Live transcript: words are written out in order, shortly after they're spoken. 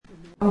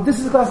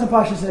This is a class in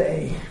Parshas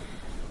A.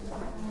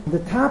 The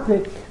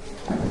topic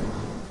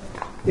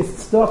is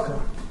tzedakah.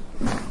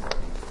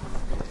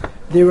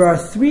 There are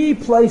 3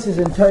 places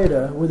in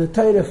Torah where the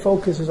Torah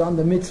focuses on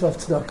the mitzvah of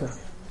tzedakah.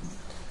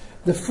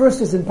 The first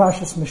is in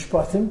Parshas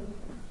Mishpatim,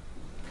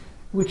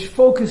 which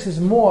focuses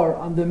more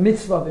on the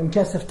mitzvah of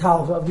imkesef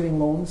talva, of giving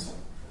loans.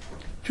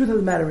 Truth of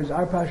the matter is,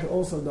 our Parsha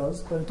also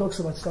does, but it talks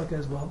about tzedakah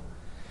as well.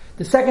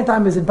 The second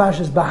time is in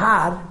Parshas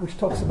Bahar, which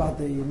talks about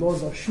the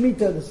laws of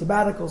Shemitah, the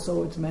sabbatical,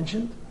 so it's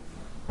mentioned.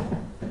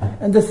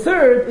 And the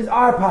third is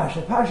our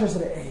Parsha, Parshas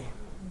Re'eh.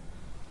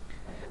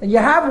 And you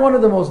have one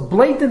of the most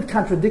blatant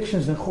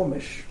contradictions in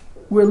Chumash,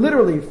 where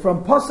literally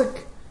from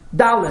Pasuk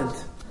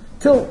Daled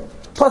till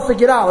Pasuk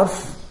Yud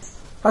Aleph,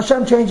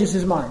 Hashem changes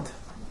his mind.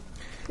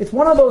 It's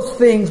one of those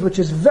things which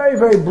is very,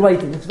 very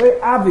blatant. It's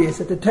very obvious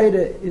that the Torah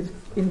is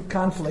in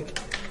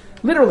conflict.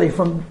 Literally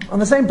on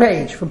the same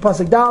page, from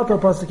Pasuk Daled till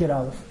Pasuk Yud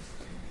Aleph.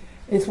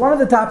 It's one of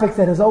the topics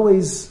that has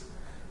always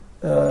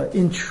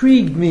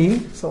intrigued me,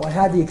 so I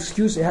had the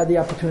excuse, I had the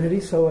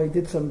opportunity, so I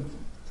did some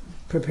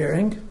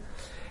preparing.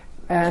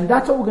 And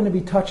that's what we're going to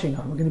be touching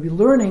on. We're going to be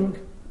learning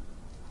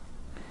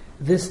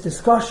this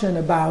discussion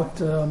about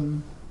tzedakah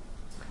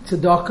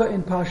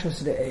in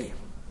Parshas Re'eh.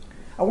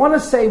 I want to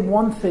say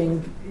one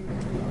thing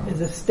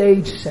as a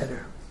stage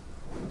setter.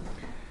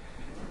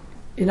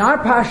 In our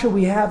Parsha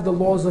we have the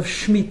laws of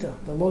Shemitah,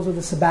 the laws of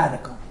the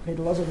sabbatical, okay,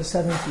 the laws of the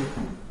 7th year.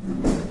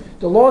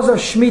 The laws of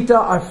Shemitah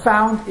are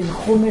found in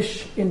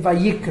Chumash, in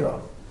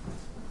Vayikra,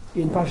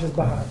 in Parshas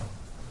Bahar.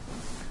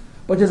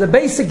 But there's a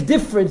basic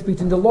difference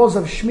between the laws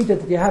of Shemitah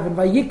that you have in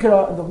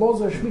Vayikra and the laws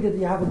of Shemitah that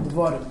you have in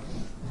Dvarim.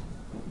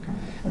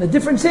 And the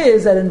difference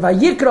is that in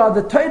Vayikra,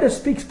 the Torah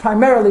speaks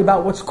primarily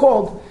about what's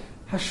called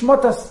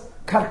Hashmotas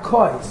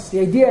Karkois,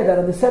 the idea that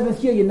on the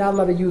 7th year you're not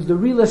allowed to use the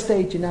real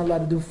estate, you're not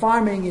allowed to do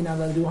farming, you're not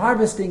allowed to do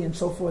harvesting, and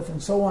so forth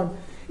and so on.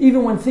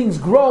 Even when things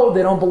grow,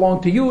 they don't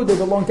belong to you, they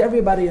belong to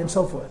everybody, and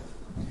so forth.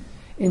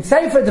 In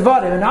Sefer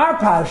Devarim, in our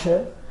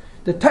Parsha,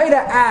 the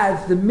Torah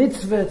adds the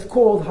mitzvah it's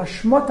called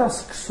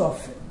Hashmotas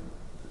Ksofim.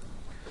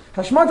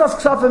 Hashmotas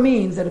Ksofim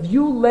means that if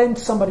you lend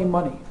somebody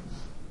money,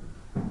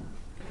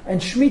 and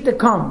Shemitah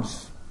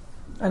comes,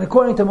 and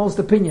according to most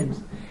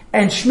opinions,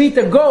 and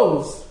Shemitah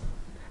goes,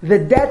 the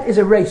debt is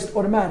erased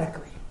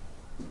automatically.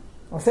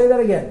 I'll say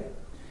that again.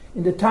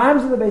 In the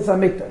times of the Beis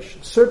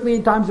HaMikdash, certainly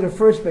in times of the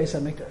first Beis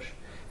HaMikdash,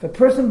 if a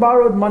person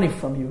borrowed money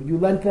from you, you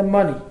lent them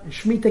money, and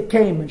Shemitah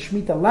came and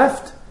Shemitah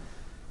left,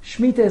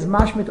 Shemitah is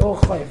mashmit ol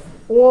chayv.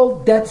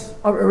 All debts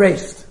are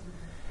erased.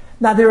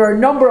 Now there are a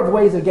number of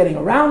ways of getting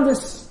around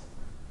this.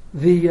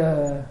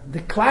 The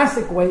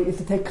classic way is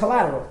to take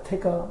collateral,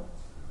 take a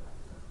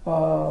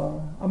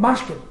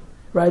mashkin,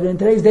 right? In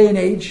today's day and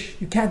age,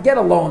 you can't get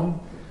a loan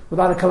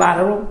without a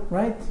collateral,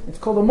 right? It's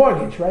called a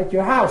mortgage, right?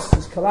 Your house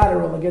is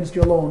collateral against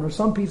your loan, or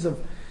some piece of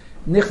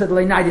nichtat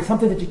leinayit,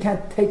 something that you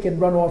can't take and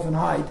run off and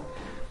hide.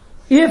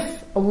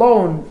 If a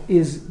loan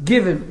is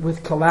given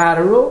with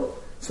collateral,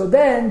 so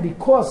then,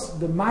 because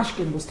the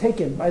mashkin was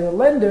taken by the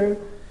lender,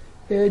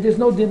 there's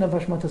no din of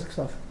hashmotas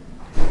ksafim.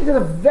 It is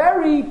a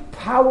very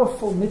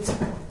powerful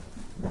mitzvah.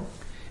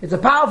 It's a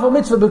powerful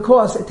mitzvah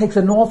because it takes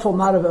a lot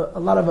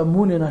of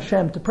amun in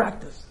Hashem to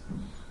practice.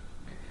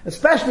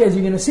 Especially as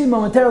you're going to see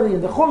momentarily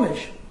in the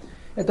Chumash,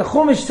 that the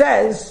Chumash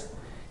says,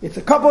 it's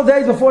a couple of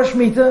days before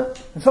Shemitah,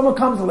 and someone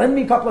comes to lend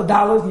me a couple of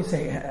dollars, and you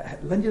say,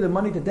 lend you the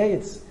money today,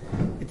 it's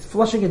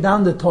flushing it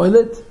down the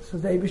toilet. So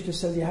the Eibishter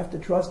says you have to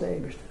trust the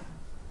Eibishter.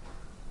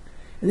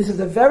 And this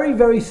is a very,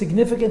 very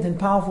significant and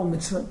powerful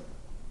mitzvah.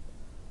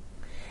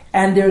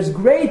 And there's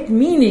great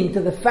meaning to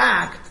the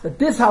fact that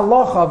this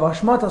halacha of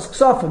Hashmotas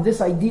Ksofim,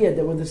 this idea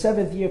that when the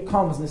 7th year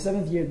comes and the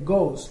 7th year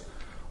goes,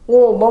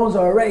 all loans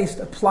are erased,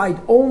 applied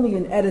only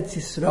in Eretz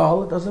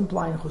Yisrael. It doesn't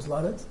apply in Chutz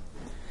La'aretz.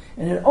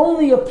 And it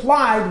only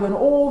applied when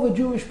all the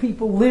Jewish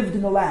people lived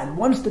in the land.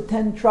 Once the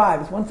 10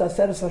 tribes, once the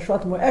Aseres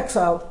HaShvatim were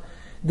exiled,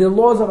 the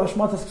laws of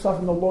Hashmotas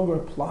Ksofim no longer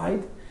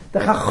applied. The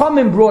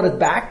Chachamim brought it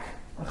back.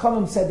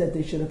 Chachamim said that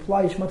they should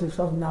apply Hashmotas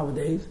Ksofim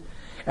nowadays.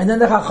 And then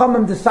the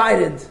Chachamim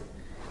decided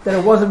that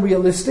it wasn't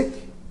realistic.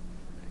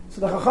 So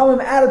the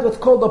Chachamim added what's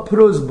called a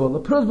pruzbul. A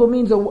pruzbul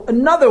means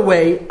another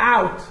way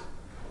out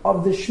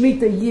of the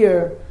Shemitah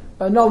year,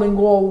 annulling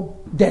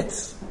all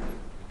debts.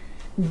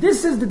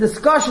 This is the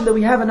discussion that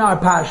we have in our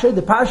Parsha.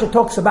 The Parsha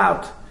talks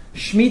about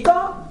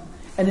Shemitah,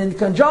 and in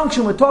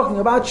conjunction with talking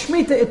about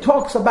Shemitah, it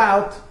talks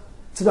about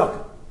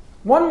tzedakah.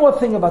 One more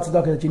thing about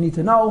tzedakah that you need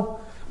to know,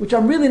 which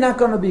I'm really not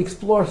going to be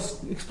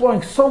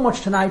exploring so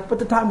much tonight, but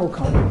the time will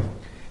come.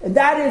 And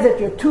that is that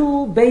there are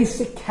 2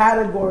 basic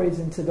categories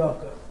in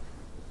tzedakah.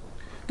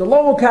 The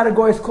lower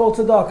category is called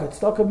tzedakah.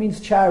 Tzedakah means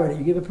charity.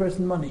 You give a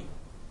person money.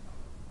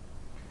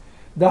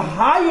 The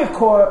higher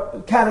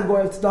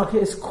category of tzedakah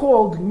is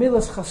called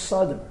gemilas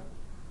chasadim.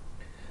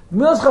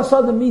 Gemilas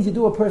chasadim means you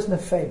do a person a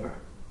favor.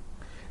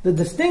 The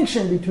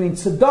distinction between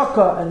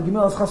tzedakah and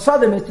gemilas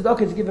chasadim is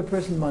tzedakah is to give a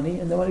person money,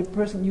 and then when a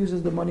person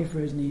uses the money for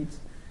his needs.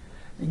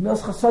 In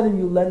gemilas chasadim,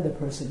 you lend the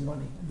person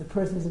money, and the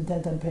person is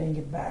intent on paying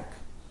it back.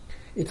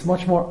 It's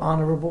much more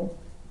honorable.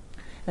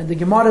 And the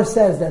Gemara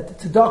says that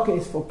tzedakah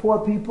is for poor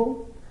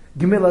people.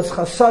 Gemilas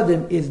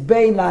chasadim is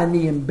bein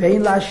la'aniyim,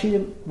 bein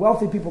la'ashirim.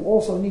 Wealthy people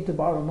also need to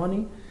borrow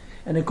money.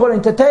 And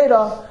according to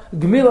Torah,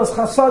 Gemilas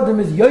chasadim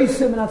is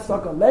yosim and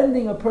tzedakah.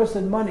 Lending a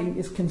person money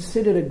is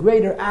considered a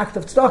greater act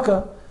of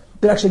tzedakah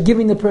than actually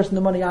giving the person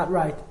the money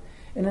outright.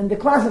 And in the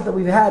classes that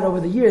we've had over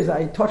the years,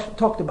 I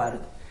talked about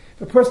it.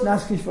 If a person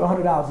asks you for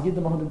 $100, you give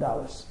them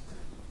 $100.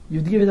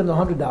 You give them the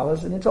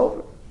 $100 and it's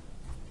over.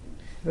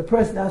 If a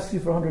person asks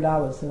you for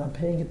 $100, then I'm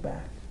paying it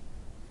back.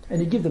 And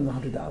you give them the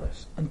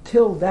 $100.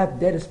 Until that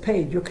debt is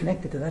paid, you're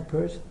connected to that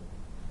person.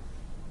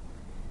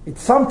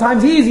 It's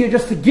sometimes easier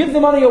just to give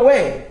the money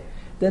away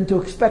than to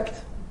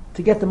expect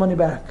to get the money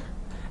back.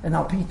 And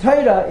al pi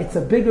Torah, it's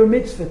a bigger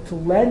mitzvah to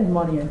lend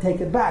money and take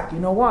it back. You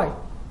know why?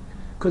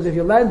 Because if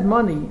you lend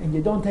money and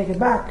you don't take it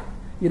back,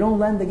 you don't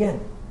lend again.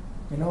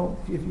 You know,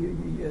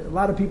 a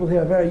lot of people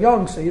here are very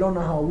young, so you don't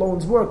know how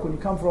loans work. When you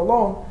come for a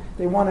loan,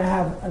 they want to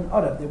have an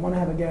udab, they want to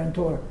have a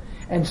guarantor.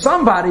 And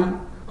somebody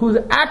who's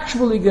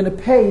actually going to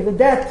pay the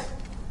debt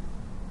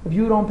if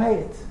you don't pay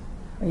it.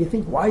 And you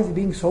think, why is he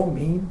being so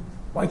mean?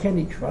 Why can't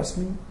he trust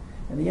me?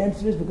 And the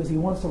answer is because he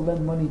wants to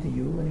lend money to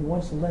you, and he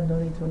wants to lend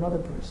money to another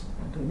person,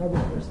 and to another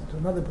person, to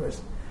another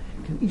person.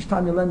 Because each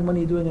time you lend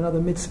money, you're doing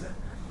another mitzvah.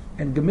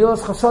 And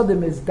Gemilas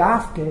Chasadim is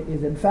dafke,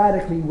 is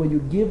emphatically when you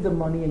give the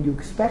money and you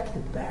expect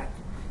it back.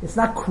 It's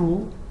not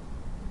cruel.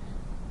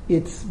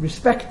 It's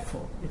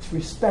respectful. It's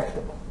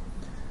respectable.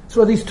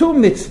 So these two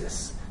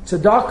mitzvahs,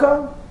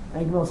 tzedakah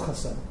and Gemilas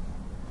Chasadim.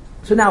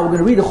 So now we're going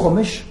to read the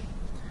Chumash,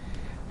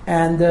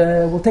 and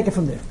we'll take it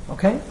from there.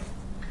 Okay?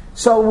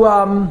 So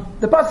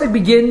the pasuk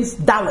begins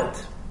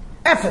Dalet,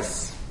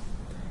 Ephes.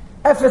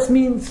 Ephes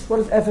means, what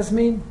does Ephes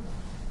mean?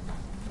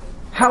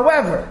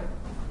 However,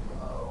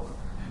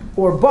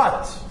 or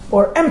but,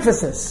 or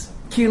emphasis.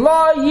 Ki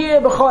la yeh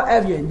b'cha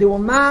evyin. There will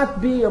not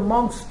be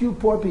amongst you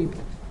poor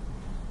people.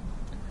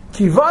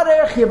 Ki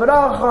varech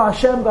yivarach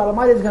Hashem, God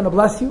Almighty is going to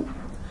bless you.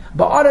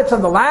 Ba'aretz,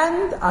 on the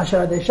land,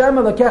 asher adeshem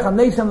elekecha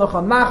neisem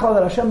lecha nachal,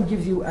 that Hashem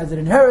gives you as an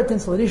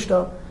inheritance,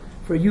 l'rishta,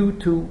 for you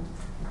to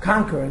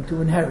conquer and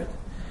to inherit.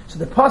 So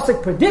the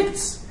pasuk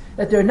predicts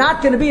that there are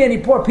not going to be any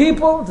poor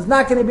people. There's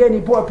not going to be any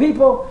poor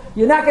people.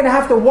 You're not going to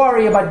have to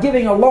worry about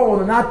giving a loan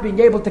and not being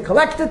able to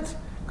collect it,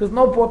 because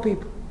no poor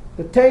people.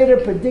 The Torah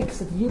predicts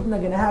that Yidden are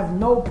going to have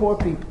no poor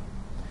people.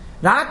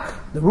 The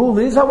rule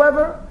is,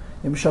 however,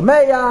 you have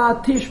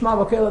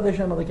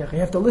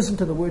to listen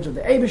to the words of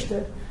the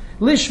Eibishter.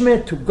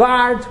 Lishmer, to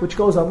guard, which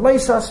goes on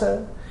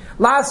Leisaseh.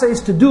 Lasa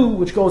is to do,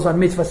 which goes on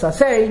Mitzvah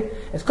Saseh.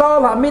 It's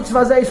called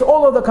HaMitzvah Zeh,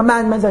 all of the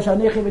commandments that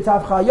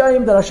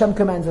Hashem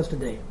commands us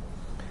today.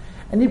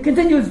 And he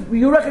continues,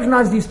 you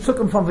recognize these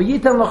psukim from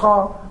V'yiten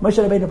L'cha, Moshe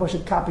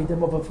Rabbeinu copied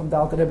them over from the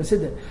Alter Rebbe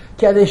Siddur.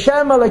 Ki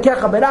Adeshem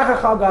Elekecha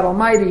Berachacha, God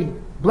Almighty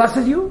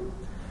blesses you,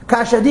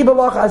 Kashadi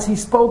B'loch, as He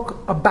spoke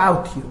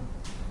about you.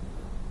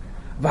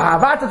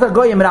 V'havatat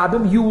Goyim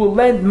Rabim, you will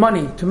lend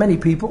money to many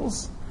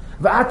peoples.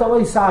 V'ata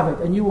Lo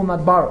Yisavit, and you will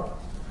not borrow.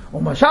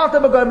 U'mashalta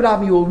B'goyim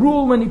Rabim, you will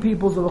rule many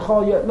peoples.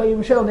 V'chol Lo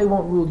Yimshel, and they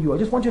won't rule you. I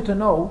just want you to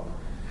know,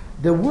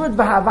 the word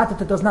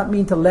V'havatat does not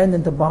mean to lend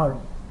and to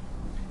borrow.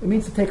 It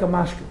means to take a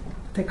mashke,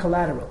 take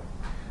collateral.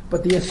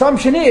 But the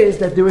assumption is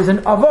that there is an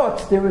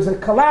avot, there is a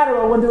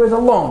collateral when there is a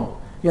loan.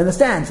 You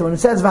understand? So when it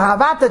says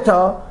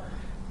V'havatata,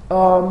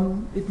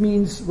 it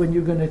means when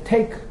you're going to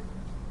take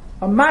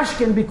a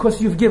mashkin because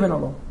you've given a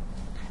loan.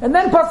 And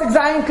then Pasuk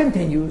Zayin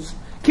continues,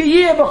 Ki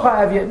yeh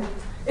b'cha evyin,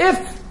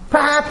 if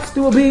perhaps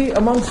there will be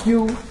amongst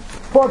you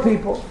poor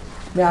people,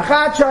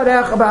 me'achad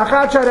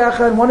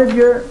sharecha, one of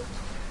your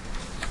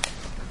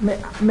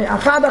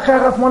me'achad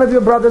achecha, one of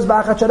your brothers,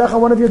 ba'achad sharecha,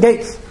 one of your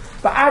gates.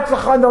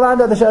 Ba'atzlacha, in the land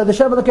that the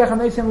Shem Elokecha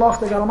Neisim Loch,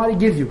 that God Almighty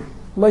gives you.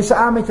 Lo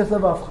yisa'am etzes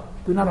levavcha.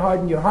 Do not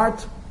harden your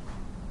heart.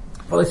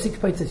 Do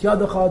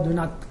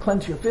not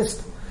clench your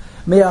fist.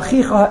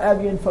 Me'achicha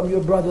ha'evyin, from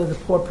your brother, the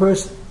poor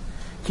person.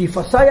 Ki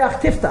fasayach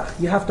tiftach,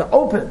 you have to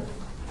open.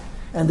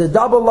 And the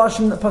double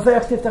lashon,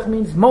 fasayach tiftach,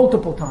 means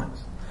multiple times.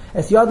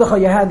 As yadecha,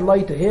 your hand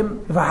light to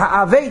him.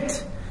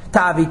 V'ha'avet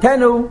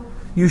ta'avitenu,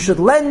 you should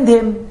lend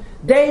him.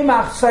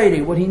 Deimach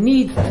sayri, what he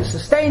needs to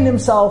sustain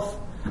himself.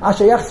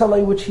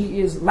 Ashayach, which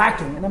he is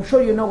lacking. And I'm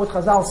sure you know what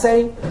Chazal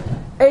say.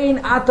 Ein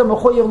ata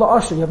mechoyev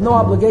la'asher, you have no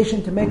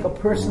obligation to make a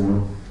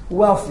person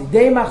wealthy.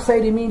 Deimach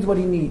sayri means what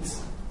he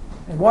needs.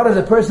 And what does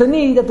a person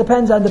need? That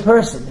depends on the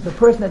person. If a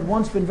person had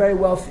once been very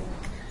wealthy,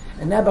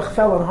 and Nebuch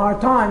fell on hard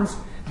times,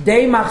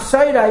 Deimach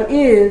sayri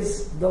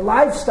is the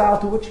lifestyle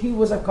to which he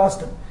was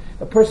accustomed.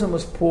 The person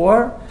was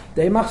poor.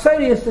 Deimach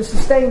sayri is to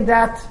sustain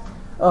that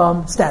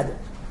standard.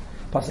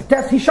 Pasuk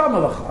Tes Hisham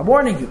Alecha, I'm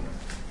warning you.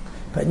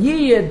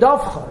 Panyiyeh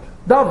davchar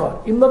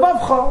davar im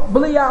levavcha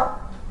b'liyal.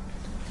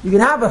 You can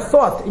have a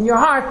thought in your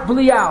heart,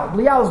 bliyal.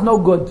 Bliyal is no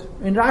good.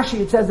 In Rashi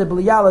it says that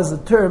bliyal is a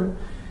term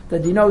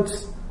that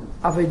denotes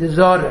avodah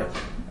zarah,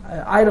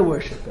 idol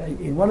worship.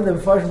 In one of the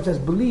versions it says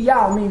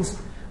bliyal means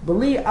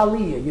bli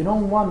aliyah. You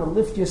don't want to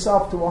lift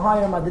yourself to a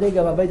higher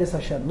madriga of avodas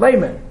Hashem.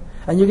 Layman.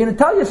 And you're going to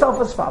tell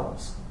yourself as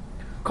follows.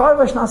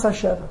 Karva Shnas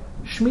HaSheva.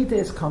 Shemitah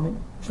is coming.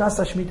 Shnas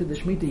HaShemitah, the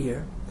Shemitah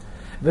year.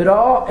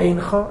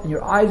 and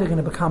your eyes are going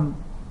to become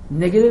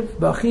negative,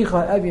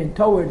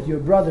 towards your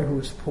brother who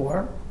is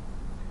poor.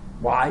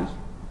 Why?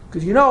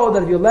 Because you know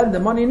that if you lend the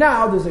money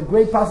now, there's a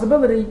great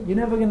possibility you're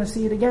never going to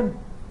see it again.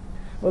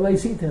 Well, they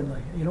see to him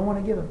like, you don't want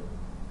to give him.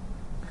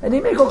 And they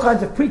make all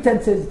kinds of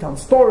pretenses, tell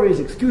stories,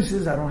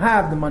 excuses. I don't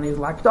have, the money is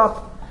locked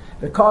up.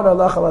 He's going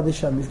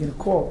to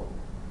call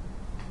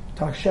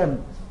to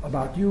Hashem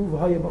about you,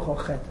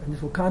 and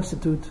this will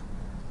constitute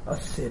a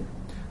sin.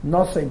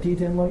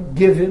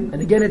 Give him,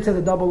 and again it says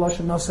a double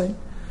lashon nasein.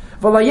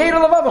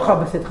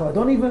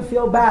 Don't even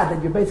feel bad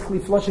that you're basically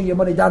flushing your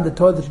money down the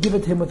toilet. Give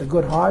it to him with a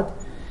good heart.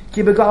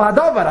 It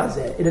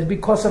is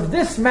because of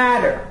this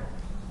matter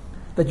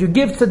that you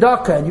give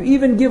tzedakah, and you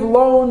even give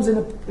loans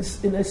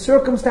in a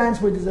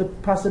circumstance where there's a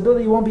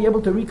possibility you won't be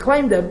able to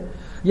reclaim them.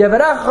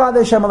 God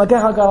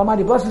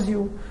Almighty blesses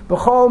you in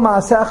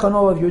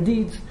all of your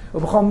deeds,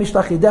 in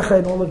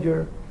all of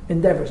your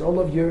endeavors, all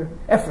of your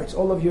efforts,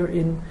 all of your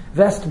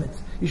investments.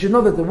 You should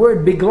know that the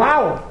word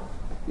biglal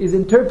is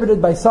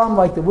interpreted by some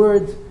like the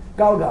word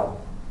galgal,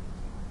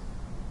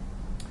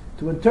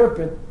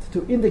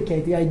 to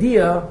indicate the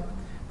idea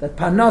that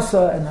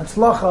panasa and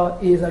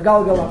hatzlacha is a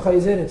galgal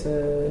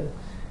achayzin.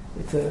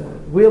 It's a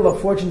wheel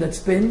of fortune that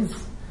spins,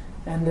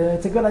 and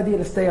it's a good idea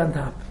to stay on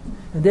top.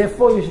 And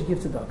therefore, you should give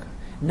tzedakah.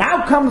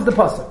 Now comes the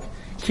pasuk.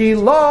 Ki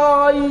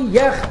lo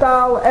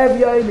yechtal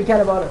evyay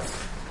mikarav.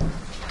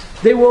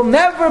 There will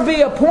never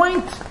be a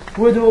point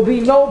where there will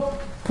be no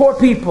poor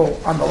people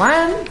on the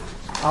land.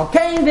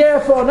 Okay,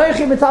 therefore,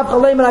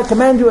 I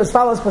command you as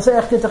follows: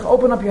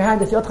 open up your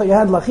hand, your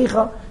hand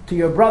lachicha, to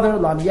your brother,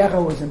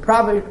 who is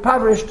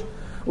impoverished,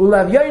 who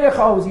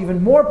is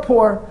even more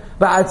poor,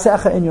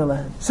 in your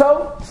land.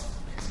 So,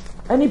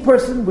 any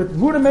person with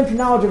rudimentary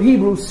knowledge of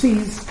Hebrew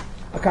sees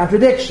a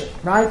contradiction,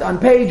 right? On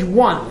page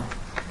 1,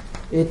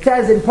 it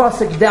says in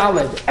Pasuk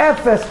Daled,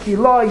 Efes ki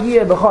lo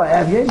yeh b'cha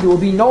evyin, there will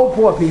be no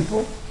poor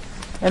people.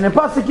 And in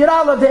Pasuk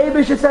Yiralav, the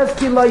Eibush says,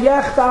 Ki lo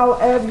yechtal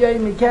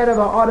evyin mikerev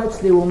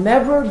ha'aretz, there will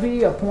never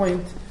be a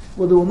point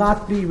where there will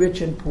not be rich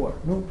and poor.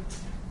 No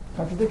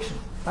contradiction,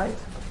 right?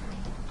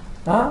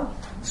 Huh?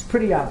 It's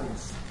pretty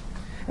obvious.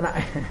 And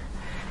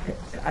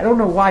I don't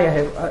know why I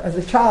have, as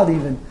a child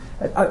even,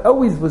 I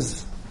always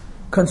was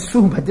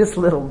consumed by this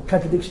little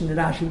contradiction in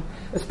Rashi,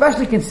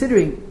 especially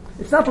considering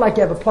it's not like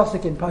you have a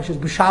pasuk in Pashas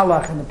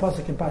B'Shalach and a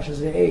pasuk in Pashas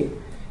Re'eh.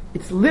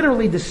 It's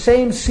literally the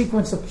same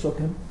sequence of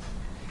psukim.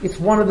 It's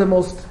one of the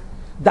most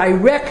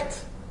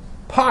direct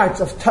parts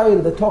of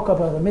Torah that talk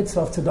about the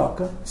mitzvah of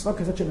tzedakah. Tzedakah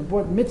is such an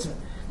important mitzvah.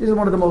 This is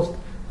one of the most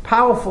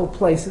powerful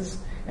places.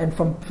 And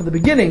from the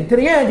beginning to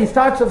the end, he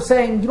starts off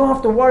saying, you don't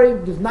have to worry,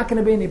 there's not going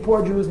to be any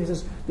poor Jews. And he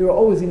says, there are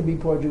always going to be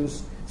poor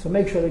Jews, so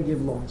make sure to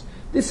give loans.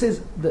 This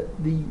is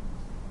the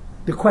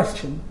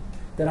question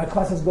that our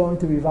class is going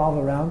to revolve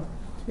around,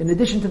 in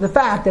addition to the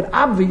fact that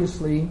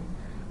obviously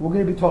we're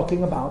going to be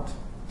talking about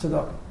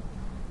tzedakah.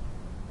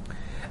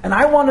 And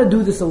I want to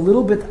do this a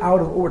little bit out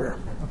of order.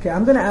 Okay,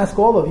 I'm going to ask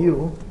all of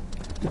you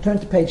to turn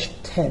to page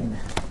 10.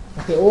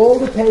 Okay, all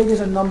the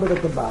pages are numbered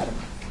at the bottom.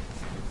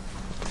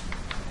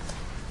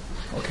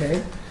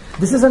 Okay,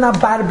 this is an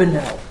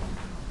abarbanel,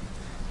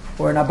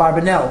 or an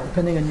abarbanel,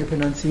 depending on your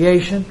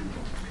pronunciation.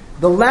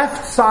 The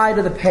left side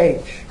of the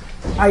page.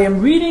 I am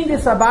reading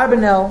this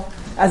abarbanel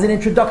as an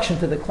introduction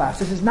to the class.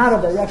 This is not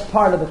a direct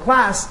part of the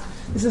class.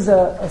 This is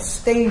a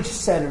stage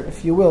setter,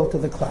 if you will, to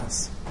the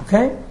class.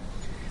 Okay?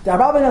 The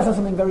abarbanel says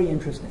something very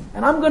interesting.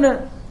 And I'm going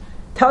to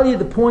tell you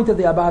the point of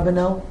the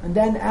abarbanel, and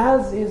then,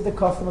 as is the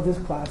custom of this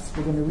class,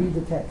 we're going to read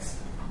the text.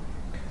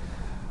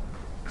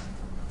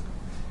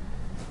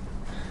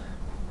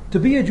 To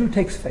be a Jew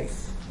takes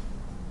faith.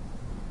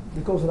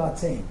 It goes without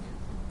saying.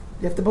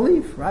 You have to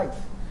believe, right?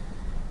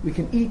 We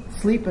can eat,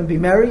 sleep, and be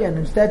merry, and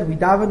instead we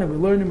daven and we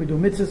learn and we do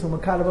mitzvahs and we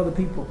kind of other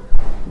people.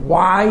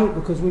 Why?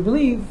 Because we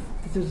believe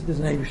that there's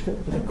an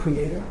Eibishter, there's a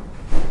creator.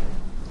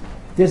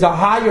 There's a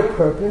higher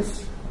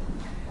purpose.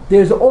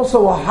 There's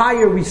also a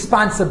higher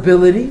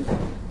responsibility.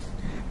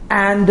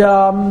 And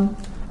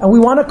we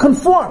want to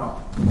conform.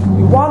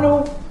 We want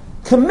to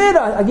commit,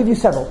 I'll give you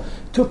several,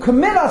 to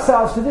commit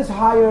ourselves to this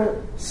higher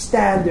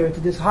standard, to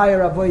this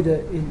higher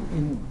avodah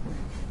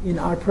in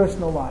our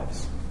personal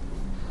lives.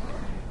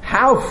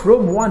 How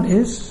frum one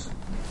is,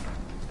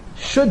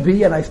 should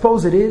be, and I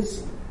suppose it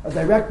is, a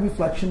direct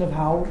reflection of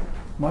how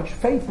much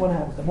faith one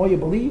has. The more you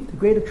believe, the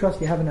greater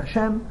trust you have in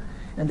Hashem,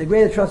 and the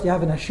greater trust you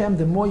have in Hashem,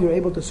 the more you're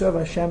able to serve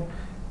Hashem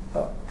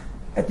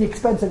at the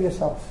expense of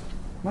yourself.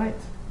 Right?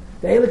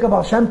 The Eilik of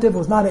Baal Shem Tov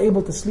was not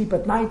able to sleep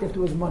at night if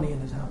there was money in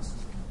his house.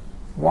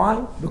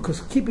 Why? Because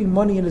keeping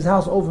money in his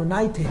house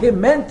overnight to him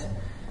meant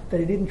that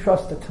he didn't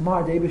trust that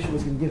tomorrow the Eibusher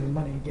was going to give him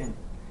money again.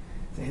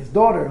 So his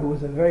daughter, who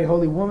was a very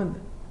holy woman,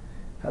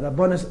 had a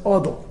bonus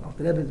Odel.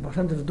 Baal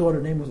Shem Tov's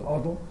daughter's name was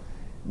Odel.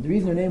 And the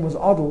reason her name was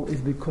Odel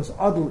is because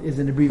Odel is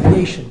an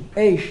abbreviation.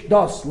 Eish,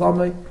 Das,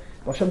 Lamei.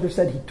 Baal Shem Tov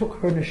said he took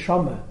her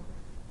neshama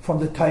from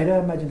the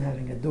Torah. Imagine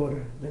having a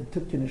daughter that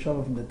took your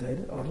neshama from the Torah,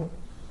 Odel.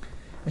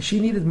 And she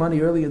needed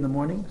money early in the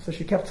morning, so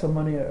she kept some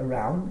money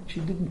around.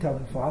 She didn't tell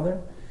her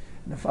father.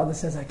 And the father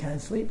says, I can't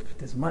sleep.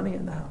 There's money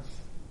in the house.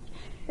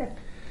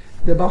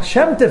 The Baal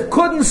Shem Tov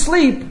couldn't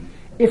sleep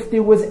if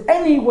there was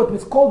any, what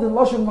was called in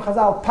Lashon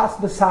Chazal, pas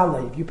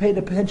b'saleh. If you paid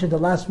attention to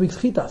last week's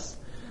chitas,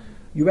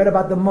 you read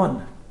about the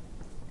mun.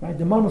 Right?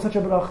 The mun was such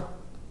a bracha.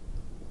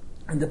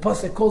 And the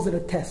pasuk calls it a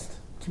test.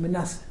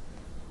 Kimenase.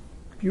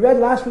 If you read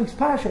last week's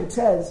Pasha, it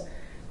says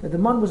that the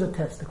mun was a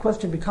test. The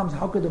question becomes,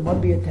 how could the mun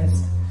be a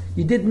test?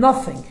 You did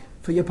nothing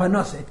for your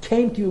parnasa. It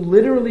came to you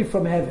literally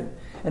from heaven.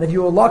 And if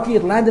you were lucky,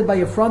 it landed by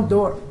your front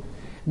door.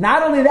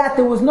 Not only that,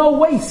 there was no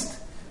waste.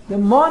 The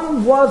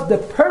mun was the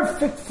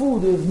perfect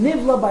food. It was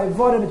nivla by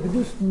vodim. It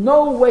produced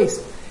no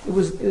waste. It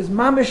was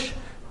mamish,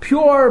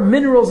 pure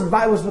minerals and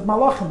vitamins with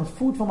malachim. It was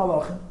food for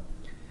malachim.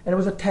 And it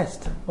was a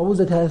test. What was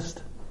the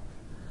test?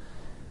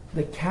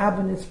 The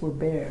cabinets were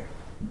bare.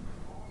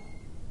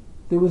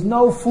 There was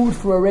no food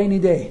for a rainy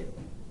day.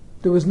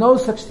 There was no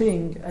such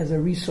thing as a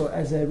resource,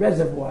 as a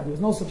reservoir. There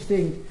was no such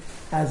thing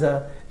as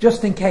a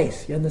just in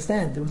case. You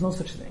understand? There was no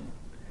such thing.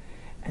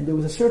 And there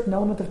was a certain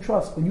element of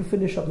trust. When you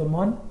finish up the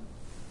mun,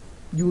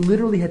 you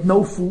literally had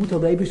no food till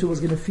the Eibusher was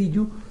going to feed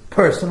you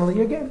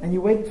personally again. And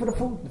you waited for the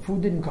food. The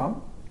food didn't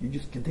come. You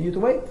just continued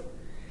to wait.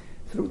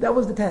 So that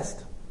was the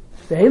test.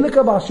 The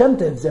Helika Baal Shem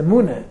Tov's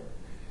emunah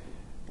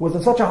was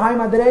in such a high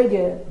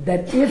madrege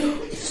that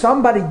if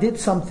somebody did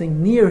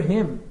something near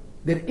him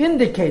that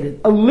indicated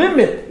a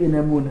limit in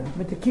emunah, I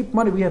mean, to keep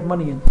money, we have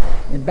money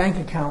in bank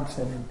accounts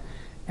and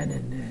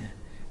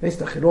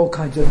in all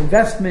kinds of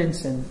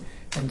investments and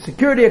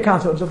security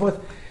accounts and so forth.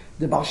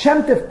 The Baal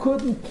Shem Tov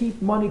couldn't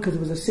keep money because it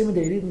was a simon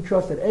that he didn't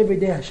trust that every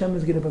day Hashem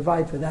was going to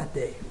provide for that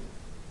day.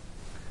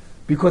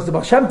 Because the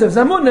Baal Shem Tov's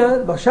emunah,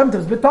 the Baal Shem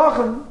Tov's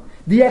bitachon,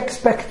 the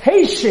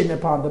expectation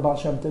upon the Baal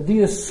Shem Tov,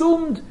 the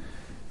assumed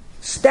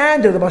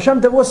standard of the Baal Shem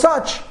Tov was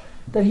such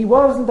that he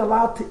wasn't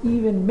allowed to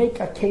even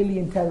make a keli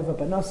and tel of a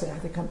panasa. It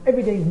had to come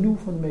every day new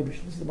from the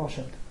Meibusher. This is the Baal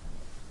Shem Tov.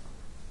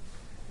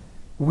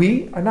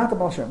 We are not the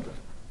Baal Shem Tov.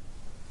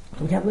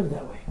 So we can't live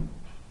that way.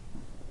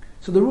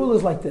 So the rule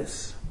is like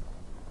this.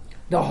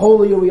 The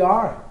holier we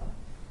are,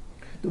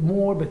 the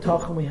more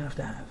betachon we have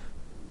to have.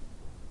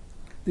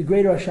 The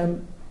greater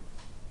Hashem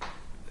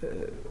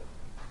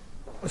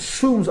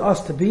assumes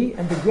us to be,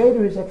 and the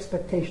greater his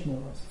expectation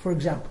of us. For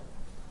example,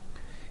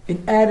 in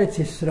Eretz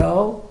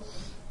Yisrael,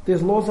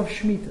 there's laws of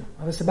Shemitah,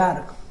 of a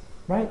sabbatical,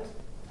 right?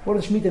 What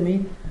does Shemitah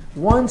mean?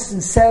 Once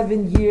in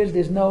 7 years,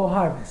 there's no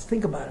harvest.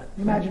 Think about it.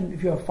 Imagine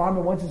if you're a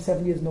farmer, once in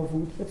 7 years, no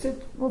food. That's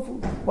it, no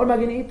food. What am I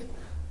going to eat?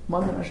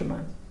 Manna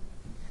Hashemayim.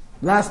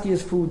 Last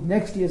year's food,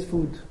 next year's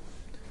food,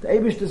 the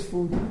Eibishter's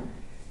food.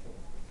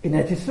 In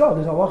Eretz Yisrael,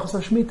 there's a halachas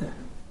of Shemitah.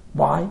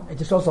 Why?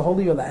 Eretz Yisrael is the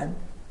holier land.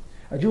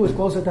 A Jew is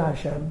closer to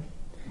Hashem.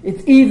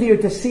 It's easier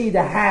to see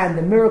the hand,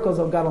 the miracles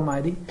of God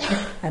Almighty.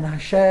 And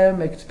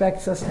Hashem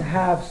expects us to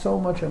have so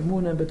much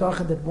emunah and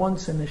betachon that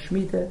once in the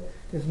Shemitah,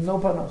 there's no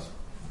panos.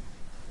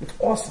 It's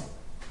awesome.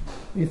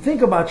 When you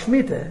think about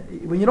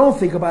Shemitah, when you don't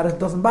think about it, it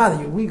doesn't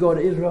bother you. We go to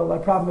Israel, our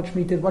problem with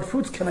Shemitah is what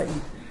fruits can I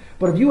eat?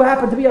 But if you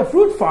happen to be a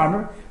fruit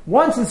farmer,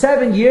 once in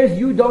 7 years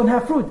you don't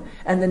have fruit.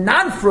 And the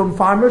non-frum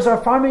farmers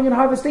are farming and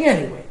harvesting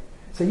anyway.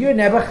 So you're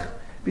nebuch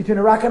between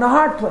a rock and a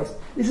hard place.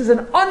 This is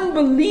an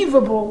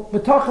unbelievable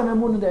betachon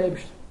emunah in the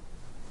Eibusher.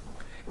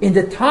 In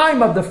the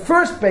time of the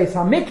first Beis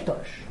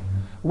HaMikdash,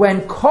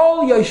 when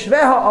Kol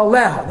Yoshveha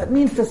Aleha, that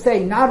means to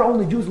say not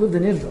only Jews lived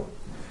in Israel,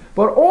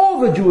 but all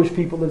the Jewish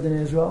people lived in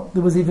Israel,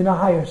 there was even a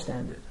higher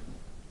standard.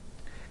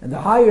 And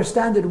the higher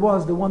standard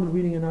was the one we're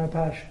reading in our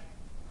Pasha.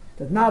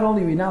 That not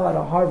only are we not allowed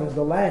to harvest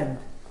the land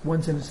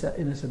once in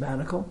a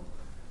sabbatical,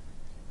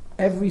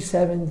 every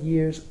 7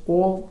 years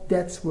all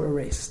debts were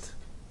erased.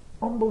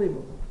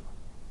 Unbelievable.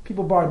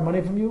 People borrowed money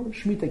from you,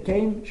 Shemitah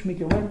came,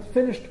 Shemitah went,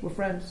 finished, we're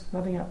friends,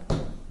 nothing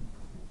happened.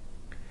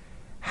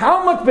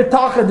 How much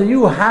betachon do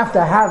you have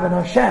to have in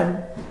Hashem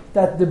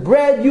that the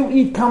bread you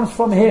eat comes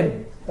from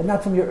Him and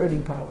not from your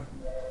earning power?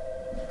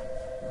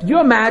 Can you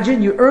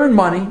imagine you earn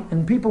money,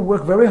 and people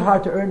work very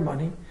hard to earn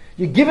money,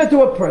 you give it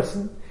to a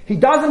person, he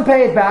doesn't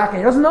pay it back and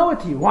he doesn't owe it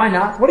to you. Why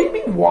not? What do you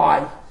mean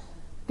why?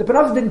 The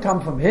panasa didn't come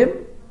from him.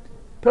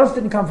 The panasa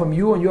didn't come from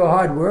you and your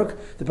hard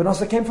work. The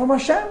panasa came from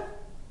Hashem.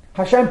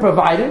 Hashem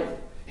provided.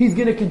 He's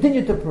going to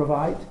continue to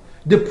provide.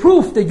 The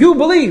proof that you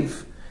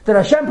believe that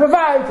Hashem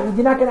provides, and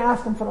you're not going to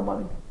ask Him for the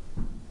money.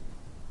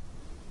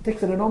 It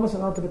takes an enormous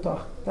amount of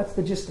betach. That's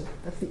the gist of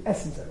it. That's the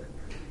essence of it.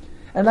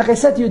 And like I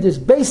said to you, there's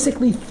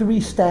basically 3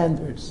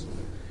 standards.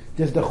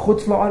 There's the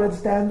Chutz La'aretz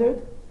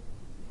standard,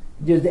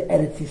 there's the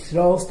Eretz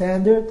Yisrael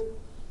standard,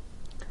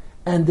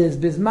 and there's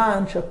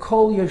Bizman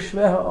Shakol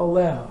Yoshveha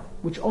Aleha,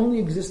 which only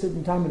existed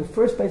in time of the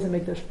first Beis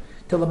HaMikdash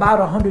till about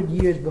 100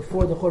 years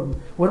before the Churban,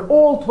 when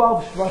all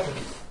 12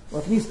 Shvatim, or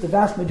at least the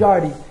vast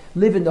majority,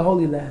 live in the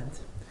Holy Land.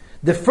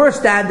 The first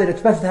standard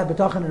expects to have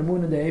betachon and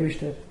emunah in the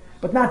Eibusher,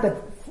 but not that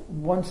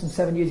once in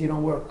 7 years you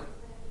don't work.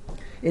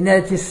 In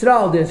Eretz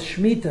Yisrael there's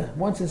Shemitah.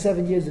 Once in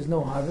 7 years there's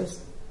no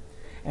harvest.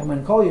 And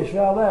when Kol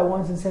Yisrael,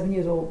 once in 7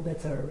 years all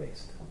debts are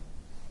erased.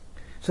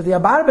 So the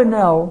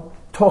Abarbanel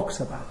talks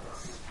about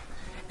this.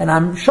 And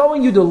I'm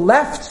showing you the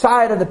left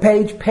side of the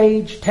page,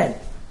 page 10.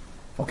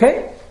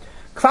 Okay?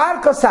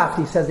 Kvar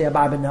Kosafti, says the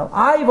Abarbanel,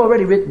 I've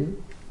already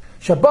written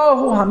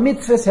Shabahu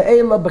ha-mitzvahs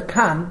ha'ela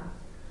b'kan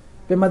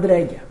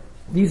b'madregah.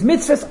 These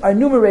mitzvahs are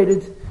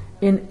enumerated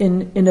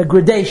in a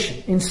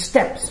gradation, in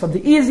steps, from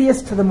the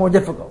easiest to the more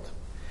difficult.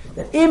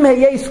 That im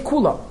heyes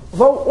kula,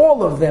 though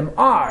all of them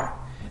are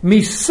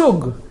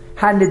misug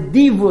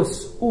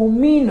ha-nedivus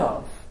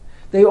uminov,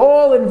 they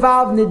all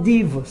involve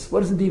nedivus.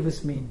 What does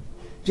nedivus mean?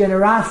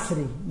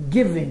 Generosity,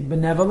 giving,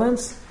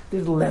 benevolence.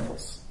 There's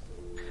levels.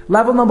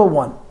 Level number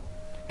 1,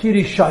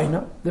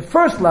 Kirishayna. The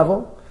first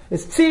level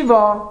is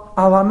Tziva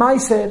al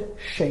HaMaiser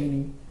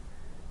Sheni.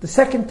 The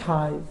second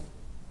tithe.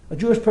 A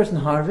Jewish person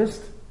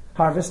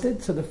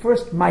harvested, so the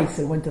first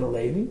Maiser went to the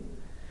Levi.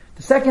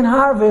 The second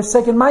harvest,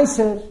 second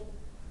Maiser,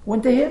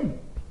 went to him.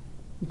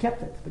 He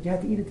kept it, but you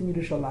had to eat it in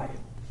Yerushalayim.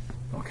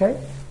 Okay?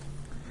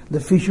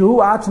 It's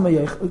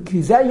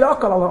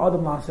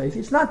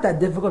not that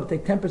difficult to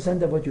take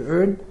 10% of what you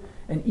earn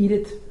and eat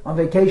it on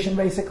vacation,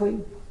 basically.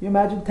 You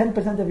imagine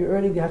 10% of your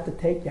earnings you have to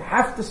take. You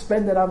have to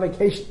spend it on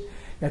vacation.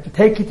 You have to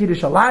take it to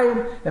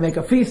Yerushalayim and make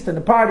a feast and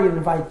a party and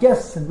invite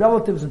guests and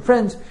relatives and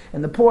friends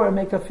and the poor and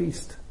make a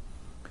feast.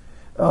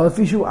 You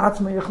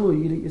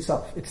eat it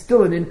yourself. It's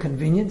still an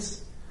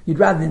inconvenience. You'd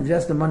rather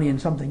invest the money in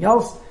something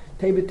else.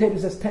 Tabor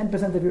says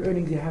 10% of your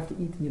earnings you have to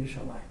eat in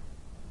Yerushalayim.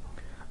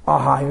 A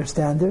higher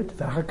standard.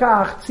 Then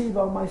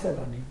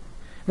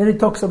it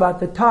talks about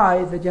the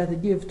tithe that you have to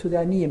give to the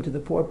aniyim, to the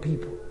poor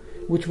people,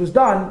 which was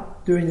done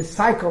during the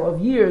cycle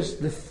of years,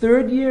 the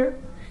 3rd year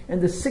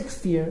and the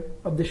 6th year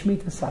of the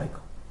Shemitah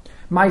cycle.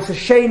 Ma'aser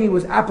Sheni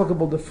was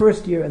applicable the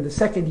 1st year and the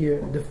 2nd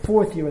year, the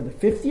 4th year and the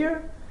 5th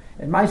year,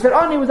 and Ma'aser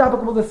Ani was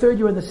applicable the 3rd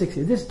year and the 6th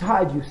year. This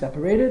tithe you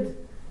separated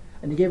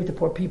and you gave it to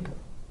poor people.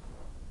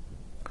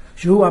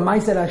 Shehu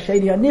Ma'aser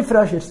Sheni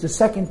HaNifrash, it's the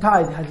second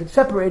tithe, has it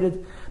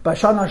separated.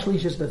 Bashana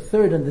Shlish is the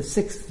 3rd and the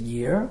 6th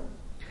year.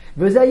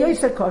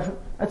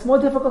 That's more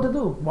difficult to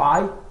do.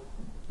 Why?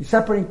 You're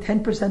separating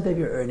 10% of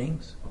your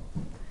earnings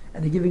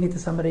and you're giving it to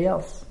somebody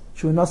else.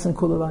 Shunasan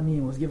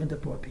Kulalanim was given to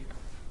poor people.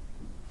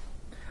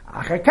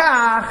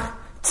 Achakach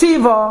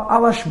Tziva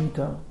ala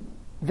Shmita.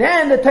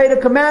 Then the Torah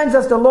commands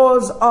us the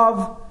laws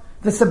of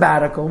the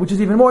sabbatical, which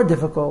is even more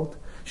difficult.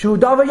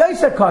 Shudava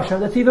Yosef Kasha,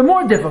 that's even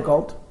more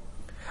difficult.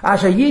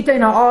 Asha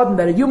Yitein ha'adam,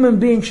 that a human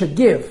being should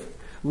give.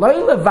 Lo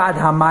levad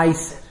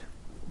ha'maiser.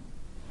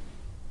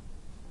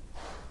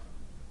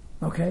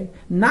 Okay?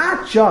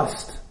 Not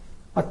just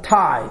a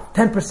tithe,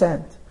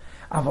 10%.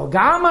 Aval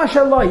gama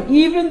shaloi,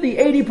 even the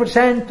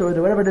 80% or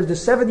the whatever it is, the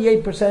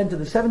 78% or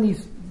the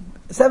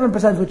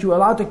 77% which you're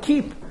allowed to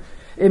keep.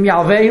 Im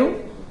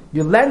yalvehu,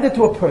 you lend it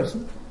to a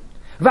person.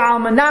 Va'al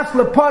manas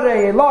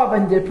lepore love,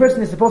 and the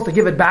person is supposed to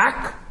give it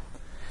back.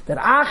 That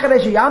achare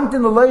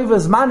sheyamtin l'loiva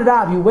zman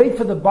rav, you wait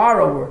for the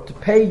borrower to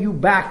pay you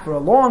back for a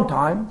long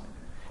time,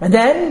 and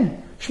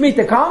then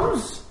Shemitah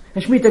comes,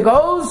 and Shemitah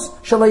goes,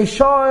 shalei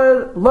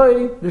shor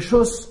loy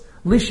rishus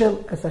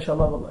lishel es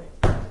hashalav loy.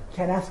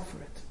 Can't ask for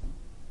it.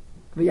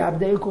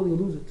 V'yabdei kol, you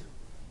lose it.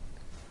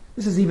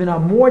 This is even a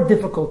more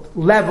difficult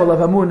level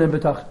of amun and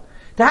betachin.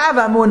 To have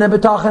amun and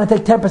betachin and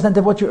take 10%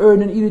 of what you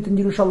earn and eat it in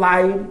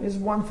Yerushalayim is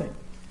one thing.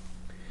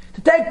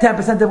 To take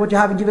 10% of what you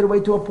have and give it away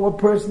to a poor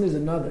person is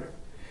another.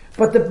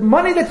 But the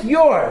money that's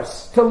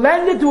yours, to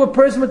lend it to a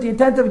person with the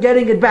intent of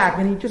getting it back,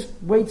 and he just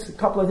waits a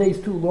couple of days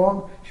too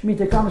long,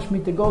 Shemitah comes,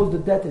 Shemitah goes, the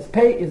debt is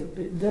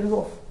paid, debt is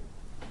off.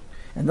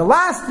 And the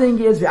last thing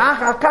is, the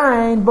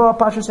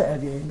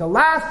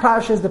last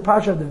pasha is the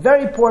pasha of the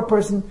very poor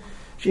person,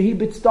 shehi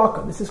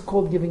b'tzedakah. This is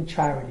called giving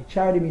charity.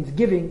 Charity means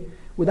giving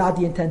without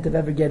the intent of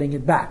ever getting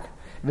it back.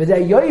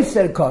 V'zeh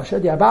yoyser kasha,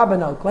 the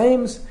Abarbanel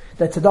claims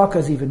that tzedakah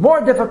is even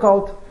more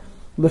difficult.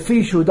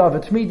 Lefishu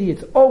davet midi,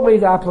 it's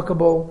always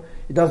applicable.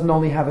 It doesn't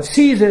only have a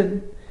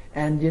season,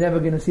 and you're never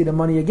going to see the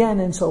money again,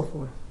 and so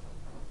forth.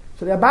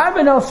 So the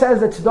Abarbanel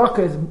says that tzedakah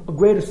is a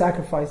greater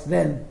sacrifice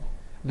than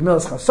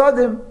Gemilas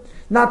Chasadim.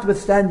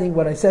 Notwithstanding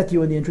what I said to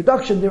you in the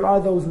introduction, there are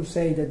those who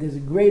say that there's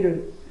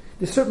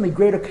certainly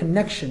greater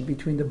connection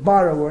between the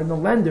borrower and the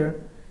lender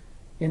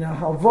in a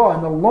halva,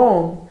 in a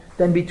loan,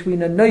 than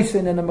between a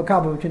noisin and a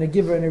makabel, between a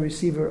giver and a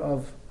receiver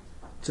of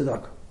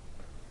tzedakah.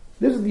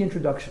 This is the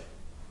introduction.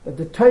 That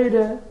the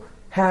Torah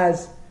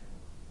has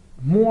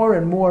more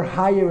and more,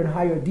 higher and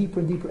higher, deeper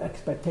and deeper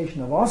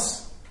expectation of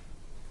us,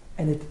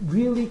 and it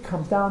really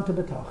comes down to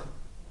betachin.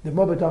 The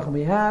more betachin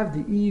we have,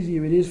 the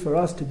easier it is for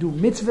us to do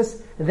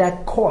mitzvahs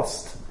that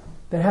cost,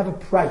 that have a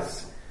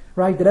price.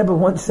 Right? The Rebbe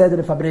once said that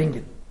if I bring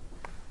it.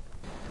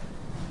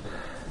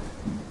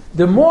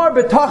 The more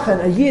betachin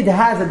a yid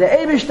has at the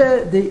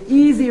Eibishter, the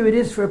easier it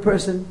is for a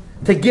person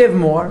to give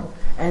more.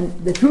 And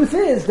the truth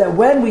is that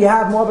when we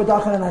have more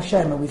betachin in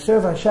Hashem, and we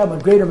serve Hashem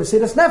with greater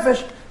Mesiras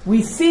Nefesh,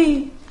 we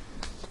see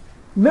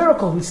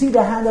miracles. We see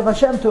the hand of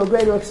Hashem to a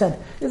greater extent.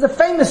 There's a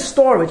famous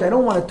story, which I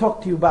don't want to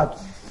talk to you about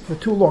for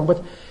too long,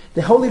 but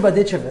the Holy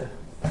Badichever,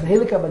 the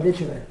Helika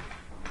Badichever,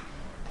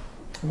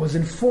 was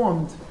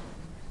informed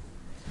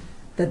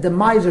that the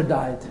miser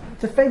died.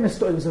 It's a famous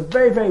story. It was a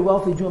very, very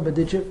wealthy Jew in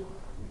Badichev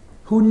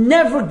who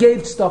never gave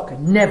tzedakah.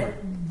 Never.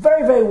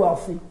 Very, very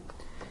wealthy.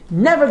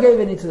 Never gave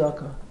any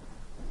tzedakah.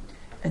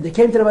 And they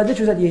came to the Baditcher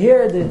and said, you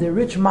hear, the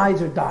rich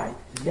miser died.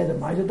 He said, yeah, the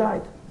miser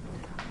died.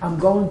 I'm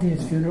going to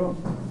his funeral.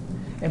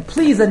 And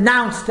please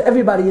announce to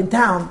everybody in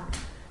town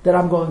that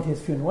I'm going to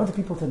his funeral. I want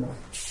the people to know.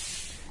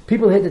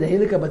 People hear that the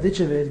Hilika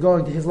Baditcher is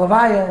going to his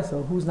Lavaya,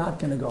 so who's not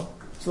going to go?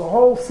 So the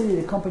whole city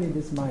accompanied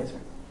this miser.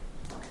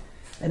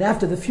 And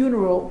after the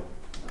funeral,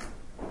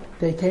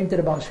 they came to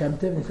the Baal Shem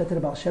Tov, and they said to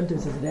the Baal Shem Tov,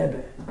 he says,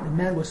 Rebbe, the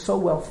man was so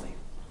wealthy.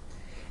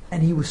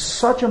 And he was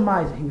such a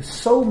miser. He was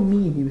so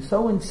mean. He was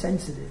so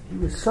insensitive. He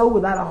was so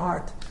without a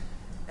heart.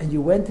 And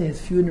you went to his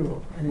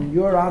funeral, and in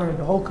your honor,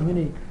 the whole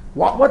community,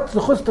 what's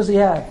the chutzpah does he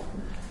have?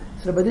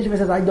 So the Baditcher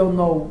says, I don't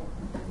know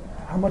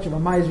how much of a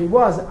miser he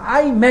was.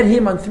 I met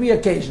him on 3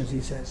 occasions,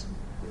 he says.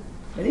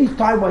 And each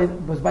time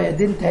was by a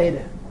din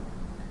Torah.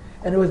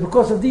 And it was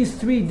because of these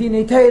 3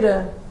 din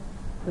Torah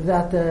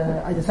that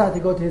I decided to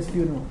go to his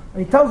funeral.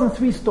 And he tells them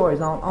 3 stories.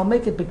 Now, I'll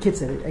make it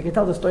bekitzer. I can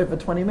tell the story for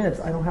 20 minutes.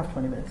 I don't have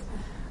 20 minutes.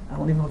 I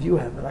don't even know if you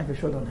have, but I for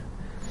sure don't have.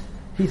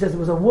 He says there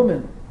was a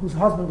woman whose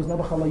husband was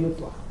Nabachal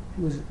Yutlach.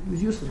 He was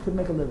useless, couldn't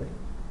make a living.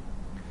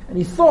 And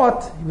he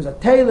thought he was a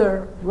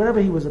tailor,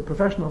 whatever, he was a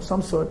professional of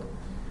some sort,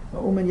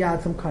 Uman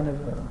Yad, some kind of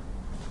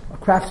a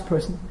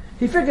craftsperson.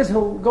 He figures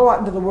he'll go out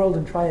into the world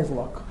and try his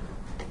luck.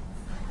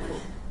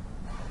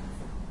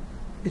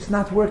 It's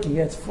not working,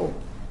 yeah, it's full.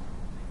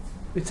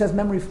 It says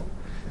memory full.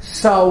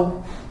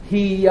 So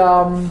he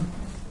tells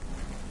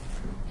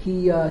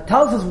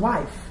his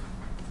wife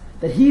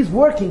that he's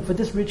working for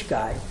this rich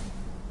guy,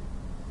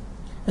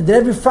 and that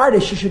every Friday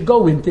she should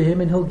go into him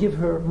and he'll give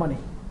her money.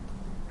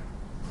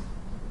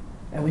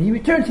 And when he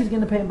returns, he's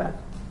going to pay him back.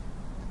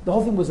 The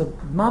whole thing was a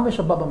mamish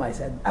ababa mais,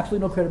 had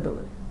absolutely no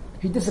credibility.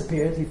 He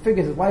disappears. He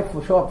figures his wife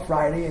will show up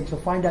Friday and she'll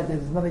find out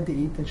there's nothing to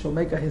eat and she'll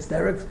make a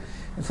hysterics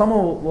and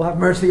someone will have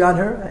mercy on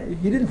her.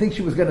 He didn't think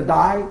she was going to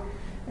die.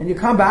 And you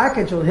come back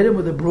and she'll hit him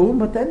with a broom,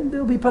 but then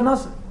there'll be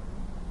panasa.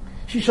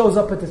 She shows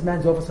up at this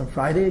man's office on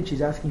Friday and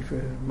she's asking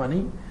for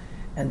money.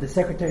 And the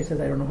secretary says,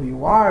 I don't know who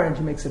you are. And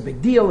she makes a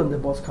big deal and the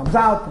boss comes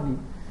out and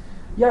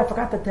I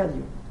forgot to tell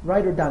you.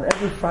 Write her down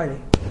every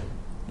Friday.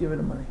 Give her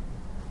the money.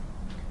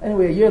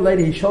 Anyway, a year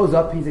later he shows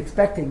up. He's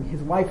expecting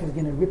his wife is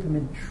going to rip him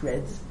in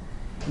shreds.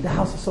 And the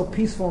house is so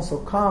peaceful and so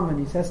calm. And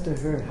he says to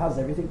her, how's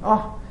everything?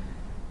 Oh,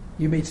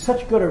 you made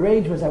such good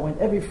arrangements. I went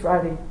every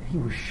Friday. He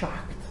was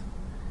shocked.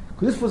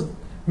 Because this was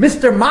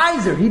Mr.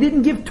 Miser. He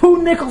didn't give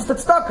 2 nickels to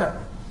tzedakah.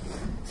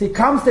 So he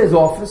comes to his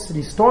office and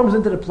he storms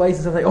into the place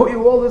and says, I owe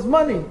you all this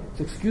money. He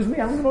says, excuse me,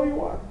 I don't even know who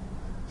you are.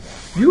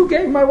 You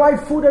gave my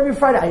wife food every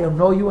Friday. I don't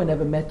know you, I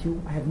never met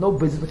you. I have no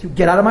business with you.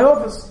 Get out of my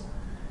office.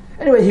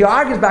 Anyway, he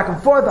argues back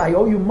and forth. I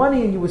owe you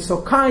money and you were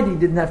so kind. You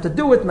didn't have to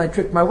do it and I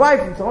tricked my wife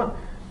and so on.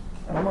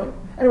 And I'm like,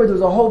 anyway, there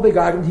was a whole big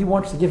argument. He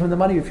wants to give him the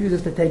money,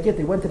 refuses to take it.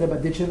 They went to the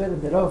Baditcher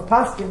and the Rav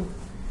Paskin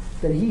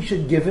that he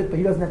should give it, but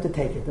he doesn't have to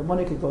take it. The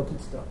money could go to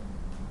the stuff.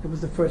 It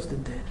was the first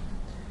din Torah.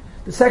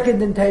 The second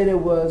din Torah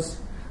was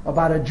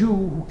about a Jew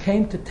who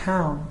came to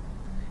town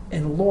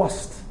and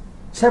lost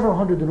several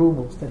hundred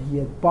rubles that he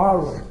had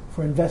borrowed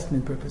for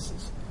investment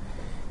purposes.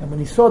 And when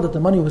he saw that the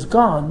money was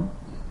gone,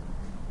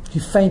 he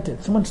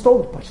fainted. Someone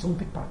stole it, but someone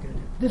pickpocketed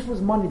it. This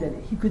was money that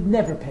he could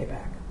never pay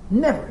back.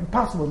 Never.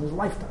 Impossible in his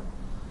lifetime.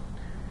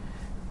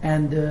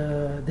 And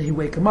they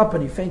wake him up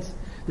and he faints.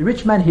 The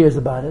rich man hears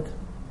about it.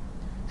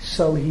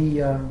 So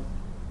he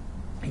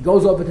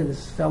goes over to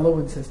this fellow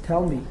and says,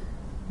 tell me,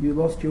 you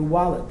lost your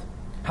wallet.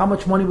 How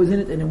much money was in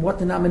it and in what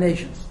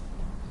denominations?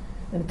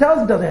 And he tells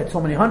him that they had so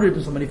many hundreds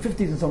and so many 50s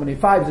and so many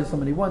 5s and so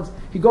many 1s.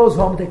 He goes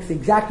home, takes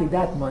exactly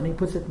that money,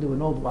 puts it into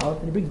an old wallet,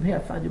 and he brings him here, I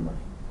found your money.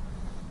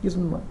 Gives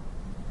him the money.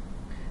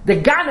 The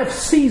Ganef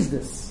sees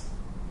this.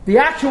 The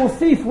actual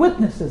thief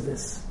witnesses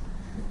this.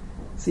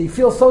 So he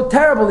feels so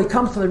terrible, he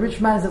comes to the rich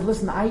man and says,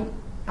 listen,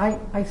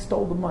 I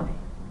stole the money.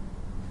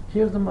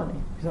 Here's the money.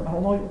 He said, I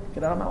don't know you,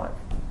 get out of my life.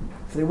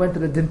 So they went to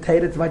the din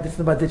Torah, to write this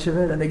in the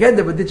Baditcher, and again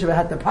the Baditcher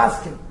had to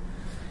paskin.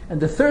 And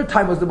the third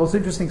time was the most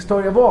interesting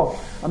story of all.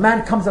 A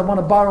man comes and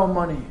wants to borrow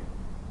money.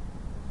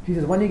 He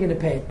says, when are you going to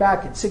pay it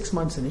back? In 6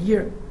 months, in a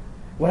year.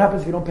 What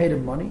happens if you don't pay the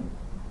money?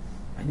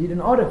 I need an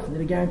order, I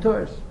need a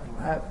guarantor. I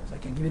don't have, so I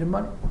can't give you the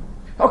money.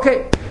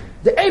 Okay,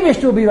 the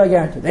Eibush will be my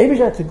guarantor. The Eibush,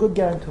 that's a good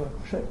guarantor.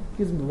 Sure,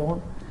 gives him the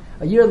loan.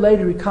 A year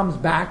later he comes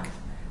back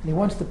and he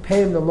wants to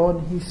pay him the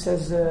loan. He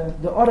says,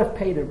 the order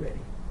paid already.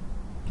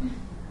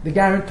 The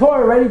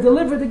guarantor already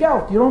delivered the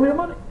geld. You don't owe me the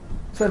money.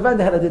 So Van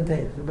had a din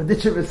Torah. But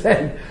Ditcher was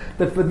saying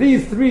that for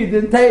these 3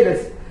 din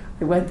Torahs,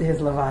 they went to his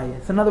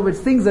Levaya. So in other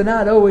words, things are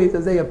not always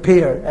as they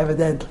appear,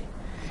 evidently.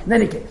 In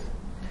any case.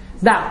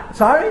 Now,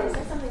 sorry? Is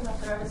there something about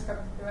the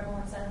Rebbe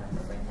once said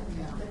about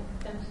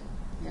the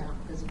Yeah,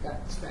 because he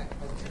got distracted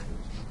by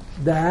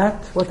the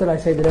That, what did I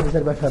say that Rebbe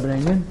said about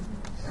Fabrengen?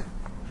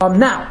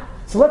 Now,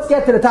 so let's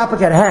get to the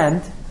topic at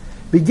hand,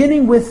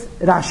 beginning with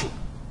Rashi.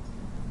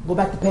 Go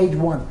back to page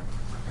 1.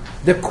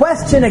 The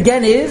question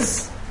again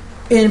is,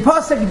 in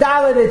Pasuk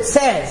Dalet it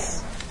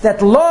says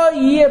that Lo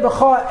Yeh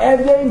B'cha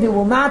Eved, there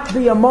will not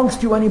be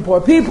amongst you any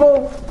poor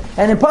people.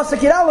 And in Pasuk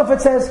Yud Aleph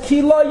it says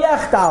Ki Lo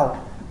Yechtal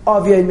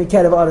Avyein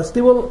Mikerev Aretz.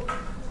 There will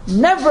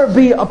never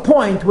be a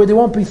point where there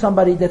won't be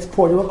somebody that's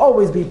poor. There will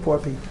always be poor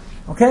people.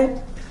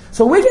 Okay?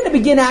 So we're going to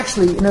begin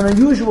actually in an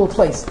unusual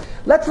place.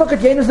 Let's look at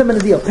Yenusim Ben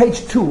Azil,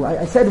 page 2.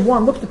 I said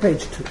 1, look to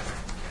page 2.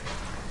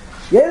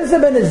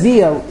 Yenusim Ben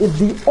Azil is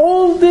the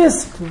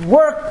oldest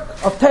work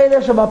of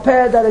Torah Sheba'al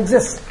Peh that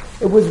exists.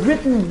 It was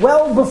written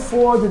well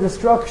before the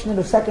destruction of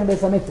the second Beis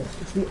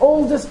HaMikdash. It's the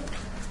oldest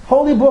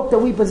holy book that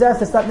we possess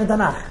that's not in the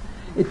Tanakh.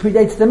 It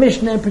predates the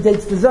Mishnah, it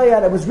predates the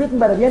Zohar. It was written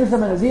by the Yenusim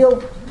Ben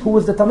Azil, who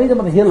was the Talmidim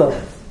of Hillel.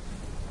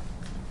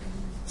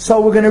 So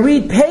we're going to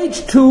read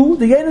page 2,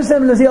 the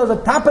Yenusim Ben Azil is at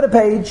the top of the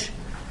page,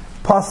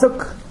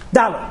 Pasuk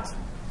Dalet.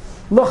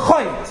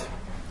 L'choit.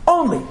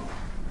 Only.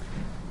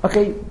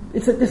 Okay,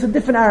 it's a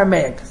different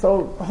Aramaic,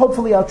 so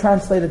hopefully I'll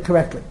translate it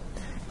correctly.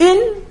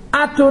 In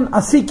atun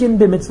asikin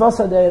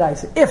b'mitzvasa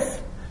de'iraisa.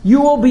 If you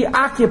will be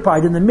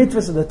occupied in the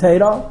mitzvahs of the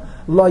Torah,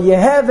 lo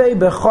yeheve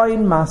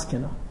b'choin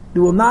maskina.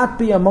 There will not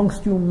be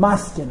amongst you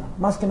maskina.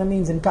 Maskina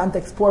means in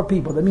context poor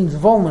people. That means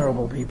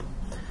vulnerable people.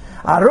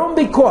 Arum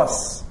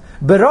because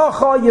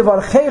beracha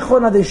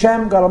yivarchechon ad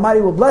Hashem, God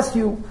Almighty will bless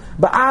you.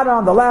 Ba'ara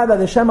on the land that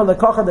Hashem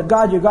alekacha, that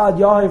God your God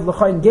Yahav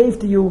l'chayin gave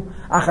to you,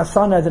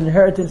 achasana as an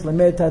inheritance,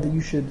 lemeta that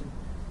you should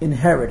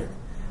inherit it.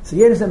 So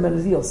Yenusim Ben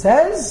Azil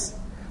says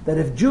that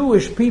if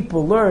Jewish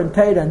people learn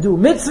Torah and do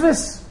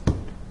mitzvahs, there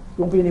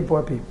won't be any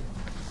poor people.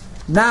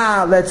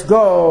 Now let's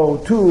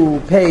go to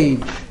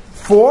page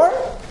 4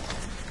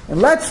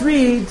 and let's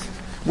read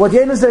what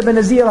Yenusim Ben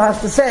Azil has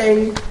to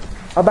say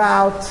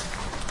about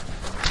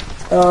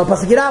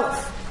Pasuk Yud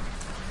Aleph.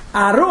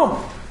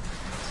 Arum.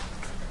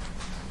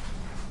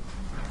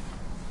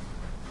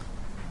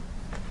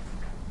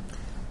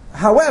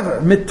 However,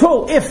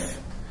 mitul if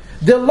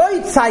the loy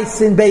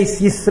tzaisin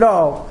beis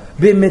Yisrael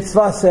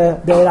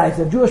b'mitzvasa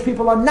de'iraisa, Jewish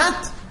people are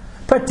not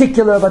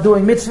particular about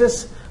doing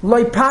mitzvahs,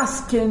 loy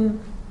paskin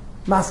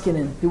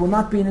maskinin. There will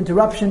not be an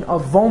interruption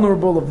of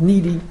vulnerable, of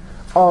needy,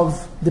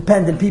 of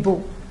dependent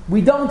people. We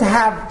don't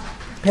have,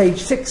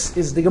 page 6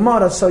 is the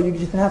Gemara, so you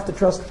just have to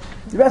trust.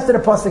 The rest of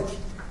the pasuk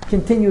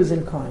continues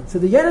in kind. So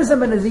the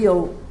Yenusim Ben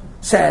Azil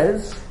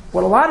says,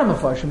 what a lot of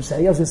Mefarshim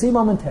say, as we see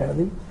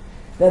momentarily,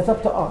 that it's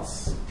up to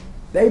us.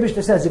 The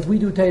Eibishter says, if we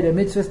do Torah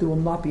mitzvahs, there will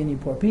not be any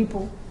poor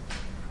people.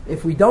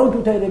 If we don't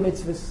do Torah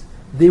mitzvahs,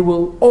 there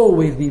will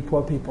always be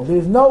poor people. There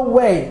is no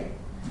way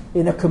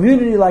in a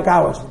community like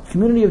ours, a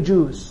community of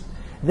Jews,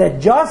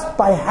 that just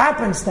by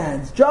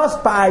happenstance,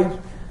 just by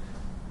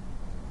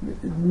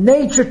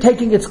nature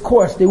taking its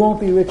course, they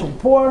won't be rich and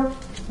poor.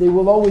 There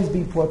will always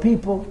be poor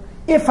people.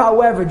 If,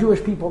 however,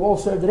 Jewish people all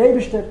serve the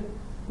Eibishter, there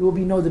will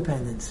be no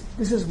dependency.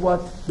 This is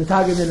what the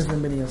Targum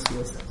Yenusim Ben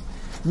Azil says.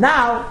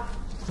 Now,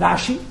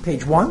 Rashi,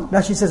 page 1.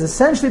 Rashi says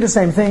essentially the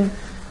same thing.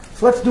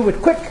 So let's do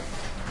it quick.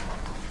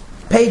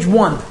 Page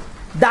 1.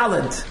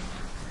 Dalet.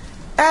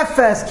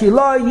 Efes ki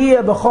lo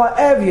yeh b'cha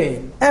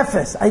evyin.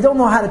 Efes. I don't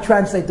know how to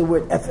translate the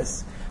word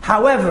Efes.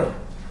 However,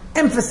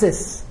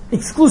 emphasis,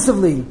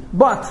 exclusively.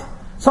 But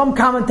some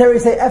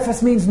commentaries say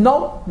Efes means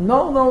no.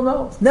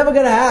 It's never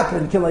going to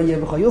happen. Ki lo yeh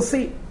b'cha. You'll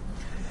see.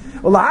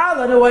 In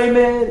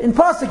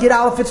Pasuk Yud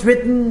Aleph it's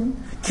written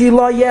ki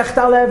lo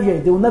yechtal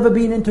evyin. There will never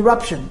be an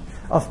interruption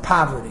of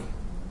poverty.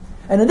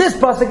 And in this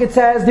pasuk it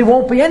says there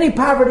won't be any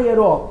poverty at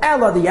all.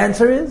 Ella, the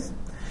answer is,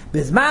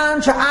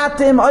 Bizman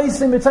sha'atim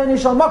oisim b'tzayni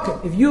shal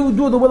mokim. If you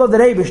do the will of the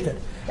Eibishter,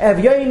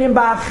 evyoinim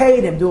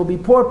ba'achedim, there will be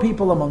poor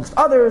people amongst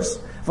others,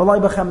 v'loi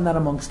b'chem, not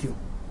amongst you.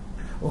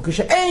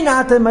 Uk'she'ein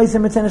atim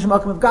oisim b'tzayni shal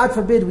mokim. If God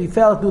forbid we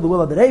fail to do the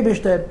will of the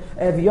Eibishter,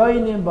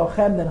 evyoinim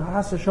b'chem, then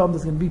has Hashem,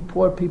 there's going to be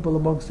poor people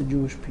amongst the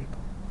Jewish people.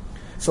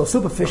 So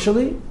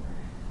superficially,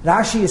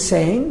 Rashi is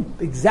saying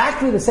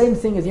exactly the same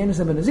thing as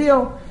Yenusim Ben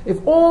Azil.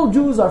 If all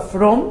Jews are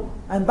frum,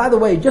 and by the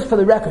way, just for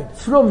the record,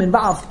 frum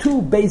involves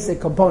two basic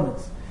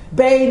components.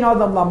 Bein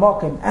Adam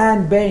Lamokim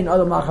and Bein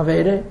Adam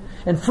Lachavere.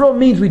 And frum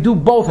means we do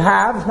both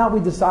halves, not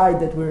we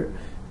decide that we're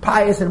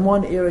pious in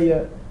one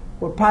area,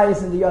 we're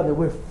pious in the other.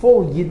 We're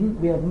full Yidden,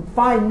 we have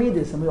fine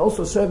midas, and we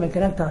also serve and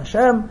connect to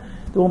Hashem.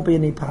 There won't be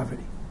any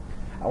poverty.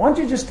 I want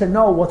you just to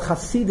know what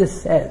Chassidus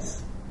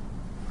says.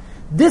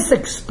 This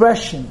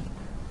expression,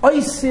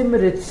 Oisim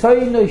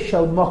Ritzoynoi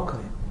Shal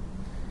Mokim,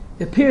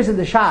 appears in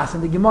the Shas,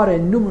 in the Gemara,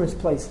 in numerous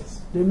places.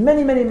 There are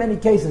many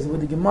cases where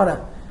the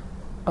Gemara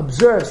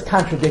observes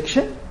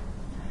contradiction,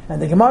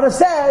 and the Gemara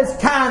says,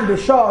 Kan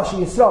b'shah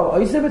she'Yisrael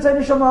oisim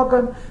Ritzoynoi Shal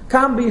Mokim,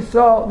 Kan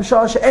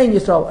b'shah she'ein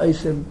Yisrael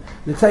oisim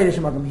Ritzoynoi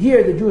Shal Mokim.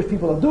 Here the Jewish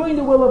people are doing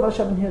the will of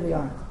Hashem, and here they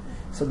aren't.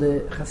 So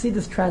the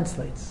Chassidus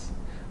translates,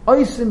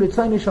 Oisim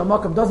Ritzoynoi Shal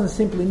Mokim doesn't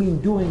simply mean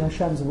doing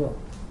Hashem's will.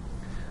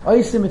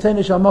 Oisim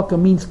Ritzoynoi Shal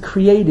Mokim means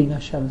creating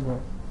Hashem's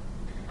will.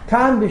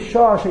 Kan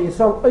b'shah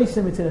she'Yisrael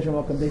oisim Ritzoynoi Shal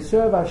Mokim. They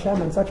serve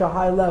Hashem on such a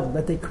high level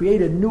that they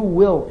create a new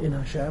will in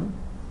Hashem.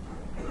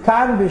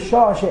 Kan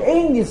b'shah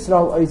she'ein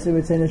Yisrael oisim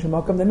Ritzoynoi Shal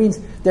Mokim. That means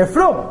they're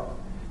frum.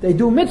 They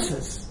do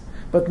mitzvahs,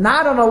 but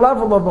not on a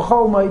level of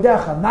b'chol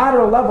moedecha, not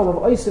on a level of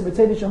oisim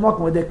Ritzoynoi Shal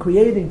Mokim, where they're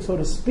creating, so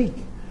to speak,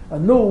 a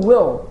new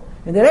will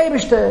in their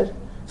Eibishter.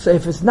 So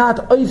if it's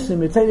not oisim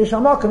Ritzoynoi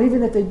Shal Mokim,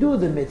 even if they do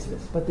the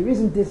mitzvahs, but there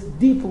isn't this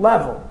deep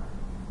level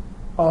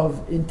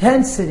of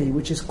intensity,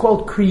 which is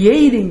called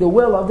creating the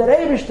will of the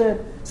Eibishter,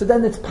 so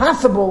then it's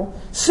possible,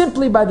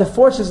 simply by the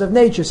forces of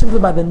nature, simply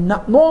by the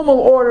normal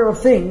order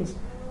of things,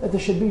 that there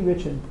should be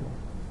rich and poor.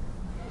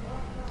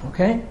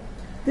 Okay?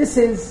 This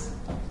is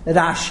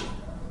Rashi.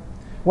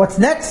 What's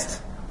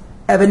next?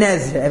 Even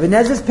Ezra. Even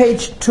Ezra's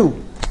page 2.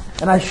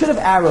 And I should have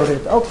arrowed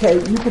it. Okay,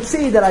 you could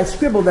see that I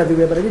scribbled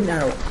everywhere, but I didn't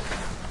arrow it.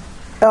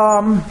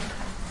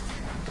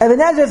 Even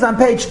Ezra is on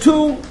page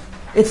 2.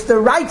 It's the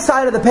right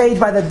side of the page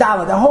by the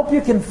Dalet. I hope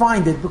you can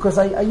find it, because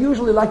I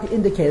usually like to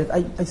indicate it.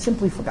 I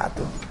simply forgot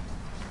to.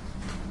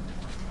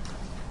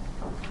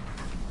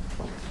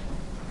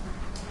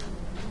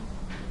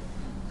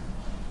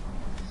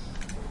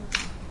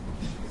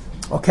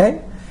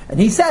 Okay? And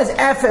he says,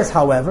 Ephes,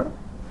 however,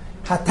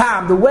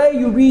 Hatam, the way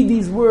you read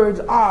these words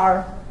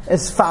are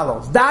as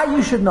follows. That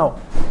you should know.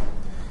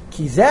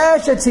 This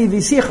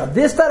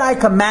that I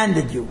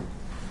commanded you,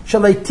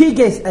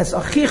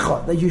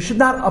 that you should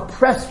not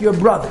oppress your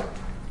brother.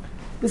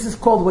 This is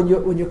called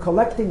when you're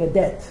collecting a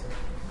debt.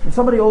 When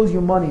somebody owes you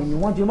money and you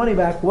want your money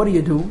back, what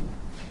do?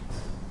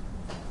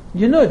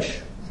 You nudge.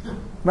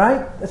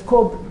 Right? It's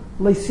called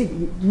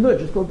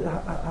nudge. It's called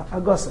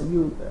agasa.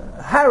 You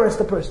harass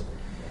the person.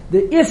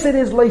 The isid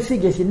is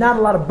leisiges. You're not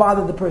allowed to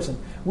bother the person.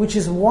 Which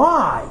is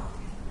why,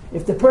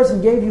 if the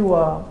person gave you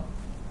a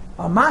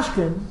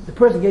mashkin, the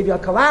person gave you a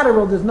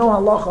collateral, there's no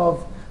halacha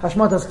of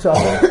hashmatas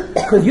ksasa,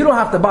 because you don't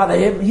have to bother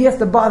him, he has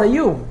to bother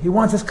you. He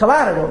wants his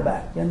collateral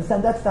back. You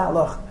understand? That's the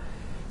halacha.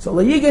 So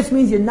leyiges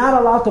means you're not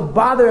allowed to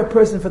bother a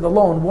person for the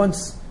loan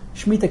once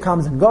Shemitah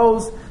comes and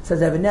goes.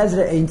 Says Even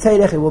Ezra, ein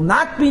tzedech, it will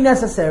not be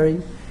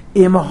necessary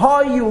im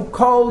hayu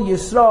kol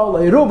Yisrael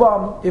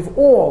leirubam, if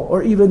all,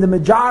 or even the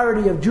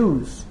majority of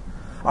Jews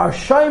are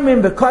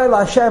shoymim b'koil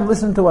Hashem,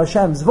 listen to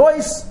Hashem's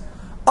voice,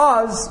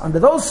 as, under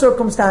those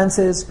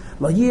circumstances,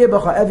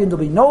 there'll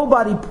be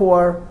nobody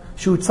poor,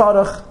 that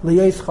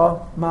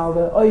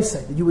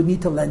you would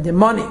need to lend him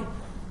money.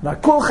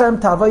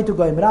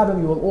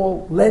 You will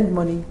all lend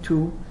money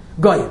to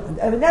Goyim. And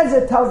Even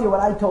Ezra tells you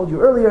what I told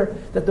you earlier,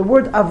 that the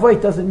word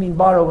avoit doesn't mean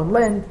borrow and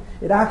lend,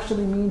 it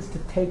actually means to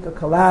take a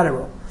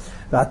collateral.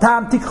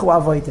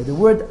 The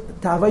word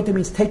ta'avoit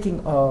means taking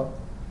a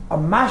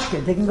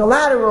mashke, taking a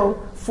collateral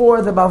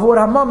for the bavur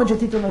hamam and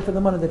for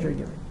the money that you're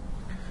giving.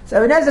 So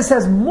Even Ezra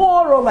says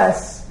more or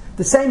less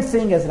the same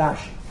thing as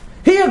Rashi.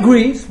 He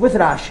agrees with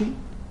Rashi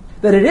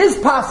that it is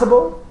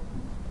possible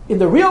in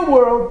the real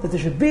world that there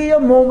should be a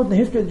moment in the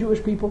history of the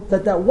Jewish people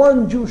that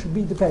one Jew should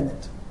be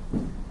dependent.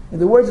 In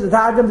the words of the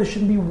Targum, there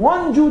shouldn't be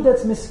one Jew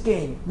that's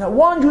miskin, not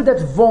one Jew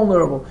that's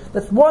vulnerable,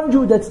 that's one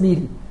Jew that's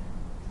needy.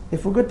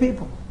 If we're good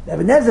people.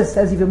 Even Ezra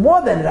says even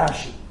more than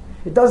Rashi.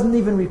 It doesn't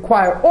even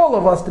require all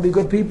of us to be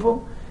good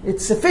people.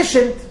 It's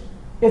sufficient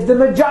if the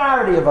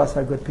majority of us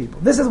are good people.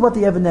 This is what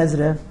the Even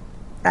Ezra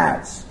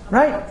adds.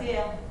 Right?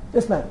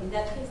 Yes, ma'am. In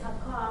that case, how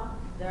come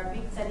there are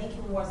big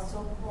tzaddikim who are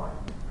so poor?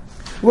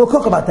 We'll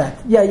talk about that.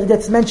 Yeah,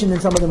 that's mentioned in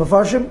some of the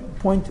Mefarshim.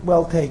 Point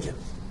well taken.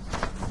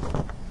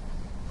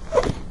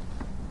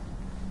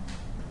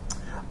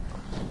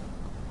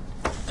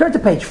 Turn to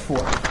page 4.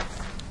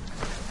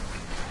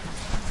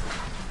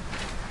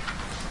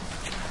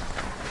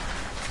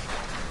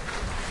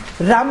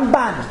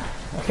 Ramban.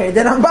 Okay,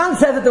 the Ramban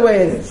says it the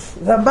way it is.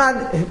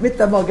 Ramban,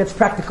 Mitamol, gets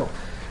practical.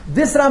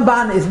 This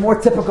Ramban is more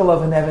typical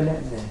of an Even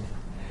Ezra.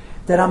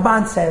 The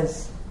Ramban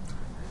says,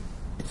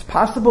 it's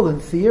possible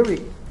in theory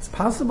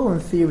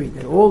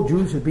that all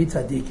Jews should be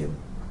tzaddikim,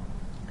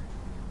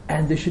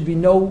 and there should be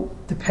no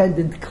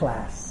dependent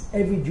class.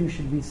 Every Jew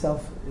should be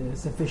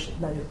self-sufficient.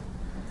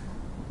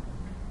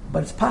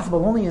 But it's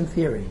possible only in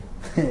theory.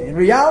 In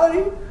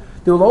reality,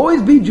 there will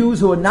always be Jews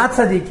who are not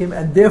tzaddikim,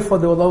 and therefore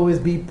there will always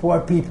be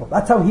poor people.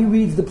 That's how he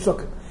reads the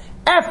psukim.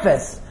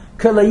 Ephes,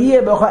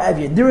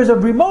 there is a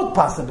remote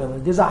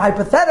possibility. There's a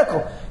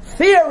hypothetical.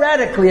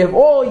 Theoretically, if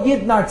all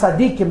Yidden are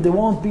tzaddikim, there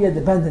won't be a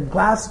dependent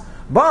class.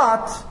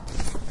 But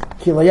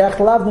there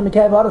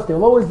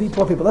will always be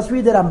poor people. Let's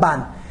read the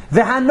Ramban.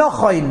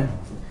 V'hanochoin,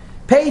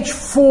 page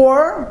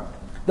 4,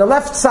 the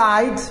left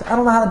side. I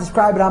don't know how to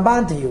describe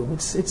Ramban to you.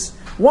 It's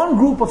one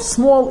group of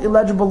small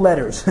illegible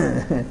letters.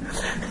 I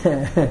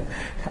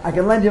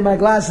can lend you my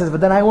glasses, but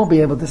then I won't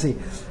be able to see.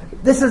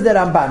 This is the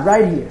Ramban,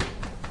 right here.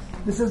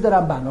 This is the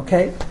Ramban,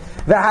 okay?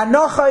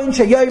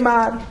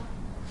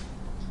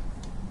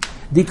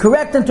 The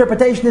correct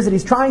interpretation is that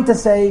he's trying to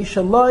say,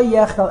 there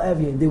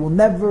will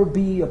never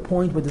be a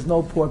point where there's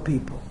no poor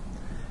people.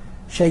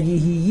 That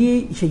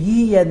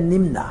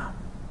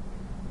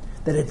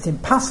it's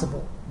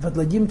impossible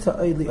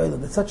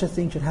that such a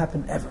thing should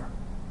happen ever.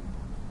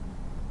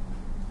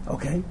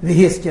 Okay?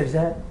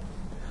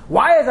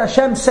 Why is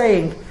Hashem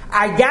saying,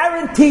 I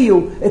guarantee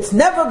you, it's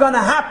never going to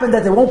happen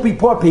that there won't be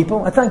poor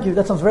people? I thank you,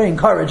 that sounds very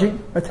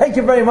encouraging. I thank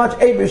you very much,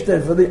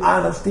 Eibishter, for the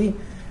honesty.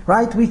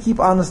 Right? We keep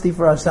honesty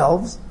for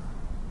ourselves.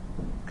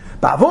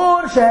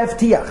 Bavur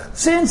she'evtiach,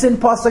 since in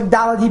Pasuk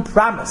Dalet he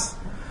promised,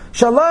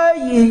 Shalai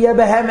yihye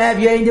behem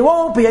evyein, there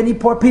won't be any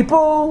poor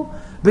people.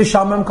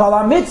 B'shamim kol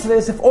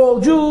ha-mitzvahs, if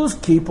all Jews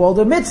keep all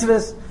the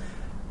mitzvahs.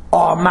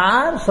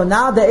 Omar, so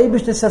now the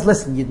Eibishter says,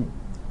 listen, Yidden,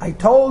 I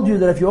told you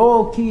that if you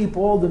all keep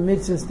all the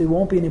mitzvahs, there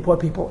won't be any poor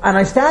people. And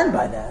I stand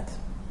by that.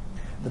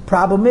 The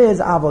problem is,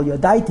 Aval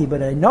Yodaiti,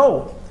 but I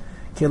know,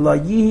 Ki lo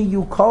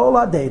yihiyu kol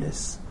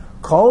ha'dedas,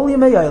 kol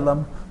yimei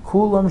olam,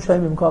 kulam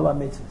shemim kol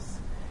ha'mitzvahs.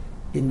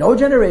 In no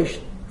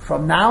generation,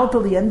 from now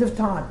till the end of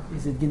time,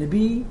 is it going to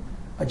be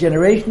a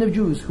generation of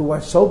Jews who are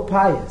so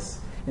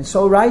pious and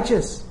so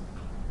righteous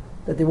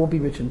that they won't be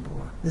rich and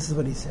poor. This is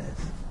what he says.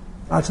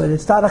 Actually,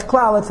 it's Tarach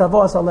Klal, it's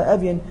Avos Allah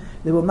Evian,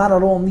 they will not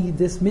at all need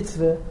this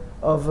mitzvah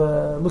of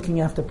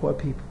looking after poor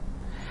people.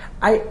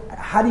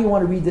 How do you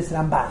want to read this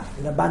Ramban?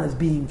 The Ramban is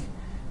being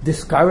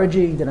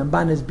discouraging, the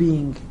Ramban is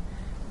being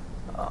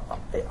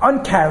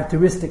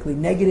uncharacteristically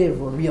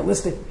negative or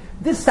realistic.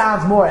 This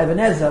sounds more Even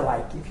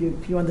Ezra-like.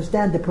 If you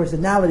understand the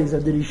personalities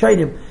of the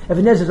Rishonim,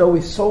 Even Ezra is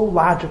always so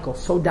logical,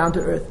 so down to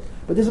earth.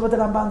 But this is what the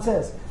Ramban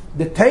says.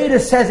 The Torah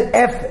says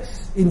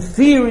Ephes. In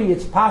theory,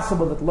 it's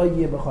possible that Lo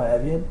Yeh B'Cho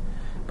Evyin,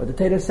 but the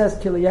Torah says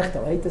Kila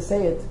Yechtal. I hate to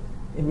say it.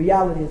 In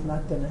reality, it's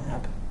not going to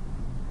happen.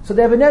 So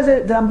the Even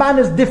Ezra, the Ramban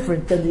is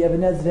different than the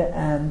Even Ezra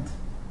and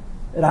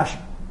Rashi.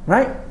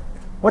 Right?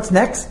 What's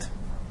next?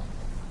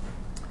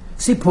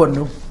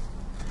 Sipurnu.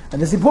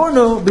 And the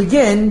Sipurnu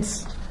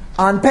begins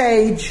on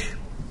page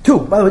 2.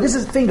 By the way, this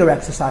is finger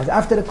exercise.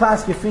 After the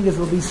class, your fingers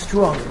will be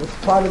stronger. It's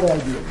part of the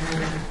idea.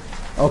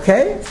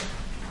 Okay?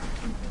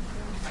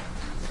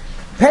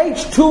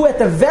 Page 2 at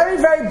the very,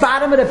 very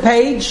bottom of the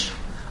page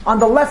on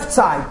the left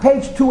side.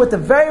 Page 2 at the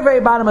very,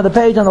 very bottom of the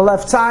page on the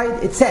left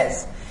side. It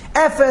says,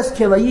 Efes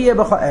kilayiyah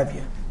b'cho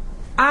evya.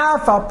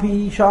 Af al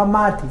pi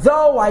shamati.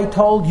 Though I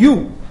told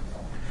you,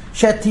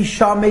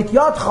 shetishamet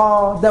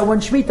yotcha, that when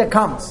Shemitah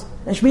comes,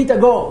 and Shemitah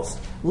goes,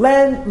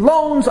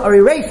 loans are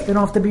erased and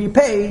have to be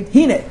repaid.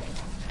 Hine.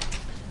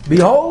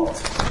 Behold,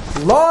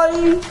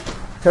 Loi,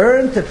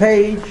 turn to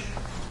page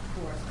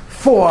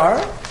 4.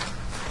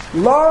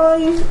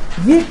 Loi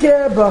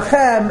yikeh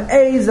b'chem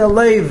eiz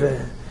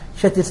aleve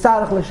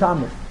shetistarach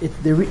l'shamit.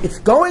 It's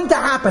going to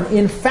happen.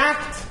 In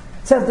fact,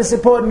 says the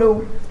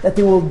Sipurnu, that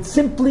there will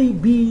simply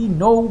be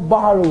no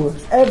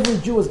borrowers. Every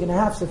Jew is going to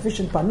have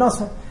sufficient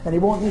parnasa, and he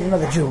won't need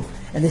another Jew.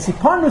 And the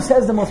Sipurnu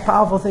says the most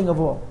powerful thing of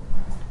all.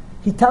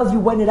 He tells you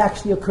when it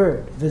actually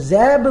occurred. This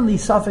happened.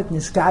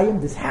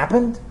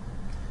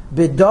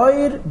 The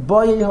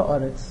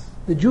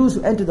Jews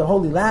who entered the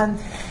Holy Land,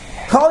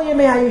 as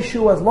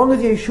long as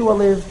Yeshua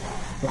lived,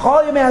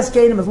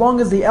 as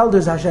long as the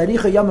elders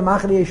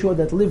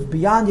that lived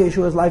beyond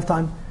Yeshua's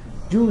lifetime,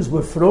 Jews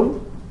were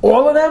from,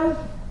 all of them.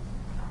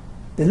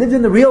 They lived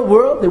in the real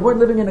world. They weren't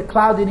living in a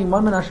cloud eating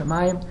manna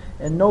hashamayim,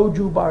 and no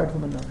Jew borrowed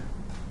from another.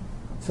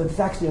 So this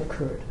actually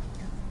occurred.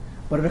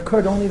 But it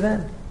occurred only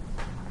then.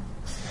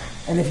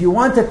 And if you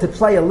wanted to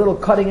play a little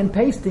cutting and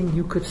pasting,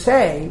 you could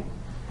say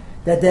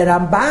that the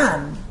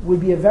Ramban would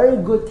be a very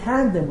good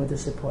tandem with the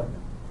Sipurnu.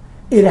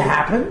 It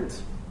happened,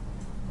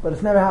 but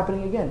it's never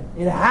happening again.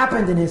 It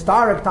happened in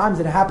historic times,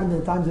 it happened in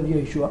the times of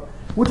Yeshua,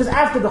 which is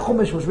after the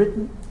Chumash was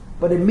written,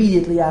 but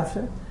immediately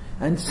after.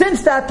 And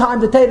since that time,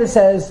 the Torah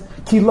says,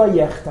 Ki lo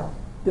yechta.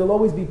 There'll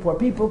always be poor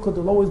people, because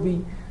there'll always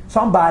be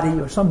somebody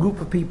or some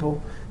group of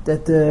people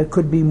that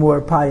could be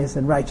more pious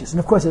and righteous. And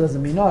of course it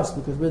doesn't mean us,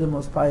 because we're the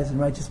most pious and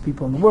righteous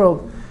people in the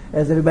world,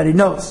 as everybody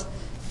knows.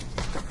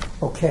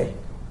 Okay.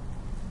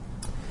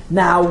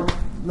 Now,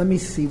 let me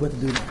see what to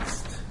do next.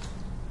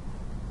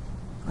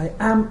 I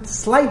am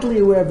slightly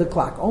aware of the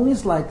clock. Only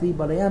slightly,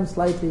 but I am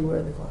slightly aware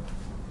of the clock.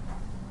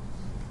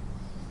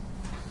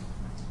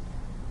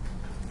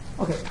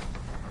 Okay.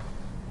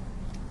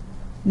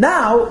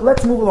 Now,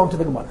 let's move along to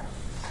the Gemara.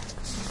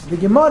 The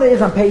Gemara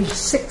is on page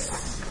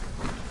 6.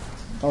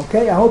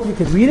 Okay, I hope you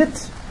can read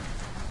it.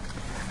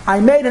 I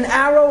made an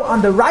arrow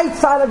on the right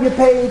side of your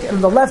page and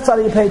on the left side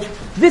of your page.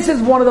 This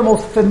is one of the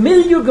most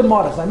familiar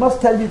Gemaras. I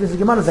must tell you, this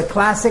Gemara is a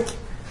classic,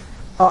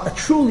 a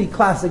truly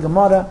classic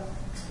Gemara,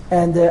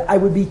 and I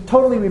would be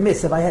totally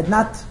remiss if I had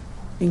not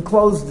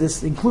included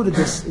this.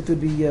 It would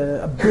be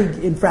a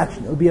big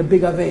infraction. It would be a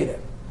big aveda.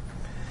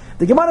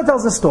 The Gemara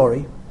tells a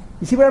story.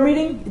 You see what I'm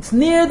reading? It's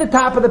near the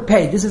top of the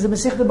page. This is a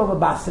Masechta Bava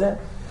Basra,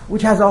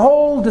 which has a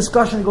whole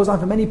discussion that goes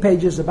on for many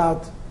pages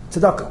about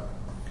tzedakah.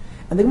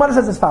 And the Gemara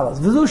says as follows: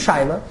 V'zu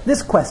Shaila,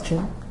 this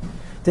question,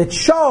 that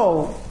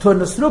Shaul to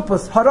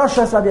Nesrupus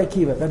Harashas Rabbi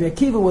Akiva. Rabbi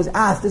Akiva was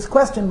asked this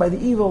question by the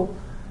evil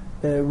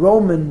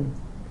Roman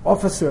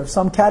officer of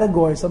some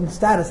category, some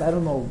status, I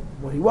don't know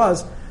what he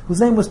was,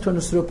 whose name was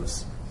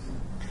Turnusrupus.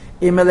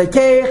 If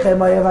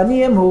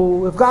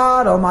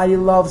God Almighty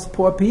loves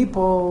poor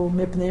people,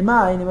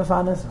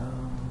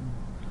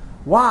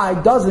 why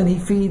doesn't He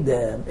feed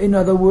them? In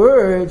other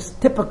words,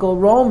 typical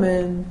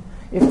Roman,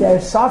 if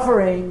they're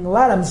suffering,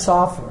 let them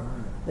suffer.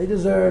 They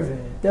deserve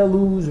it. They're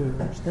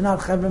losers. They're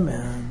not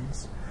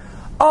chavremans.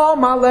 Oh,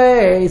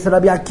 Malay. So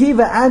Rabbi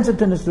Akiva answered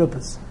to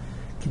Nesrupus.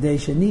 They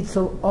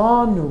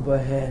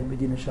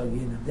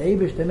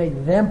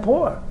made them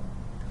poor.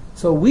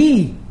 So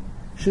we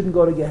shouldn't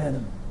go to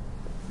Gehenna.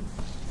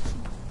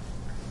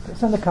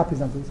 Send the copies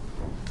down, please.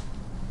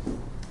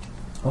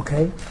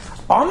 Okay.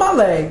 Oh,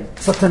 Malay.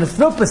 So to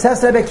Nesrupus says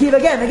to Rabbi Akiva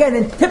again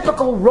in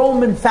typical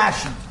Roman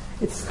fashion.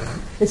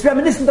 It's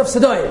reminiscent of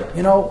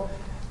Sadoim,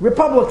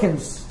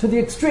 Republicans to the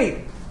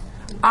extreme.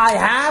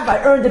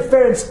 I earned it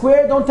fair and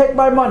square, don't take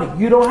my money.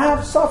 You don't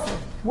have, suffer.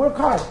 Work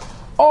hard.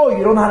 Oh,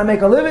 you don't know how to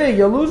make a living,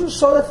 you're losing,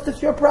 so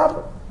that's your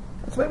problem.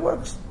 That's the way it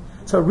works.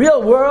 So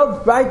real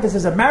world, right, this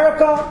is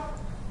America.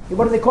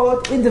 What do they call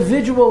it?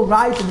 Individual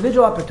right,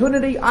 individual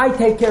opportunity. I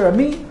take care of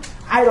me.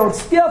 I don't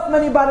steal from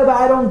anybody, but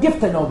I don't give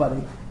to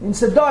nobody. In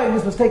Sadoim,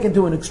 this was taken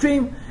to an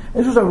extreme.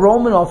 This was a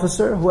Roman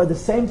officer who had the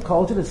same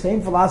culture, the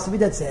same philosophy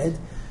that said,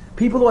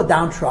 people who are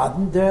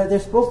downtrodden, they're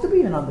supposed to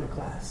be an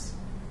underclass.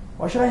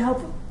 Why should I help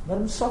them? Let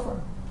them suffer.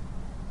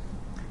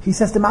 He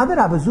says, the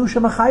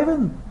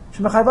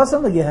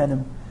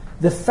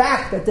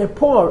fact that they're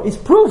poor is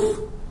proof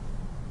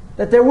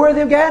that they're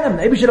worthy of Gehenna.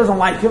 Maybe she doesn't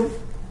like him.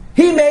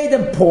 He made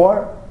them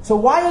poor. So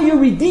why are you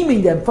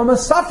redeeming them from a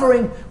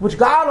suffering which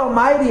God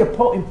Almighty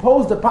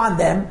imposed upon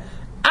them?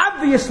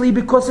 Obviously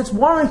because it's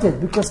warranted,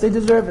 because they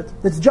deserve it.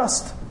 It's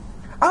just.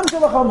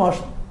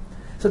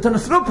 So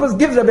Tanus Rupas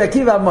gives Rabbi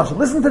Akiva a mashal.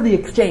 Listen to the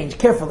exchange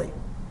carefully.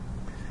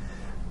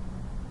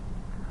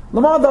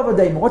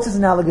 What's his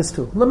analogous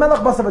to?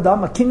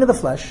 A king of the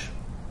flesh.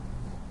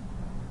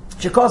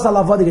 He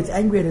gets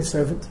angry at his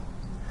servant.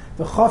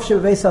 He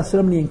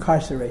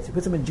incarcerates him,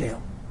 puts him in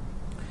jail.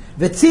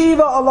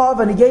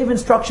 And he gave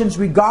instructions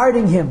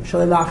regarding him.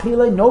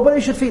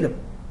 Nobody should feed him.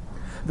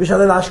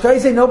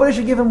 Nobody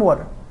should give him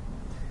water.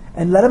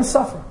 And let him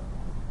suffer.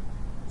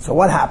 So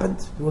what happened?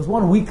 There was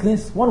one weakling,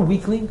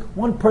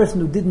 one person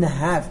who didn't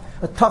have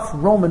a tough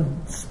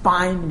Roman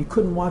spine and he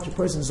couldn't watch a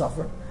person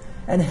suffer.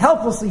 And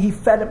helplessly he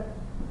fed him.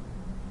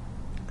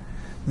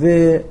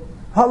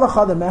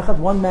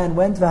 One man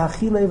went, gave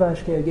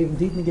him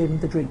to eat and gave him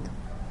to drink.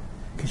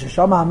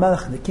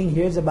 The king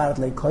hears about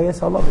it,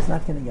 is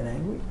not going to get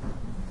angry.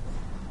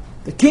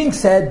 The king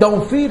said,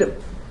 don't feed him.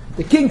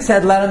 The king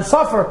said, let him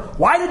suffer.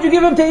 Why did you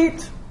give him to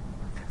eat?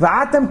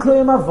 All of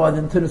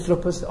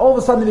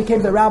a sudden he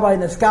became the rabbi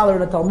and a scholar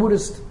and a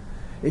Talmudist.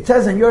 It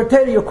says in your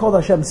Torah you're called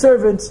Hashem's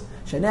servants.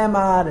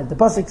 Shenemar, and the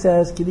pasuk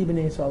says, the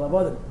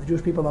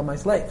Jewish people are my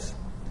slaves.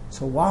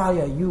 So why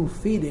are you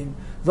feeding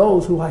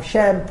those who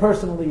Hashem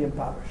personally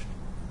impoverished?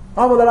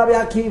 Rabbi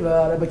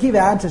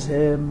Akiva answers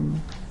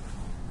him,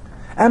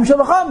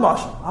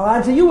 I'll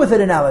answer you with an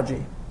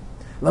analogy.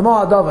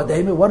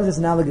 What is this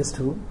analogous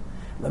to?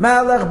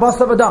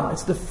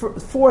 It's the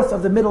fourth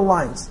of the middle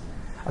lines.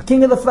 A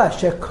king of the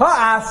flesh,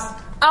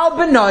 al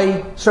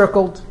benoi,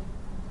 circled,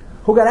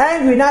 who got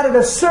angry not at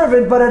a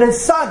servant but at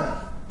his son.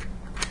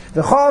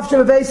 He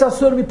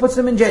puts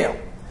him in jail.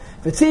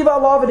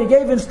 And he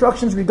gave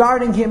instructions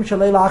regarding him.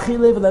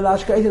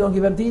 Don't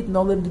give him to eat,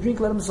 don't let him to drink,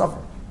 let him suffer.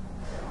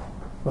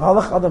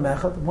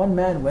 One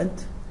man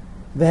went,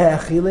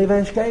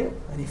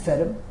 and he fed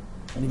him,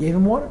 and he gave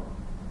him water.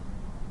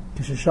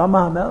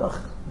 The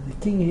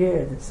king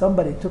heard that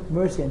somebody took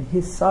mercy on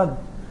his son,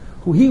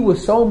 who he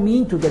was so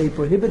mean to that he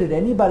prohibited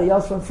anybody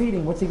else from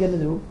feeding. What's he going to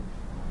do?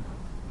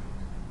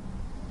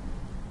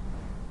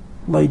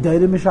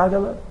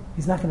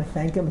 He's not going to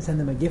thank him and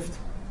send him a gift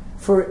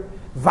for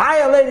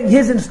violating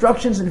his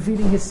instructions and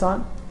feeding his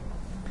son.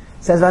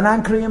 It says,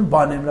 Vanan Kriyim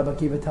Banim, Rabbi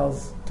Akiva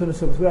tells Tunas,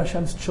 we're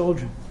Hashem's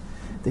children.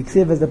 The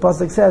Ksiv, as the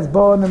pasuk says,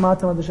 we're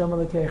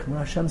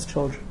Hashem's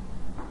children.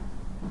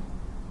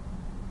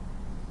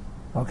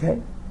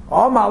 Okay?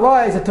 All my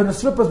lies that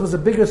Tunas Rupas was a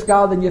bigger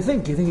scholar than you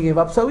think. You think he gave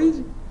up so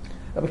easy?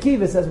 Rabbi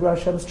Akiva says we're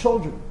Hashem's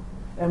children.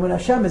 And when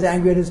Hashem is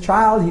angry at his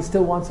child, he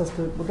still wants us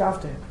to look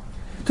after him.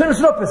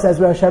 Tunas Rupas says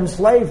we're Hashem's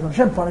slave. When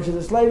Hashem punishes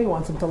a slave, he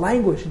wants him to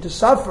languish and to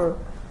suffer.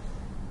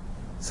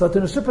 So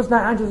Tunas Rupas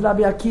now answers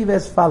Rabbi Akiva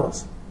as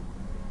follows.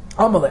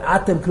 You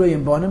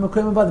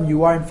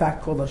are in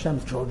fact called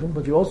Hashem's children,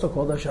 but you also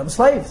called Hashem's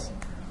slaves.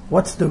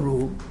 What's the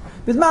rule?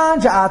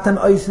 Notice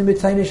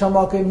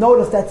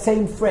that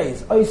same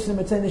phrase.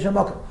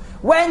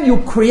 When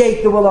you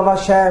create the will of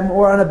Hashem,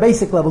 or on a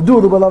basic level, do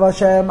the will of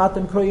Hashem,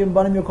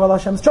 you're called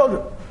Hashem's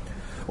children.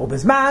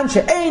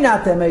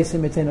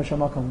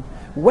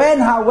 When,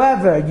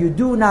 however, you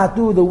do not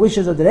do the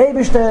wishes of the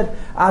Eibishter,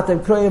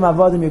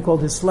 you're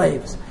called his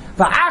slaves.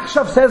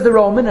 Says the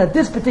Roman, at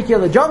this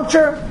particular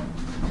juncture,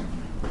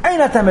 you're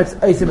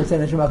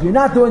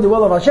not doing the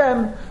will of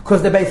Hashem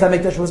because the Beis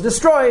HaMikdash was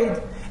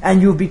destroyed,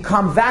 and you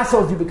become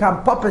vassals, you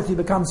become puppets, you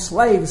become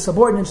slaves,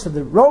 subordinates to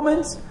the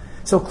Romans.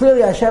 So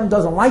clearly Hashem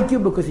doesn't like you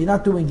because you're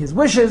not doing his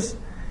wishes,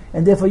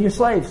 and therefore you're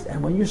slaves.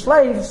 And when you're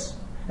slaves,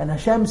 and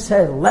Hashem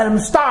says, let him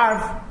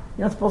starve,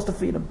 you're not supposed to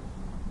feed him.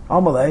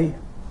 Amalei,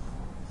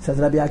 says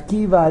Rabbi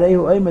Akiva,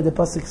 the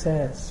pasuk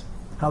says,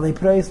 Halei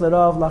preis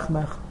lerav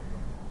lachmech.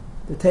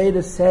 The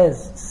Torah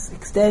says,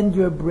 extend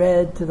your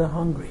bread to the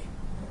hungry.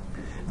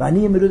 And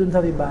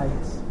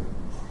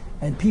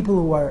people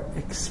who are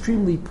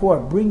extremely poor,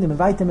 bring them,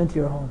 invite them into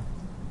your home.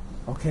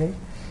 Okay?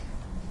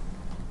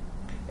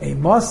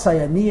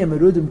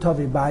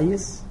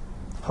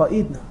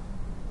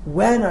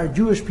 When are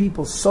Jewish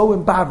people so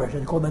impoverished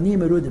and called aniyim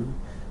merudim,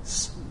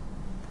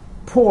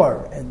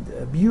 poor and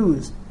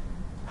abused?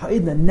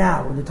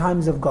 Now, in the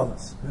times of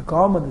Galus. The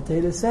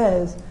Torah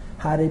says,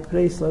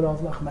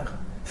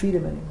 feed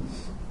him anyway.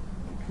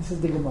 This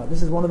is the Gemara.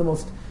 This is one of the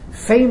most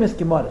famous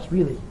Gemaras,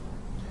 really.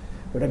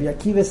 Where Rabbi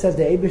Akiva says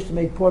the Eibush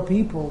made poor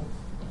people,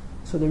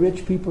 so the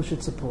rich people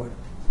should support him.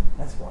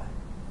 That's why.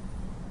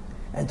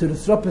 And to the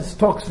Sruppis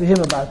talks to him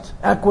about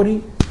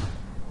equity,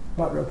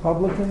 about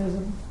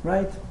republicanism,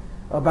 right?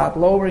 About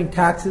lowering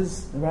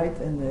taxes, right?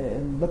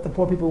 And let the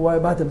poor people worry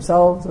about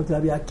themselves. So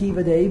Rabbi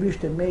Akiva, the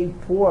Eibush made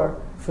poor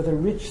for the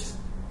rich,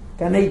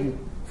 Gan Eden,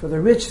 for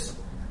the rich,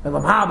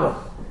 Elam Haba.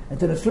 And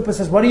to the Sruppis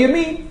says, what do you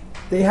mean?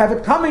 They have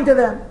it coming to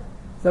them.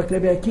 So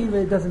Rabbi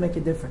Akiva, it doesn't make a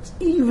difference.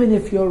 Even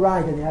if you're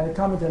right and they have it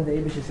coming to them, the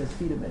Eibush says,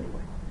 feed them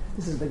anyway.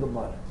 This is the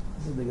Gemara.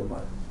 This is the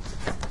Gemara.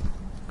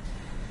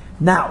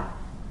 Now,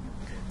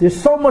 there's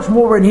so much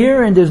more in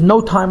here and there's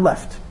no time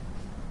left.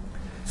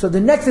 So the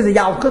next is the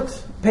Yalkut.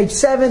 Page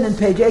 7 and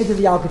page 8 is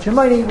the Yalkut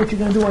Shemaini, which you're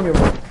going to do on your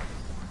own.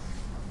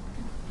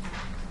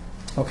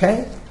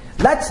 Okay?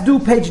 Let's do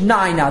page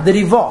 9 now, the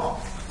Rivah.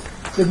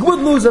 The good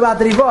news about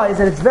the Rivah is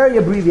that it's very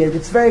abbreviated,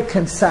 it's very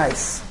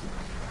concise.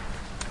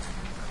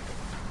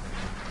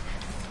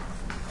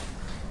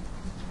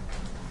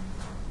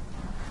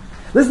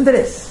 Listen to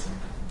this.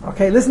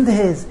 Okay, listen to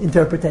his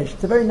interpretation.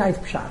 It's a very nice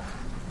pshat.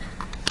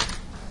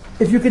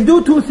 If you can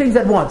do two things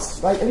at once,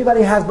 right?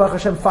 Everybody has, Baruch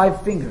Hashem,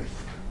 5 fingers.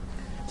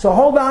 So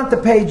hold on to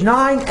page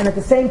 9 and at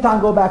the same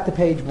time go back to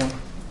page 1.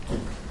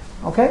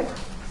 Okay?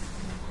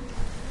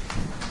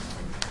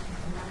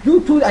 Do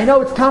two. I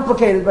know it's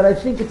complicated, but I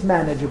think it's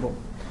manageable.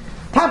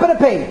 Top of the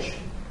page.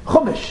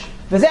 Chumash.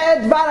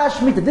 V'zeh dvar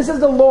hashmita. This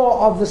is the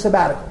law of the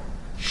sabbatical.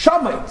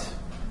 Shomit.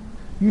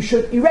 You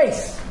should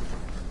erase.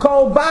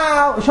 Kol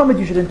Baal, Shomit,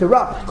 you should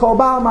interrupt. Kol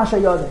Baal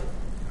Mashayodeh.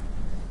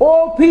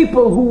 All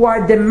people who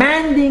are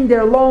demanding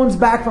their loans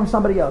back from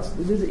somebody else.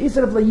 There's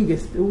Isra of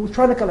Layigis, who was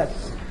trying to collect.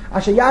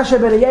 Ashayasha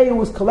Bereyehu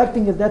was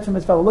collecting his debt from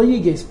his fellow.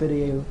 Layigis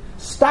Bereyehu.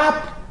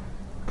 Stop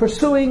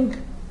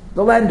pursuing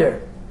the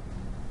lender.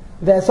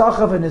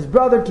 Ve'esachav and his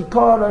brother,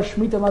 Kikara,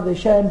 Shmita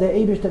Ladeshem, the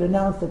Eibush that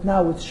announced that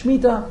now with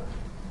Shmita,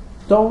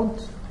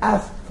 don't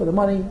ask for the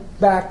money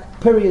back,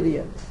 period.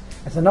 Here.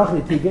 As a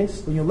nachli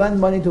tiges, when you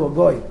lend money to a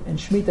goy and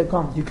Shemitah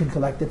comes, you can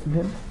collect it from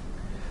him.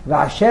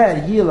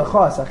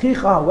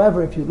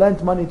 However, if you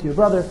lent money to your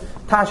brother,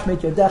 tashmet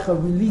yadecha,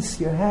 release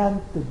your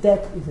hand, the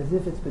debt is as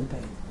if it's been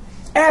paid.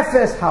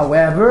 Efes,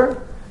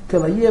 however, there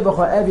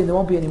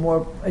won't be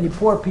any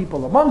poor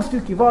people amongst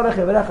you. God is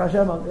going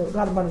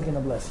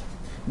to bless you.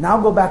 Now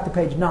go back to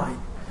page 9.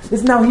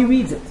 This is how he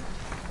reads it.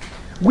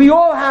 We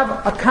all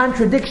have a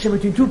contradiction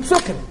between two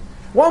psukim.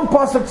 One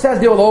pasuk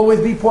says there will always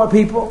be poor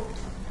people.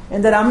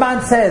 And the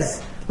Ramban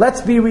says,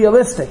 let's be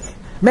realistic.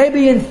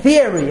 Maybe in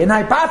theory, in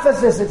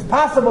hypothesis, it's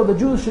possible the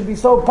Jews should be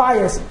so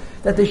pious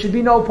that there should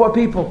be no poor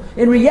people.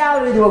 In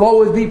reality, there will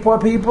always be poor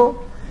people.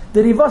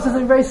 The Rivah says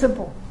something very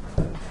simple.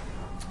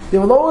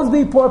 There will always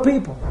be poor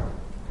people.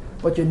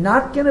 But you're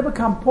not going to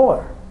become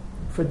poor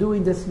for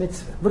doing this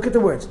mitzvah. Look at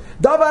the words.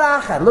 Davar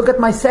achad. Look at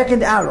my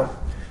second arrow.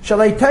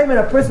 Shalei taimer,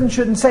 a person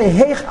shouldn't say,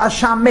 Heich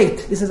Asham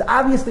meit. This is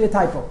obviously a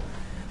typo.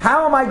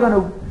 How am I going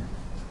to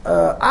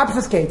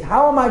obfuscate?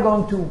 How am I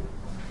going to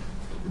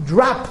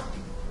drop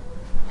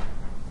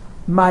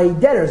my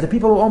debtors, the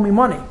people who owe me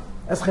money,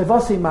 as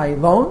chevasi, my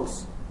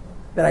loans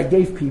that I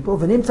gave people?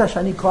 V'nimtza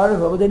shani karev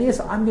avodeniyas.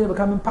 I'm going to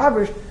become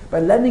impoverished by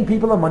lending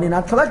people the money and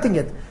not collecting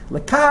it.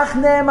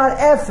 Lekach ne'emar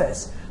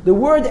efes. The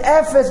word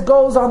efes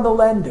goes on the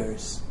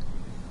lenders.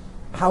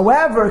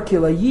 However,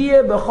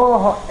 kilayir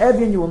b'chol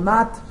ha'evin, you will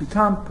not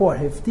become poor.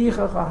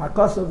 Hiftichacha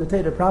hakosov, the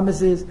Torah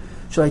promises,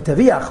 shalei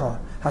taviacha.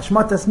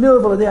 Hashmatas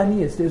mil v'ladei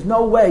aniyas. There's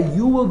no way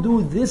you will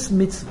do this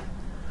mitzvah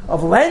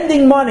of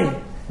lending money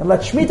and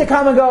let Shemitah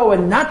come and go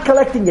and not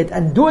collecting it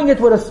and doing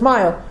it with a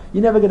smile.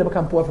 You're never going to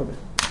become poor from it.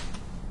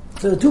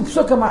 So the two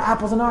psukim are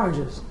apples and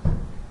oranges.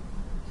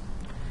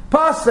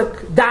 Pasuk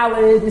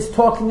Daled is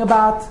talking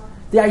about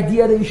the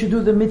idea that you should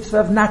do the mitzvah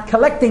of not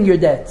collecting your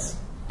debts.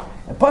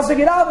 And Pasuk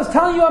Yadav is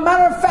telling you a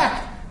matter of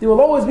fact. There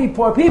will always be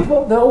poor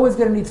people, they're always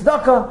going to need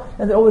tzedakah,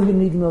 and they're always going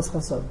to need milas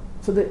chasad.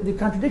 So the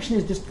contradiction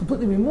is just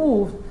completely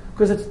removed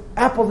because it's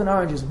apples and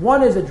oranges.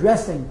 One is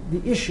addressing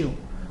the issue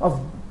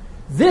of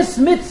this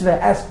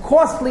mitzvah, as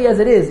costly as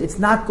it is, it's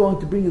not going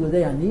to bring you the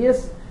day on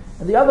Niyas.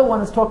 And the other one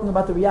is talking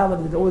about the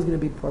reality that there's always going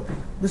to be poor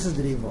people. This is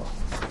the Rivah.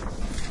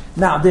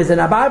 Now, there's an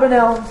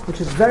Abarbanel,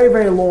 which is very,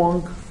 very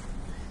long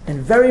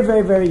and very,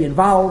 very, very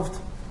involved.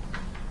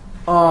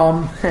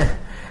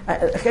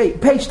 Okay,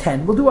 page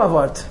 10. We'll do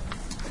Avart.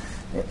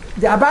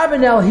 The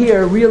Abarbanel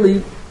here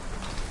really,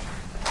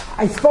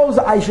 I suppose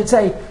I should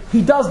say,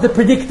 he does the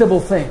predictable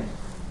thing.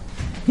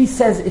 He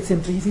says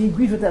he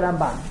agrees with the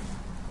Ramban.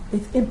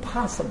 It's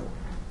impossible.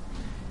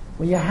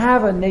 When you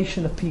have a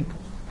nation of people,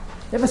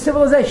 you have a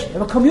civilization, you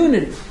have a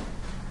community,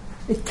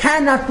 it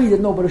cannot be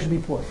that nobody should be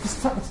poor.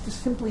 It's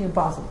just simply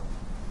impossible.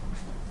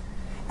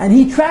 And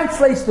he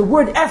translates the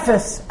word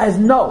efes as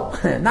no,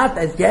 not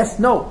as yes,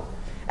 no.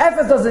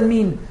 Efes doesn't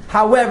mean,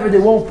 however,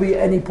 there won't be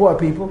any poor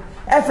people.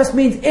 Efes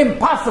means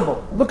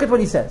impossible. Look at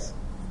what he says.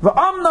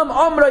 V'amnam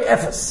amrei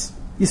efes.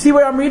 You see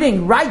where I'm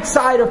reading? Right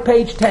side of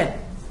page 10,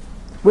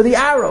 where the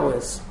arrow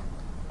is.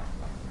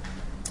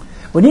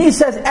 When he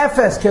says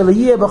Efes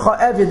Keliyeh B'cha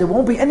Eved, there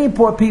won't be any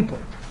poor people.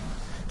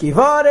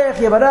 Kivarech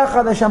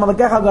Yevarecha Hashem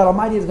Alekecha, God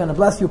Almighty is going to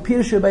bless you.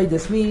 Pirshu Bey,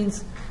 this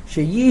means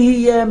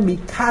Sheyihiyeh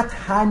Mikat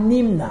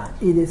Hanimna.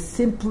 It is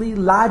simply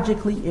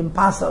logically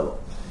impossible,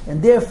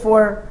 and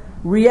therefore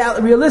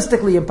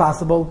realistically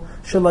impossible.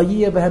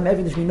 Shalayiyeh B'hem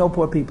Eved, there should be no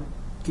poor people.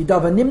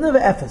 Kidava Nimna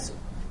Ve'efes.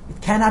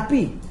 It cannot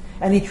be.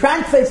 And he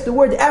translates the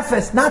word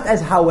Efes not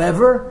as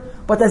however,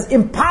 but as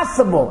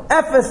impossible.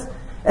 Efes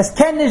as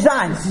ken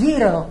nizan.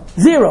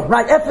 Zero.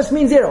 Right? Efes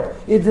means zero.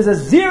 It is a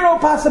zero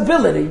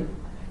possibility.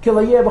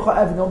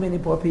 No many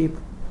poor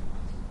people.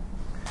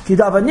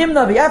 Kidava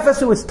nimna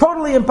v'efesu. It's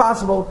totally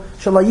impossible.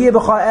 Shalayeh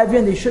b'cha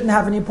evin. They shouldn't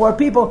have any poor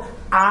people.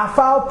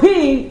 Afal pi,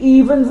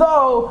 even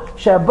though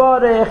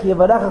shabarech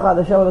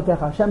yevarecha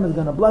Hashem is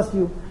going to bless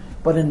you,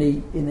 but in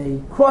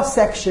a cross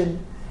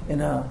section,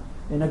 in a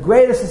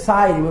greater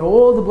society with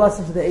all the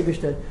blessings of the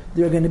Eibishter,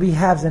 there are going to be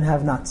haves and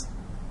have-nots.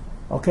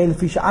 Okay, you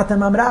have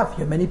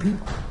many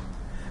people.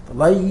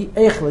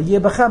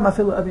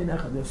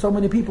 There's so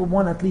many people,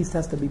 one at least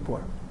has to be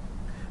poor.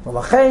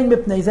 That's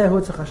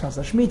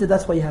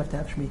why you have to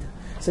have Shemitah.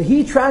 So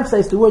he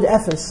translates the word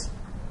Efes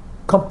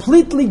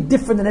completely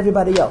different than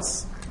everybody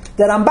else.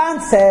 The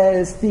Ramban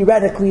says,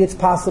 theoretically it's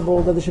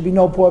possible that there should be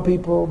no poor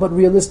people, but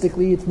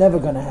realistically it's never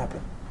going to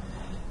happen.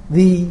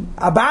 The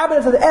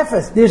Abba for the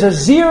Efes, there's a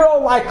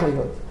zero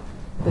likelihood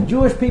that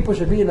Jewish people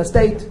should be in a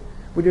state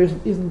where there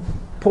isn't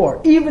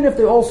poor. Even if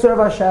they all serve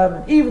Hashem,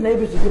 and even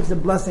if He gives them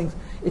blessings,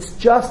 it's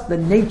just the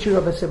nature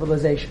of a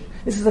civilization.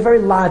 This is a very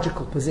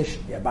logical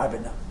position, the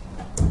Abba.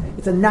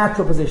 It's a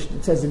natural position.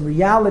 It says in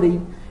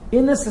reality,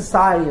 in a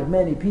society of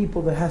many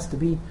people, there has to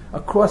be a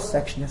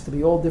cross-section, there has to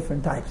be all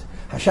different types.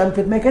 Hashem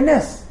could make a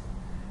nest,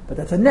 but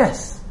that's a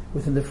nest.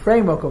 Within the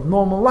framework of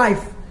normal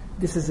life,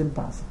 this is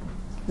impossible.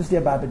 This is the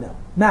Abba.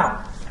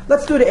 Now,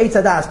 let's do the Eitz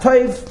Hadas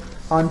Toiv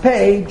on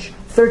page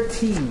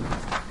 13.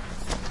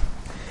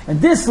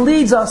 And this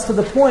leads us to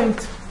the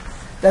point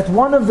that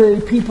one of the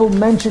people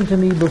mentioned to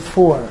me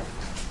before.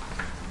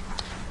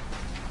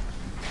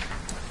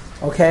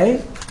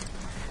 Okay?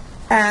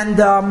 And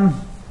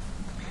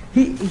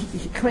he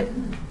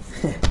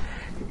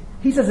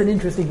says an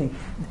interesting thing.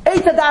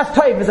 Eitz Hadas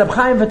Toiv is Reb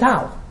Chaim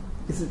Vital.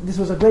 This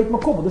was a great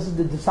makubal. This is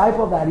the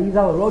disciple of the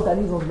Arizal who wrote the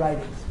Arizal's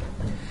writings.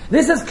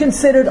 This is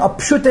considered a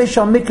Pshutei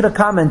Shal Mikra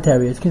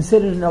commentary. It's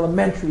considered an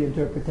elementary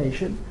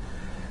interpretation,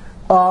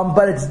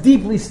 but it's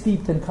deeply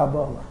steeped in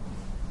Kabbalah.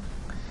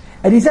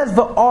 And he says,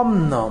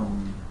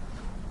 V'omnam.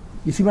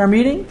 You see what I'm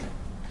reading?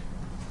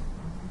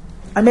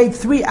 I made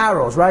 3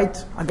 arrows, right?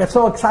 I got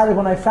so excited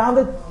when I found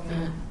it.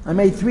 I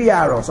made 3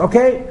 arrows,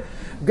 okay?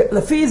 The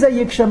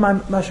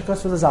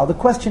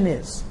question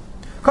is,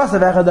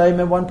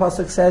 one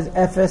pasuk says,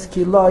 Efes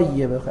ki lo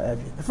yeh b'cha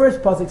eved. The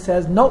first pasuk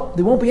says, no,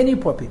 there won't be any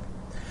poor people.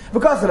 The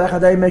other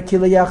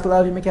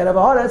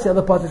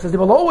pasuk says, there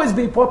will always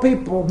be poor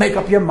people. Make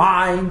up your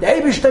mind.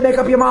 Eibishter, make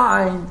up your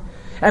mind.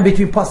 And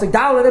between pasuk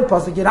Dalet and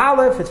pasuk Yud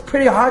Aleph, it's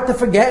pretty hard to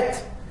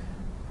forget.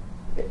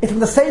 It's on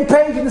the same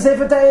page in the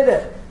Sefer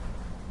Torah.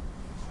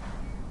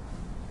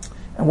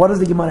 And what does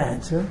the Gemara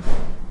answer?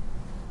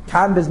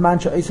 That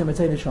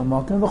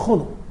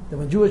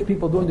when Jewish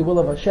people doing the will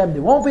of Hashem,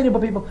 there won't be any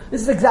poor people.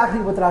 This is exactly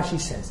what Rashi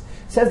says.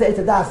 It says the Eitz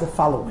Hadas the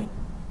following.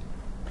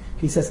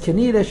 He says, the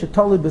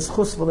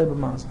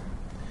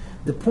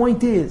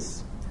point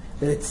is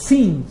that it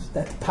seems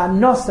that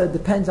Parnasa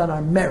depends on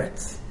our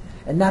merits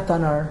and not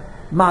on our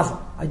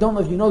mazel. I don't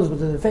know if you know this, but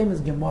there's a famous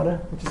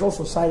Gemara, which is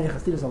also cited in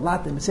Chassidus a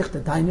lot, in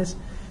Masechta Tainis.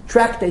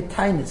 Tractate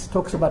Tainis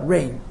talks about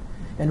rain,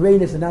 and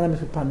rain is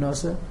synonymous with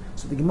Parnasa.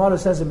 So the Gemara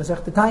says in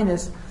Masechta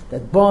Tainis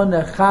that Bon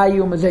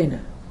Chayu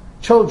Mazena,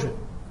 children,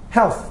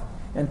 health,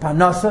 and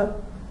Parnasa,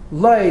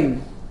 Loi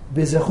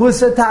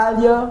B'Zechusa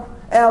Talia,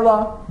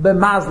 Ella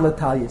b'mazla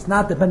talia. It's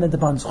not dependent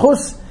upon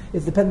zchus,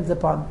 it's dependent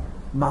upon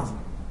mazel.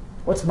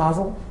 What's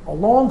mazel? A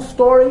long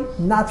story,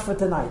 not for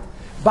tonight.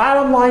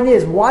 Bottom line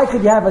is, why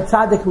could you have a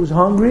tzaddik who's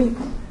hungry?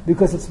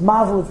 Because it's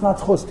mazel, it's not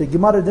zchus. The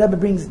Gemara the Rebbe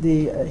brings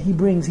he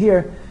brings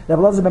here that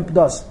Elazar ben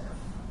Pedas.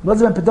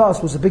 Elazar ben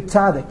Pedas was a big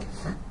tzaddik,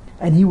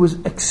 and he was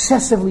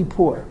excessively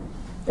poor.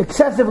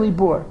 Excessively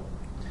poor.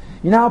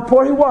 You know how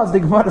poor he was? The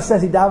Gemara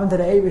says he davened to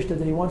the Eibishter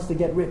that he wants to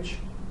get rich.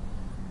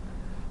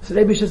 So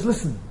the Eibishter says,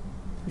 listen,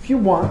 if you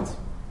want,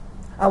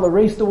 I'll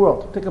erase the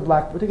world. Take an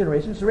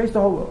eraser, just erase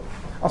the whole world.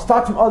 I'll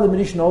start from Adam and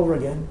Ishn over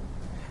again.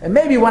 And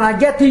maybe when I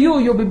get to you,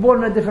 you'll be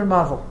born in a different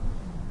mazel.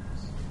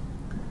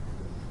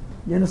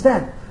 You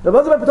understand? The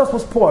Elazar ben Pedas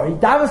was poor. He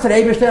davens to the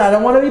Eibishter, I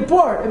don't want to be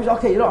poor.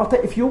 Okay,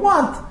 if you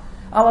want,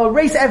 I'll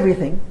erase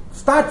everything.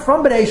 Start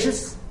from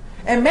Bereshis.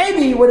 And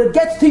maybe when it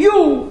gets to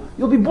you,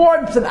 you'll be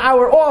born an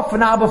hour off,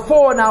 an hour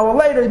before, an hour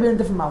later, you'll be in a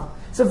different mazel.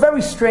 It's a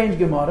very strange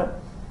Gemara,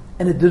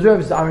 and it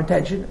deserves our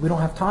attention. We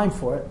don't have time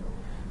for it.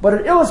 But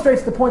it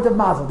illustrates the point of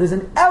mazel. There's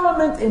an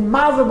element in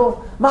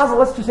mazel,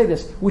 let's just say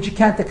this, which you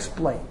can't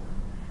explain.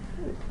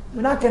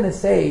 We're not going to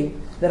say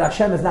that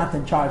Hashem is not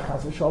in charge,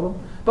 Chas v'sholom,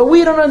 but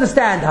we don't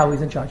understand how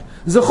He's in charge.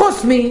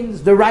 Zechus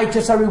means the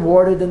righteous are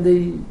rewarded, and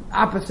the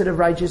opposite of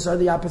righteous are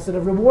the opposite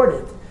of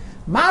rewarded.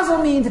 Mazel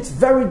means it's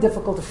very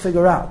difficult to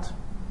figure out.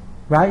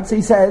 Right? So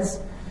he says,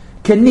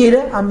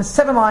 Kenira, I'm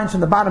 7 lines from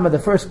the bottom of the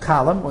first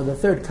column, or the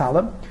third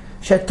column,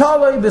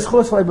 Shetaloi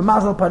b'schus v'lei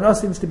b'mazal panos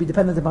seems to be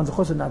dependent upon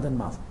zechus and not on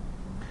mazel.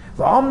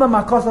 V'omna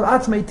makosal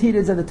atzmei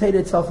tirid, and the Torah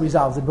itself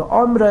resolves it.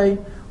 V'omrei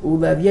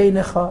ulev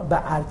yenecha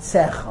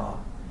ba'artzecha.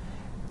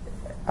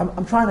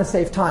 I'm trying to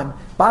save time.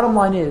 Bottom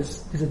line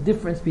is, there's a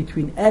difference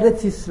between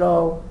Eretz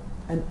Yisrael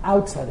and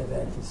outside of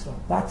Eretz Yisrael.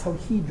 That's how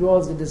he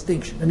draws the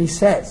distinction. And he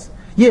says,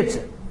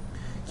 Yitzir,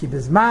 Ki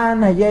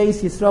bizman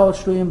hayes Yisrael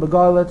shluyim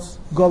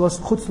b'golos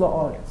chutz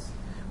la'oretz.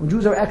 When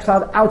Jews are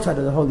exiled outside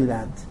of the Holy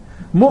Land,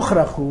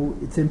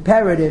 muchrachu, it's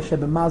imperative,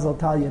 shebemazal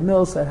talya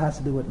mil, so it has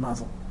to do with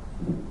mazel.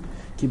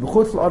 Ki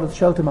b'chutz la'oretz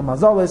sheltem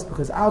ha'mazolis,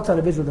 because outside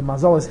of Israel the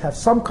mazolis have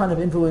some kind of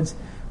influence,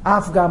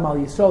 afgam al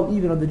Yisrael,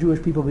 even on the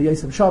Jewish people,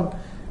 v'yesem sham.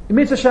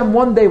 Mitzvah Hashem,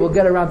 one day we'll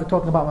get around to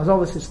talking about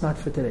mazolis, it's not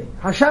for today.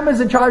 Hashem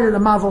is in charge of the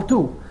mazel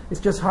too.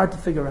 It's just hard to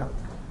figure out.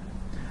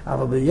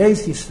 When the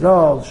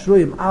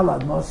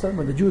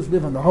Jews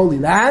live on the Holy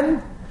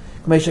Land,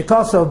 on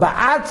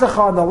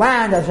the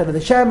land that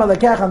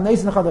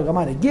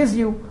the gives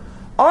you,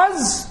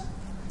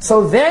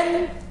 so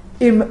then,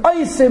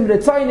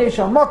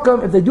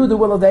 if they do the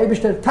will of the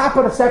Eibishter, top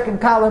of the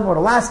second column or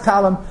the last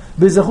column,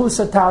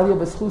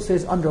 B'zechus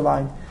is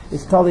underlined.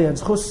 It's Talia and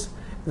Zchus,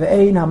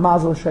 Ve'ein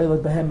ha'mazel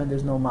sheilat behem, and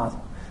there's no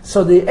mazel.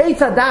 So the Eitz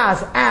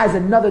Hadas adds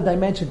another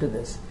dimension to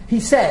this. He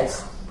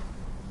says,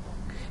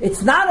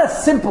 it's not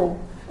as simple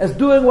as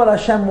doing what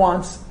Hashem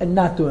wants and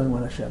not doing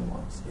what Hashem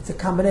wants. It's a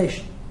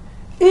combination.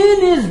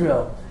 In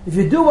Israel, if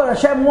you do what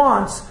Hashem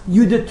wants,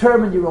 you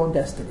determine your own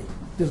destiny.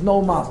 There's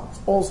no mazel. It's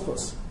all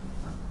schus.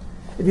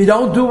 If you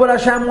don't do what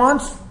Hashem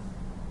wants,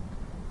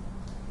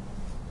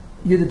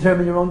 you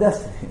determine your own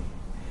destiny.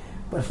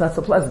 But it's not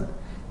so pleasant.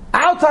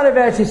 Outside of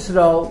Eretz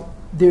Yisrael,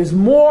 there's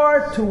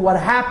more to what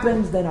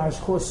happens than our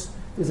schus.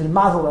 There's a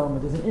mazel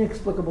element. There's an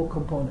inexplicable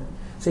component.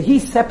 So he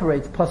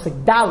separates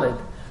Pasuk Daled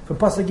from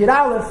Pasuk Yud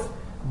Aleph,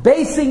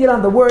 basing it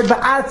on the word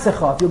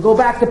Ba'atzecha. If you'll go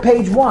back to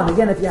page 1,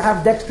 again, if you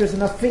have dexterous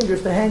enough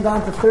fingers to hang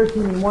on to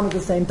 13 and 1 at the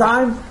same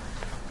time,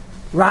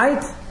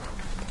 right?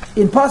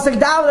 In Pasuk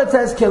Daled it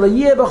says,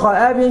 Kelayeh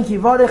b'cha evin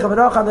kivarech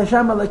v'rocha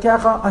Hashem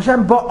alekecha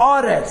Hashem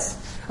ba'aretz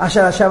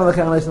Asher Hashem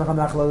alekecha leisnacham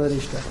nachla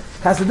l'rishta.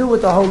 Has to do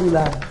with the Holy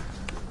Land.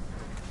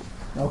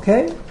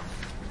 Okay?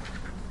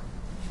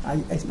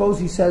 I suppose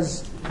he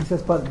says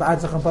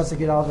Ba'atzecha and Pasuk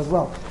Yud Aleph as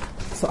well.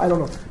 So I don't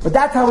know. But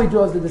that's how he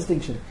draws the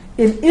distinction.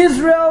 In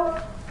Israel,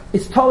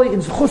 it's totally in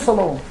Zechus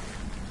alone.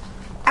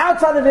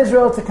 Outside of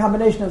Israel, it's a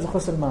combination of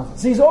Zechus and mazel.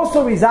 So he's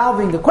also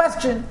resolving the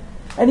question,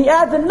 and he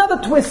adds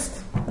another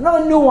twist,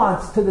 another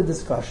nuance to the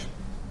discussion.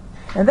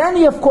 And then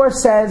he, of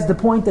course, says the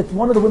point that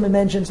one of the women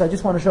mentions, I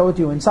just want to show it to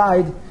you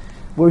inside,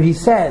 where he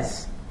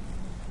says,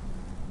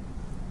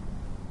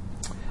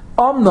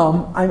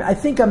 Omnam, I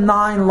think I'm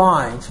 9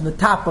 lines from the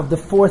top of the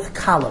 4th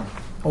column,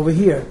 over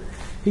here.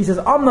 He says,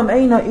 Omnam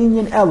eina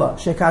inyan ella,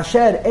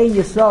 shekasher ein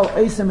Yisrael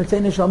eisem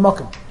etzene shal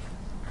mokim.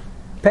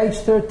 Page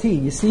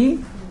 13, you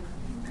see?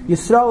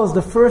 Yisrael is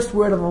the first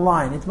word on the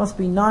line. It must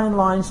be 9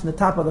 lines from the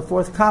top of the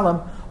 4th column.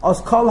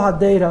 As kol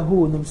hadeira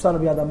hu nimsar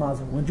b'yad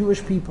ha'mazel. When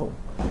Jewish people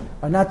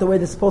are not the way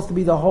they're supposed to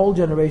be, the whole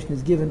generation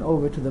is given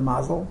over to the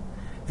mazel.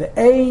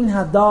 Ve'ein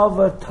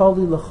hadavar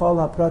toli l'chol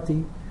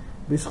ha'prati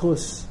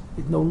b'schus.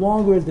 It no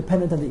longer is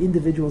dependent on the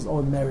individual's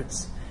own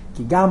merits.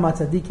 Ki gam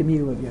ha'tzadikim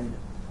yiru v'yayna.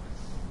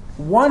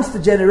 Once the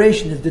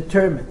generation is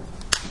determined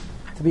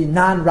to be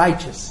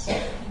non-righteous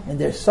and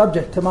they're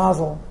subject to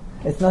mazel,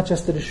 it's not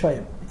just to the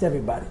Shoyim, it's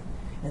everybody.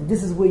 And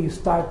this is where you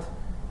start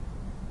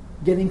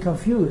getting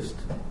confused.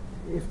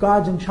 If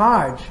God's in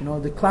charge,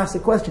 the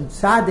classic question,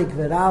 Tzaddik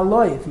v'ra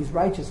loy, if he's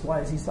righteous, why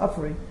is he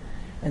suffering?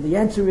 And the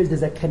answer is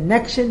there's a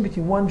connection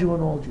between one Jew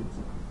and all Jews.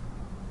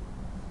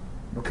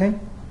 Okay?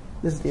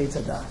 This is the Eitz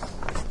Hadas.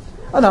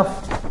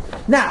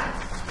 Enough. Now,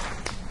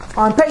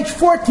 on page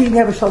 14 you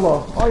have a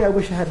shalom. Oh yeah, I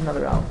wish I had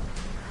another hour.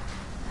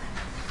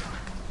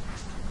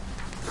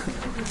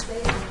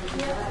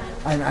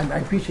 I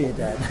appreciate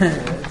that.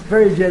 It's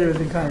very generous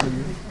and kind of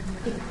you.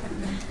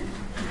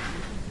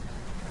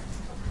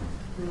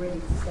 You ready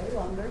to stay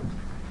longer?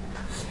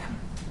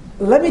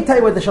 Let me tell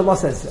you what the Shalah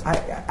says.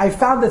 I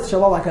found this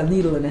Shalah like a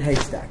needle in a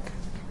haystack.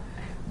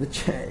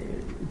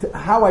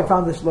 How I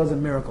found this Shalah is a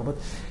miracle. But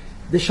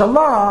the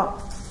Shalah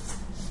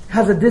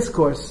has a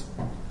discourse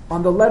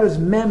on the letters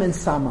Mem and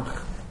Samach.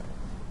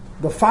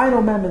 The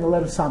final Mem in the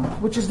letter Samach,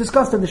 which is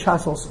discussed in the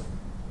Shas also.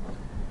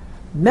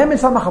 Mem and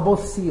Samach are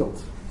both sealed.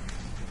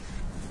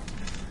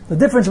 The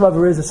difference,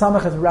 however, is the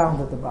Samach is round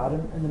at the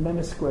bottom and the Mem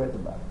is square at the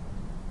bottom.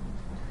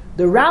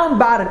 The round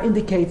bottom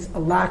indicates a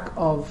lack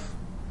of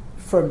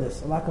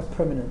firmness, a lack of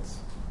permanence.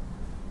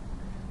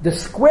 The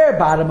square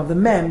bottom of the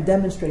Mem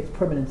demonstrates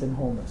permanence and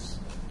wholeness.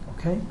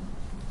 Okay?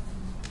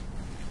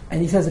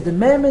 And he says that the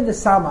Mem and the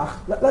Samach,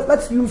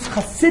 let's use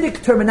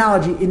Hasidic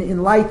terminology in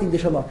enlightening the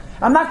Shalah.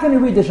 I'm not going to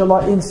read the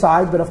Shalah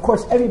inside, but of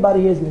course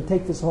everybody here is going to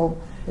take this home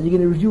and you're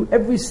going to review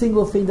every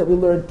single thing that we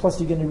learned,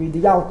 plus you're going to read the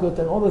Yalkut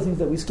and all the things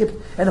that we skipped,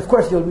 and of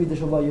course you'll read the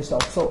Shalah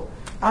yourself. So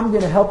I'm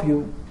going to help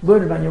you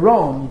learn it on your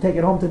own. You take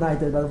it home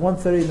tonight at about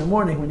 1:30 in the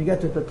morning when you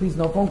get to it, but please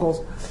no phone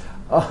calls.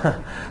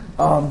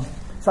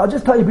 So I'll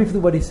just tell you briefly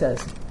what he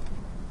says.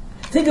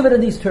 Think of it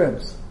in these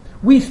terms.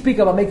 We speak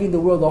about making the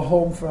world a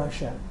home for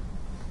Hashem.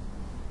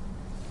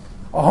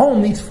 A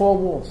home needs 4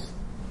 walls.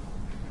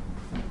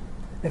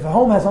 If a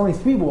home has only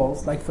 3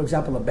 walls, like for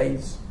example a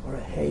beis, or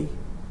a hay,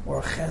 or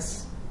a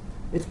ches,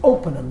 it's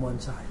open on one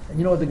side. And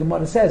you know what the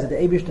Gemara says, that the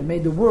Eibishter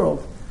made the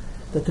world,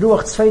 that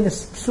Ruach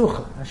Tzfeinis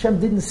Psucha, Hashem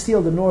didn't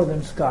seal the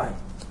northern sky.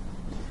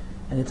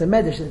 And it's a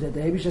medrash that the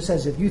Eibishter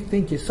says, if you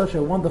think you're such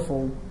a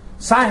wonderful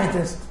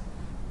scientist,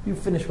 you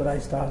finish what I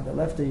started. I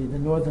left the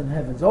northern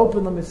heavens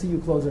open, let me see you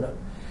close it up.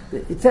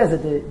 It says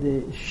that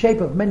the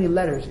shape of many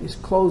letters is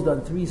closed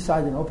on 3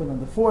 sides and open on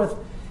the 4th.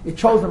 It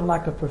shows them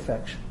lack of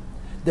perfection.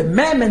 The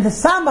mem and the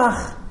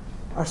samach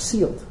are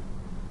sealed,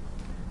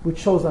 which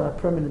shows on a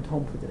permanent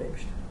home for the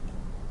Eibishter.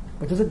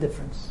 But there's a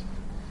difference.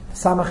 The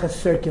samach is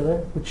circular,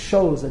 which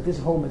shows that this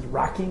home is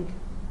rocking,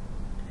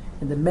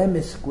 and the mem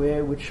is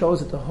square, which shows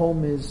that the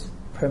home is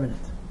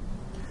permanent.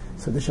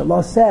 So the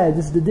Shalah said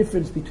this is the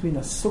difference between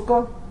a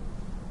sukkah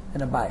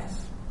and a bayis.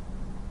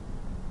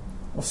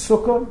 A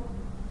sukkah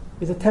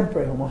is a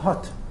temporary home, a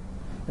hut,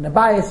 and a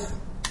bayis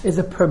is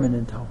a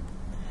permanent home.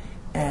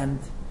 And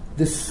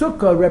the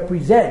sukkah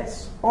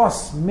represents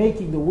us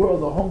making the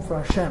world a home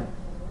for Hashem,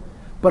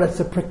 but it's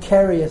a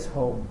precarious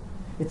home.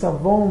 It's a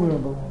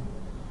vulnerable home.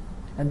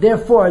 And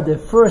therefore, the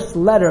first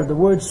letter of the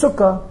word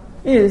sukkah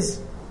is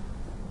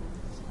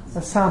a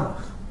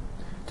samach.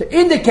 To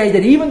indicate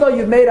that even though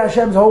you've made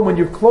Hashem's home, when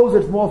you close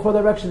it from all 4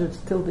 directions, it's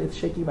tilted, it's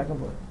shaking back and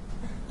forth.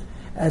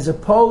 As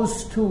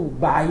opposed to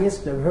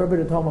bayis, the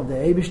permanent home of the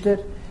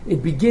Eibishter,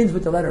 it begins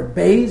with the letter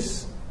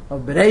beis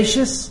of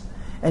Bereshis,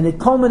 and it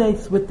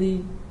culminates with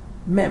the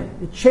mem.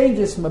 It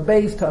changes from a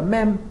beis to a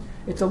mem.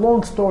 It's a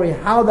long story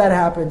how that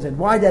happens and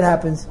why that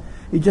happens.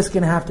 You're just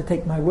going to have to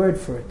take my word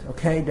for it,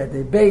 okay? That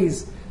the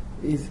beis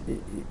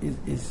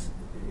is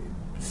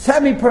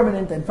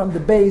semi-permanent, and from the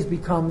beis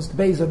becomes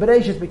the beis of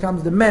Bereshis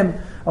becomes the mem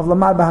of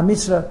Lamar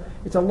B'Hamisra.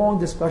 It's a long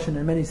discussion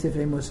in many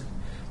Sifrei Musa.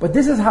 But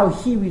this is how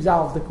he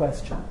resolves the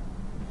question.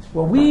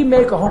 When we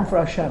make a home for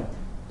Hashem,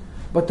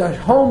 but the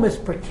home is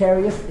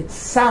precarious, it's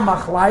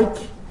samach-like,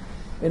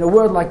 in a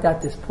word like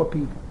that, there's poor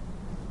people.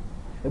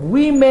 If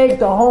we make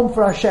the home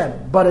for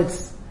Hashem, but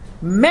it's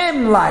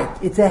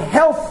mem-like, it's a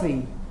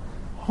healthy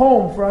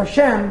home for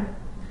Hashem,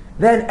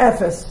 then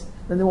ephes,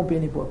 then there won't be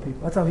any poor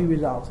people. That's how he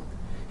resolves it.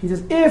 He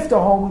says, if the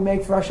home we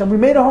make for Hashem, we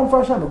made a home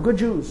for Hashem, we're good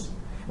Jews,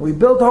 and we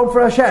built a home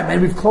for Hashem,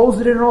 and we've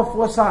closed it in on all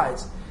 4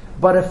 sides.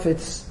 But if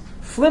it's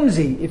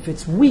flimsy, if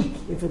it's weak,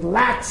 if it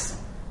lacks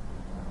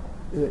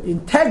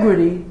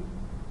integrity,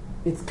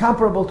 it's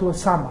comparable to a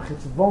samach.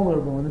 It's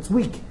vulnerable and it's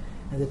weak.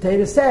 And the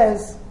Torah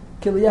says,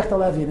 in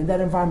that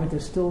environment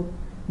there's still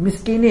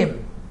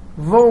miskinim,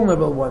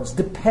 vulnerable ones,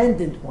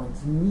 dependent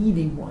ones,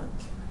 needy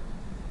ones.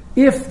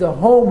 If the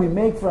home we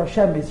make for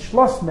Hashem is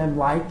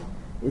shlossmem-like,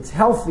 it's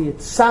healthy,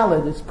 it's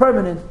solid, it's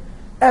permanent,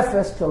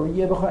 ephes there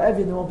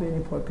won't be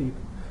any poor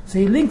people. So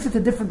he links it to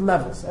different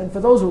levels. And for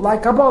those who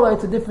like Kabbalah,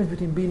 it's a difference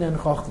between Bina and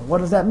Chochmah. What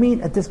does that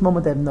mean? At this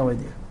moment I have no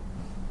idea.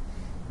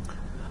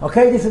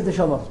 Okay, this is the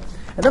Shalom.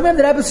 And then we have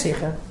the Rebbe's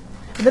Sikha.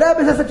 And the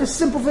Rebbe says such a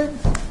simple thing.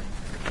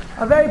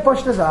 A very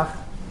pashta zach.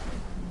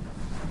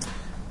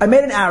 I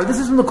made an error. This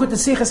is from the Kut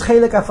Sichas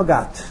Chelik, I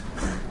forgot.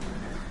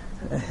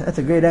 That's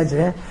a great answer,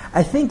 eh?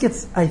 I think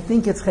it's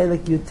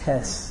Chelik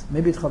Yutes.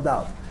 Maybe it's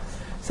Chavdal.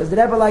 Says the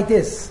Rebbe like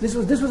this. This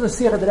was a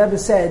Sikha the Rebbe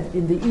said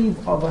in the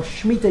eve of a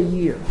Shemitah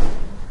year,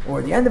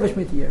 or the end of a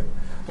Shemitah year.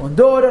 Und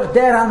durch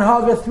der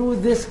Anhage, through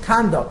this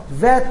conduct,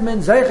 wird men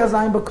zeicha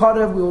sein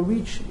b'korev, we will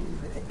reach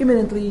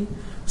imminently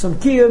some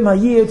kiyum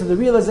hayir to the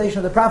realization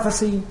of the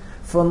prophecy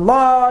from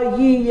La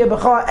Yi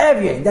Yebecha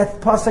Evye. That's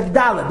Pasuk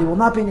Dalet. There will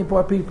not be any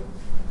poor people.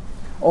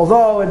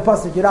 Although in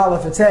Pasuk Yud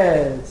Aleph it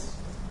says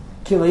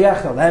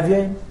Kiliyechel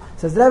Evye,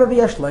 says the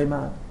Rebbe v'yesh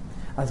loima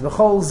as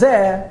b'chol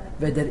zeh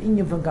v'der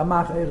inyum from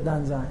Kamach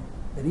Erdan Zayin.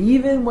 That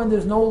even when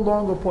there's no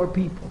longer poor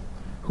people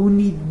who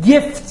need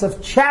gifts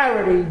of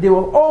charity, there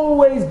will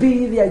always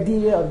be the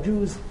idea of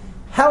Jews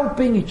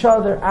helping each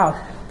other out.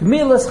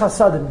 Gemilas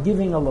Chasadim,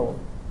 giving alone.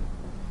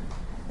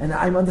 And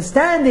I'm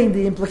understanding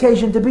the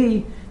implication to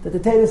be that the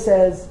Torah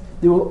says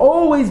there will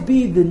always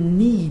be the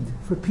need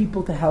for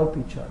people to help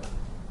each other.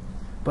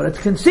 But it's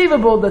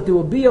conceivable that there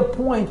will be a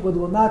point where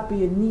there will not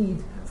be a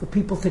need for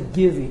people to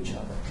give each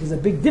other. There's a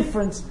big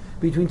difference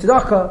between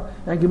tzedakah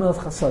and gemilas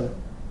chasadim.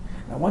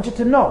 I want you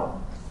to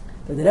know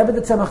that the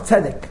Rebbe Tzemach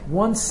Tzedek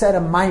once said a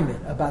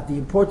maimer about the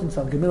importance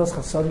of gemilas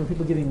chasadim,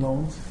 people giving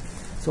loans.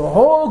 So a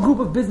whole group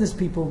of business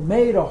people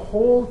made a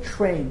whole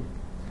train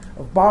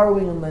of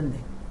borrowing and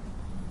lending.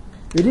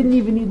 They didn't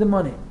even need the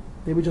money.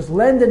 They would just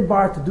lend and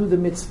borrow to do the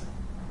mitzvah.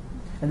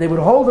 And they would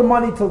hold the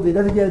money till they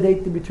doesn't get a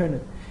date to return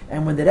it.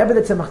 And when the Rebbe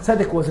Tzemach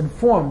Tzedek was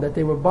informed that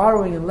they were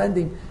borrowing and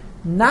lending,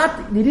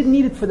 they didn't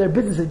need it for their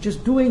business, it's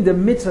just doing the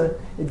mitzvah,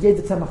 it gave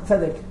the Tzemach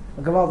Tzedek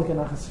a gavaldik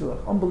nachas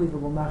ruach.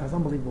 Unbelievable nachas,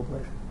 unbelievable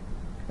pleasure.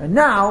 And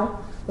now,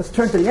 let's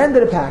turn to the end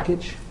of the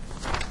package.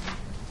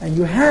 And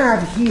you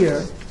have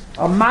here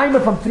a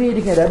maimer from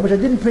Friedrich Rebbe, which I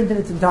didn't print in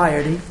its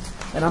entirety,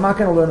 and I'm not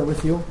going to learn it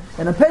with you.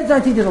 And on page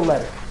 19 there's a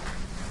letter.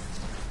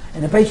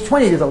 And on page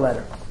 20 there's a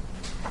letter.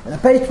 And on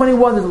page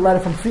 21 there's a letter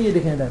from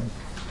Friedrich and them.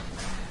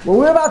 What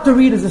we're about to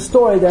read is a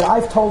story that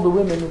I've told the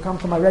women who come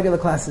to my regular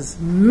classes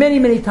many,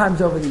 many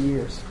times over the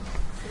years.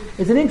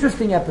 It's an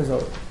interesting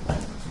episode.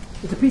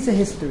 It's a piece of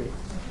history.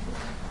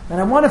 And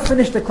I want to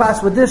finish the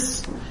class with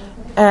this.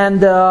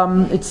 And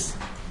it's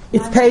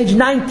page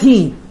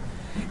 19.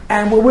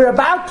 And what we're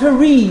about to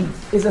read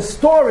is a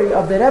story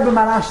of the Rebbe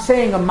Maharash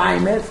saying a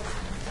maimed.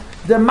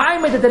 The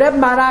maimed that the Rebbe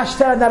Maharash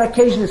said on that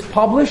occasion is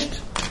published.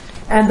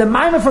 And the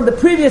maimed from the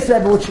previous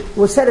Rebbe, which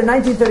was said in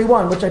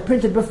 1931, which I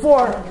printed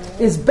before,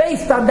 is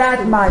based on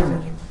that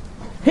maimed.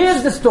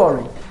 Here's the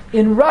story.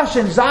 In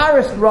Russia, in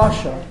Tsarist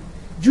Russia,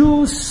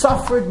 Jews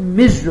suffered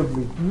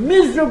miserably.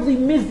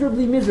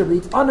 Miserably.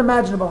 It's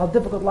unimaginable how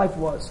difficult life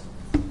was.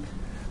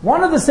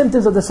 One of the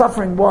symptoms of the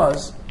suffering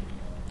was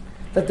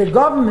that the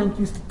government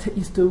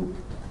used to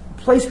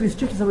place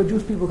restrictions on where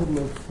Jewish people could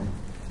live.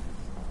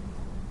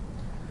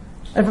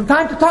 And from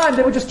time to time,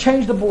 they would just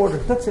change the border.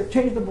 That's it,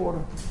 change the border.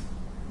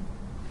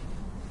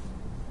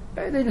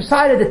 They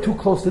decided they're too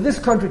close to this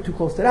country, too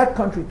close to that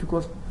country, too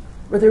close.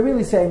 What they're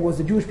really saying was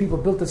the Jewish people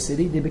built a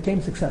city, they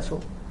became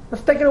successful.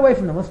 Let's take it away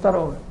from them, let's start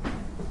over.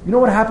 You know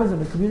what happens when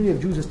the community of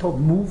Jews is told,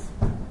 move?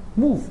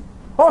 Move.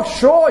 Oh,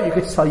 sure, you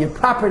could sell your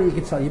property, you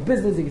could sell your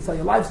business, you could sell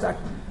your livestock.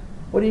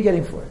 What are you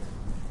getting for it?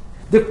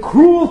 The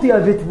cruelty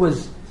of it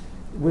was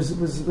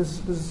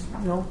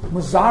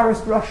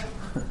Tsarist Russia.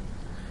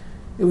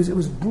 It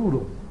was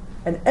brutal.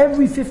 And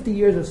every 50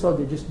 years or so,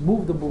 they just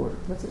moved the border.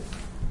 That's it.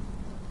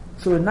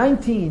 So in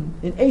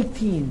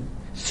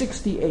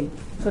 1868,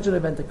 such an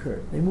event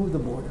occurred. They moved the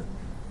border.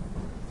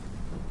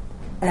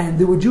 And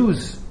there were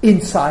Jews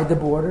inside the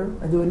border,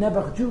 and there were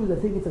Nebuch Jews, I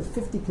think it was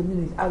 50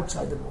 communities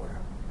outside the border.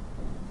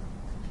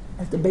 You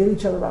have to bail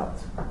each other out.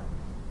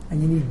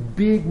 And you need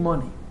big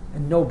money,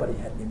 and nobody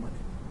had any money.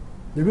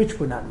 The rich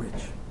were not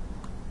rich.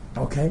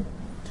 Okay?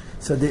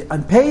 So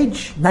on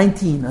page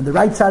 19, on the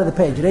right side of the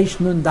page, Reish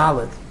Nun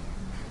Dalet,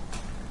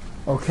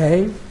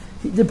 okay?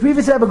 The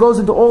previous Rebbe goes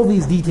into all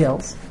these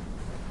details.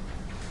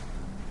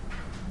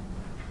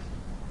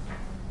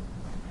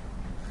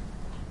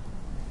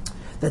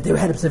 That they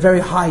had a very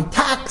high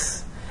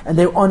tax, and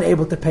they were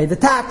unable to pay the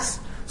tax.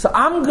 So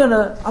I'm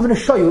gonna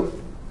show you.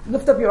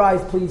 Lift up your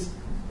eyes, please.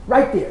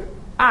 Right there.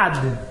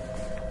 Ad.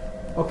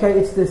 Okay,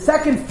 it's the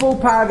second full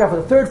paragraph, or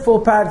the third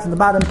full paragraph from the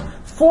bottom.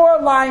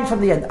 4 lines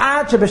from the end.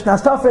 Ad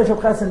Shebishnas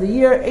Tafresh in the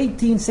year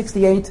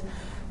 1868.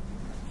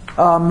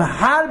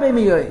 Harbe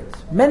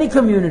miyoyit. Many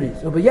communities.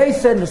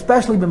 Ubeyeser, and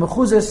especially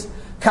B'mechuzes,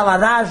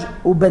 Kalaraj,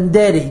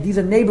 Ubenderi. These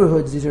are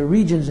neighborhoods, these are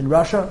regions in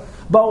Russia.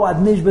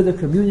 Bo'ad Mishba, the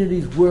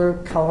communities were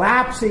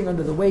collapsing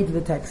under the weight of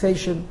the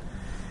taxation.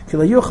 They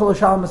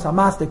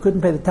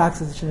couldn't pay the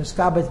taxes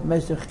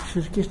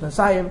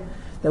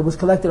that was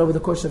collected over the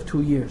course of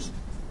 2 years.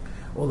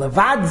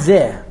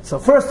 So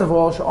first of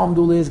all, they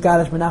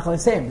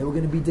were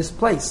going to be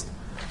displaced.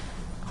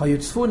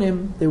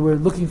 They were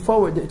looking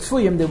forward.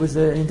 There was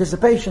an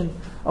anticipation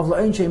of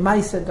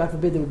God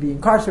forbid they would be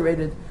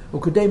incarcerated.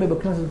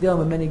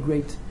 With many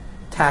great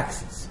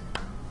taxes.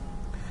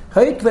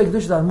 The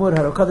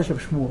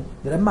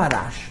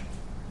Maharash,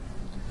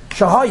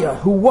 Shahaya,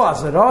 who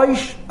was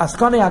Roish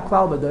Askanei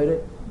Haklal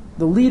B'Doire,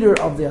 the leader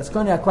of the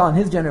Askanei Haklal in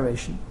his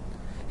generation,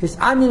 his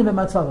Anyan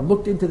B'Matzavam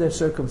looked into their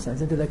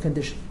circumstance, into their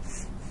condition.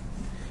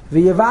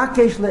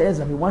 V'yevakesh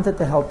le'ezam, he wanted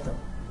to help them.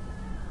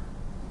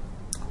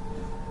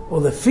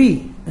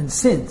 Olefi, and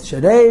since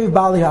Sharev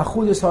Bali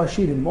Hachudis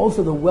Hashirim, most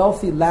of the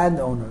wealthy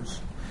landowners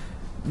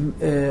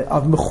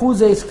of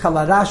Mechuzes,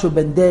 Kalarash,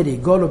 Benderi,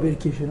 Golobir,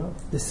 Kishinev,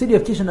 the city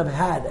of Kishinev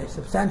had a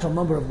substantial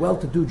number of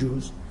well-to-do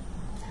Jews.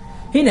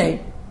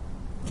 Hine,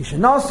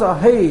 Kishinasa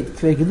Heid,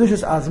 Kvei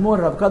Kedushas Azmor,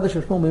 Rav Kadosh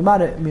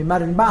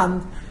Mimarin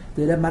Band,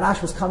 the Rebbe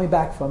Maharash was coming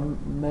back from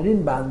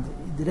Marin Band.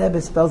 The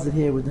Rebbe spells it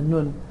here with the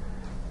Nun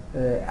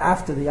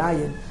after the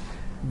Ayin.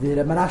 The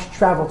Rebbe Maharash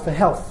traveled for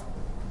health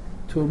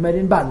to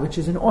Marin Band, which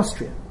is in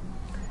Austria.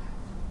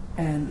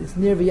 And it's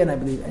near Vienna, I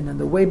believe. And on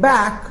the way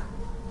back,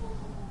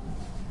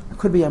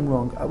 could be I'm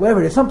wrong.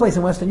 Wherever it is, someplace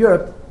in Western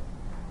Europe,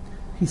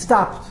 he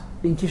stopped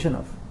in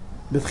Kishinev.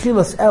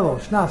 B'tchilas Elo,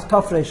 Shnas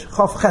Tafresh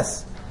Chof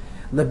Ches,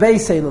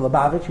 Lebeisei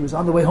Lubavitch. He was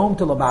on the way home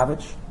to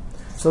Lubavitch.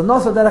 So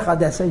Nosa Derech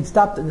Odessa, he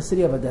stopped in the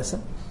city of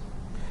Odessa.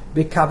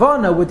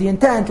 B'kavona, with the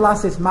intent,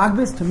 Lasis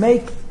Magbis, to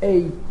make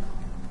a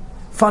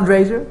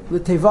fundraiser,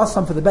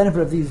 L'Tevasam, for the benefit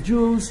of these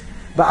Jews,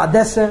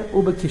 Ba'Odessa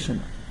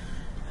U'B'Kishinev.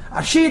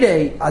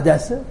 Ashirei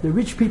Odessa, the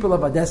rich people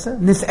of Odessa,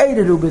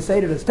 Nis'eidet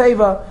U'B'Seidet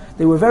Teva,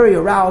 they were very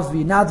aroused,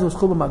 V'Yinadzus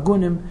Chubam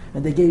Agunim,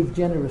 and they gave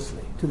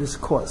generously to this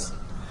cause.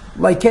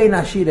 Likein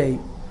Ashirei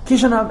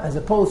Kishinev, as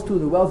opposed to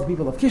the wealthy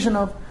people of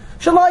Kishinev,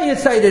 Shalai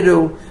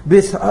Yiseidetu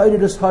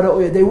B'Seidet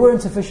Hara'oya, they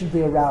weren't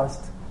sufficiently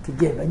aroused to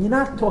give. And you're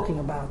not talking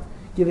about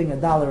giving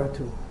 $1 or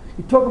 $2.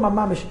 You're talking about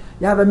mamish,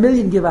 you have $1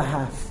 million, give a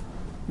half.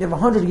 You have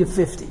 100, give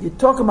 50. You're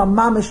talking about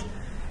mamish,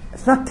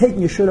 it's not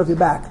taking your shirt off your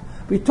back.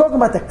 We're talking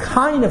about the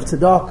kind of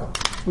tzedakah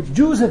which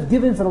Jews have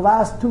given for the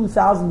last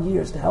 2,000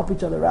 years to help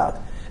each other out.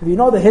 If you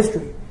know the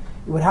history,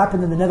 what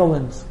happened in the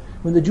Netherlands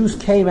when the Jews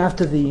came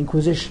after the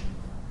Inquisition.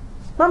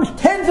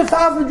 Tens of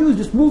thousands of Jews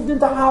just moved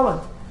into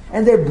Holland,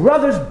 and their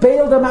brothers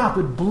bailed them out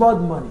with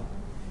blood money.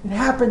 It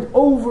happened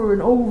over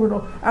and over and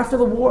over after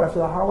the war, after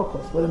the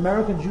Holocaust, what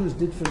American Jews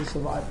did for the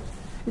survivors.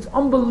 It's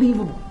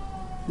unbelievable,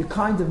 the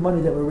kinds of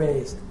money that were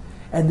raised,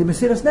 and the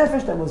Mesiras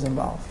Nefesh that was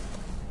involved.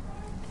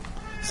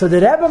 So the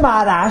Rebbe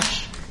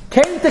Maharash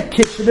came to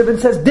Kishinev and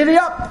says, divvy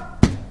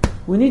up,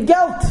 we need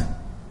geld.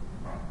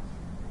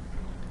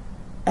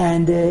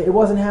 And it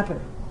wasn't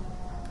happening.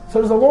 So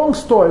there's a long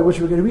story, which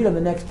we're going to read on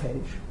the next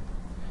page.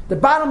 The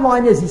bottom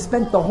line is, he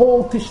spent the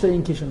whole Tishrei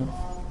in Kishinev.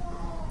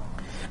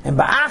 And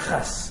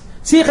Ba'achas,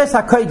 Siches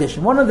HaKodesh,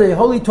 in one of the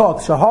holy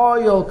talks,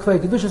 Shahoyol Kvei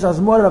Kedushas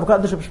Azmor Rav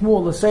Kadosh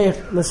Shmuel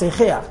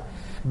L'Seicheach,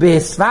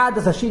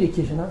 Be'esvadas Hashiri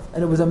Kishinev,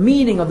 and it was a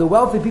meeting of the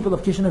wealthy people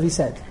of Kishinev, he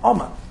said,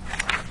 Omar,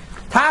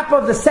 top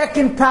of the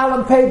second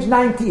column, page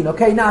 19.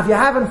 Okay, now if you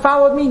haven't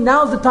followed me,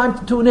 now's the time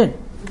to tune in.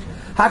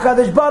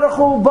 HaKadosh Baruch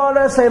Hu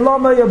Bara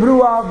Seiloma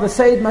Yabrua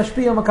V'Seid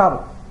Mashpia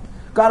Makabel.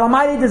 God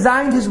Almighty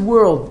designed His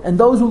world and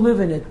those who live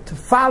in it to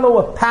follow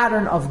a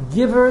pattern of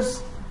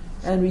givers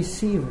and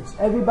receivers.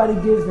 Everybody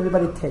gives and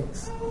everybody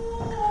takes.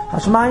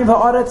 Hashemayim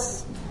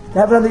va'aretz, the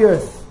heaven and the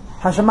earth.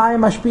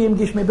 Hashemayim mashpiyim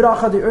gishmei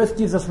bracha, the earth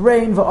gives us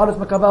rain, va'aretz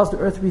makabels, the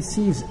earth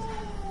receives it.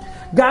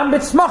 Gam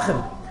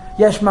b'tzmachim,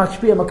 yesh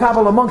mashpiyim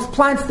makabel, amongst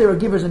plants there are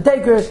givers and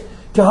takers.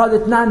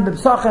 Kehadet nan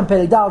b'psachem,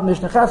 peridal,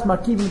 mishneches,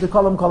 markivim, the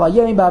kolam kol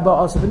hayem, ba'ba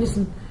also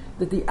v'nissen,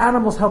 that the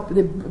animals help,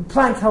 the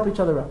plants help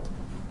each other out.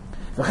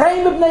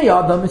 V'chein b'bnei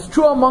Adam, it's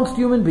true amongst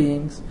human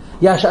beings.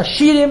 Yash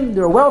ashirim,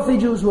 there are wealthy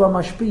Jews who are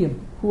mashpiyim,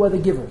 who are the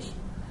givers.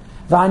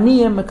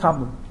 V'aniyim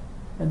makablim,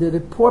 and they're the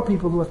poor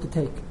people who have to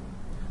take.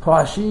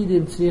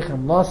 Ha'ashirim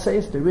tzrichem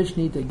laseis, the rich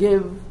need to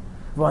give.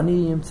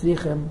 V'aniyim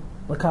tzrichem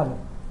makablim,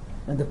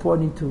 and the poor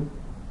need to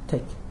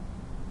take.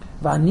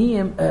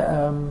 V'aniyim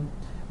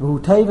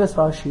v'hutayves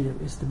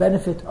v'ashirim, it's the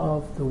benefit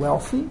of the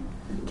wealthy.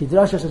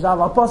 Kidrash shazav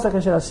al-pasach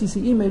asher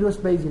asisi imerus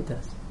beis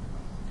yates.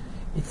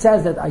 It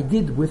says that I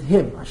did with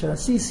him. Asher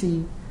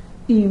asisi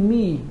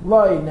imi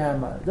loy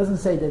nama. It doesn't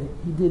say that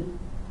he did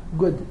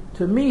good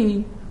to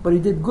me, but he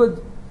did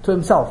good to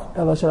himself.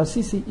 El asher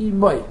asisi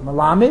imoy.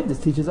 Malamed, this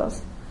teaches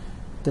us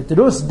that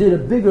Rus did a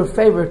bigger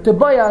favor to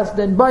Boaz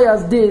than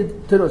Boaz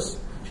did to Rus.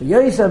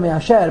 Sheyoysa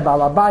me'asher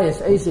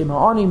ba'alabayis esim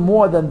ha'ani,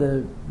 more than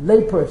the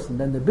layperson,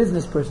 than the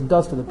business person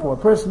does for the poor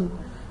person.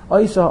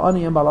 Oysa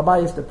ha'ani and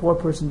ba'alabayis, the poor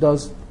person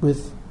does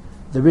with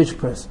the rich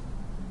person.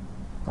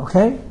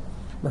 Okay?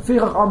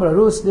 Lafichach Amar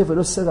Rus, therefore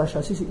Rus said,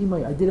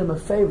 I did him a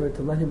favor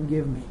to let him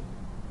give me.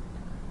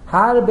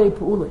 Harbe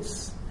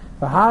Pu'ulis,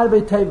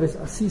 Harbe Tevis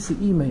Asisi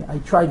Imei, I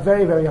tried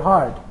very, very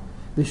hard.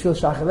 Bishvil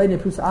Shachaleni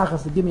Plus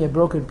Achas, to give me a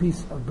broken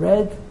piece of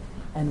bread.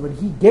 And when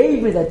he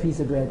gave me that piece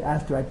of bread,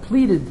 after I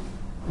pleaded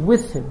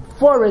with him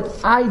for it,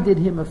 I did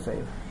him a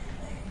favor.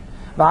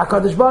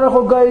 VaHaKadosh Baruch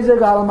Hu Geizer,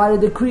 God Almighty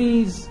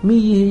decrees, Mi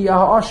Yihi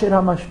Ha'asher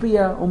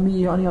HaMashpia,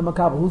 Umi Yihi Ani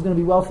HaMakabel, who's going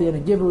to be wealthy and a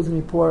giver, who's going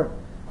to be poor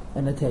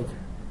and a taker.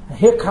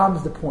 Here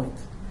comes the point.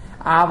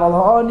 Aval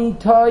ha'ani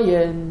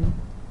toyin.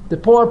 The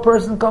poor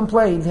person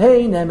complains,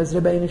 Hey, nemes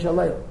Rebbeinu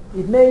Shalel.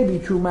 It may be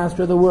true,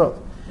 Master of the world.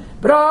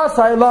 But you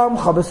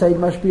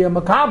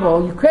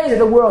created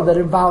a world that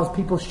involves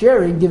people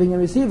sharing, giving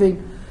and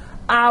receiving.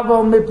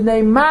 Aval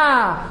mipnei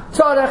ma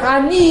tzorech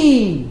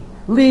ani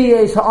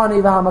liyes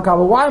ha'ani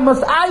v'ha'makabel. Why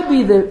must I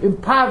be the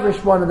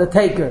impoverished one and the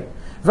taker?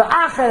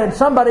 V'acher, and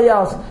somebody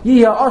else,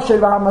 yiha osher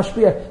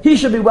v'ha'mashpia. He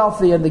should be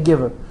wealthy and the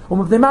giver.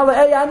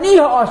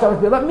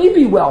 Let me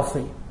be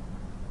wealthy.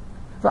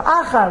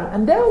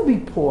 And they'll be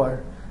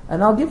poor,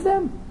 and I'll give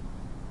them.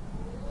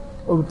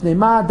 Why do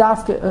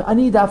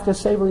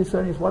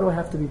I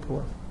have to be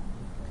poor?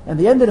 And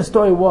the end of the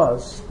story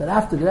was that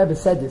after the Rebbe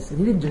said this, and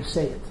he didn't just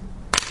say it,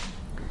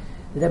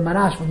 the Rebbe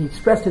Manash, when he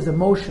expressed his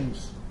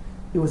emotions,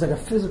 it was like a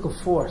physical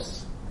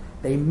force.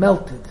 They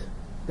melted.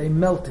 The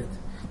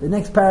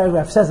next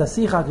paragraph says,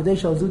 Asicha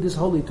Kadesh will do this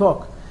holy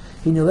talk.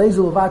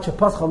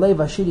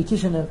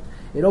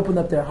 It opened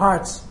up their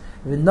hearts.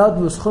 They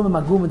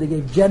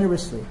gave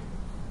generously.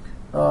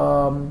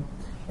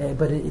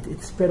 But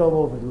it spread all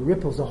over. The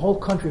ripples, the whole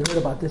country heard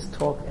about this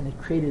talk, and it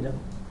created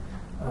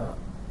a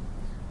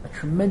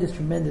tremendous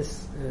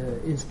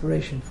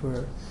inspiration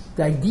for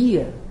the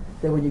idea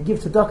that when you give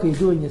tzedakah, you're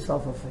doing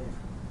yourself a favor.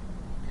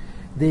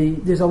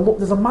 There's a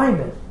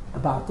maimer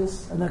about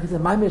this, and like I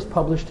said, maimer is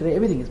published today.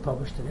 Everything is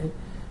published today.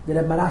 The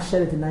Rebbe Manash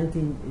said it in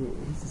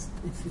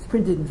it's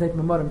printed in Sefer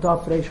Memorim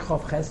Tov Reish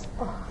Chof Ches,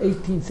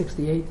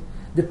 1868.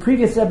 The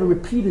previous Rebbe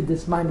repeated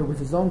this maimer with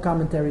his own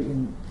commentary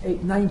in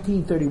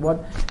 1931,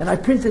 and I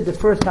printed the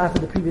first half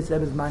of the previous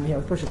Rebbe's maimer here. I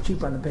was supposed to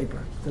cheap on the paper.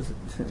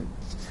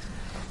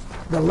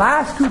 The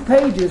last two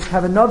pages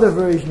have another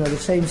version of the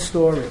same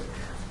story,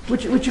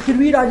 which you can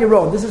read on your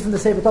own. This is from the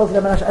Sefer Tov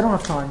Rebbe Manash. I don't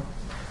have time.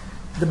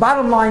 The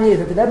bottom line is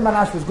that the Rebbe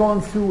Manash was going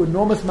through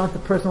enormous amounts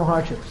of personal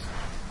hardships.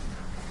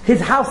 His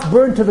house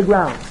burned to the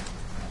ground.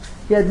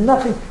 He had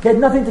nothing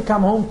to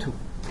come home to.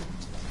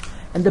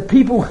 And the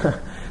people,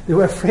 they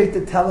were afraid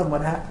to tell him what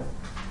happened.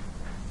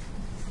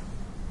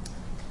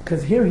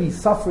 Because here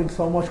he's suffering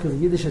so much because of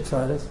Yiddish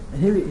Atzaras.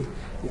 And here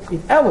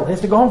Elul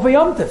has to go home for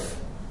Yom Tov.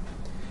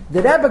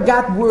 The Rebbe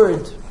got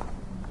word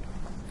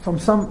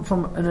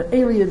from an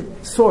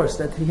alien source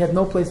that he had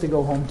no place to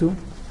go home to.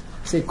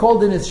 So he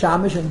called in his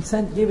shamash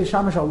and gave his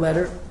shamash a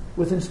letter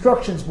with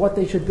instructions what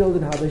they should build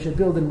and how they should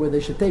build and where they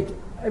should take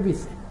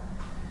everything.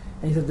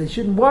 And he said they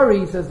shouldn't worry.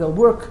 He says they'll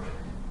work.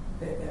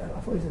 I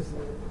thought he says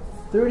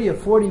 30 or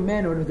 40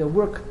 men, or they'll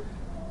work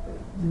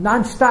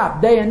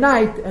non-stop, day and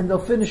night, and they'll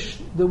finish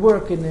the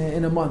work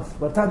in a month.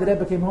 By the time the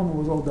Rebbe came home, it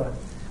was all done.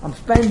 I'm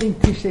spending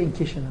Tishrei in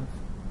Kishinev.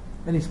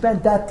 And he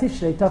spent that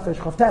Tishrei, Tafresh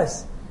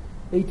Chavtes,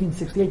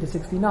 1868 to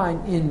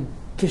 69, in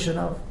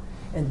Kishinev.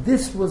 And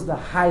this was the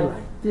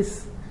highlight,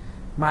 this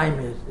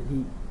Maimer that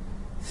he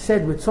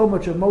said with so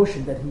much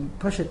emotion that he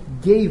Pashat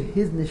gave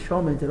his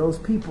neshama to those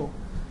people,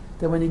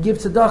 that when you give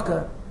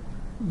tzedakah,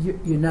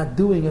 you're not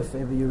doing a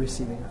favor, you're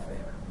receiving a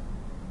favor.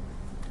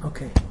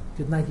 Okay,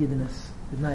 good night, Yiddinis.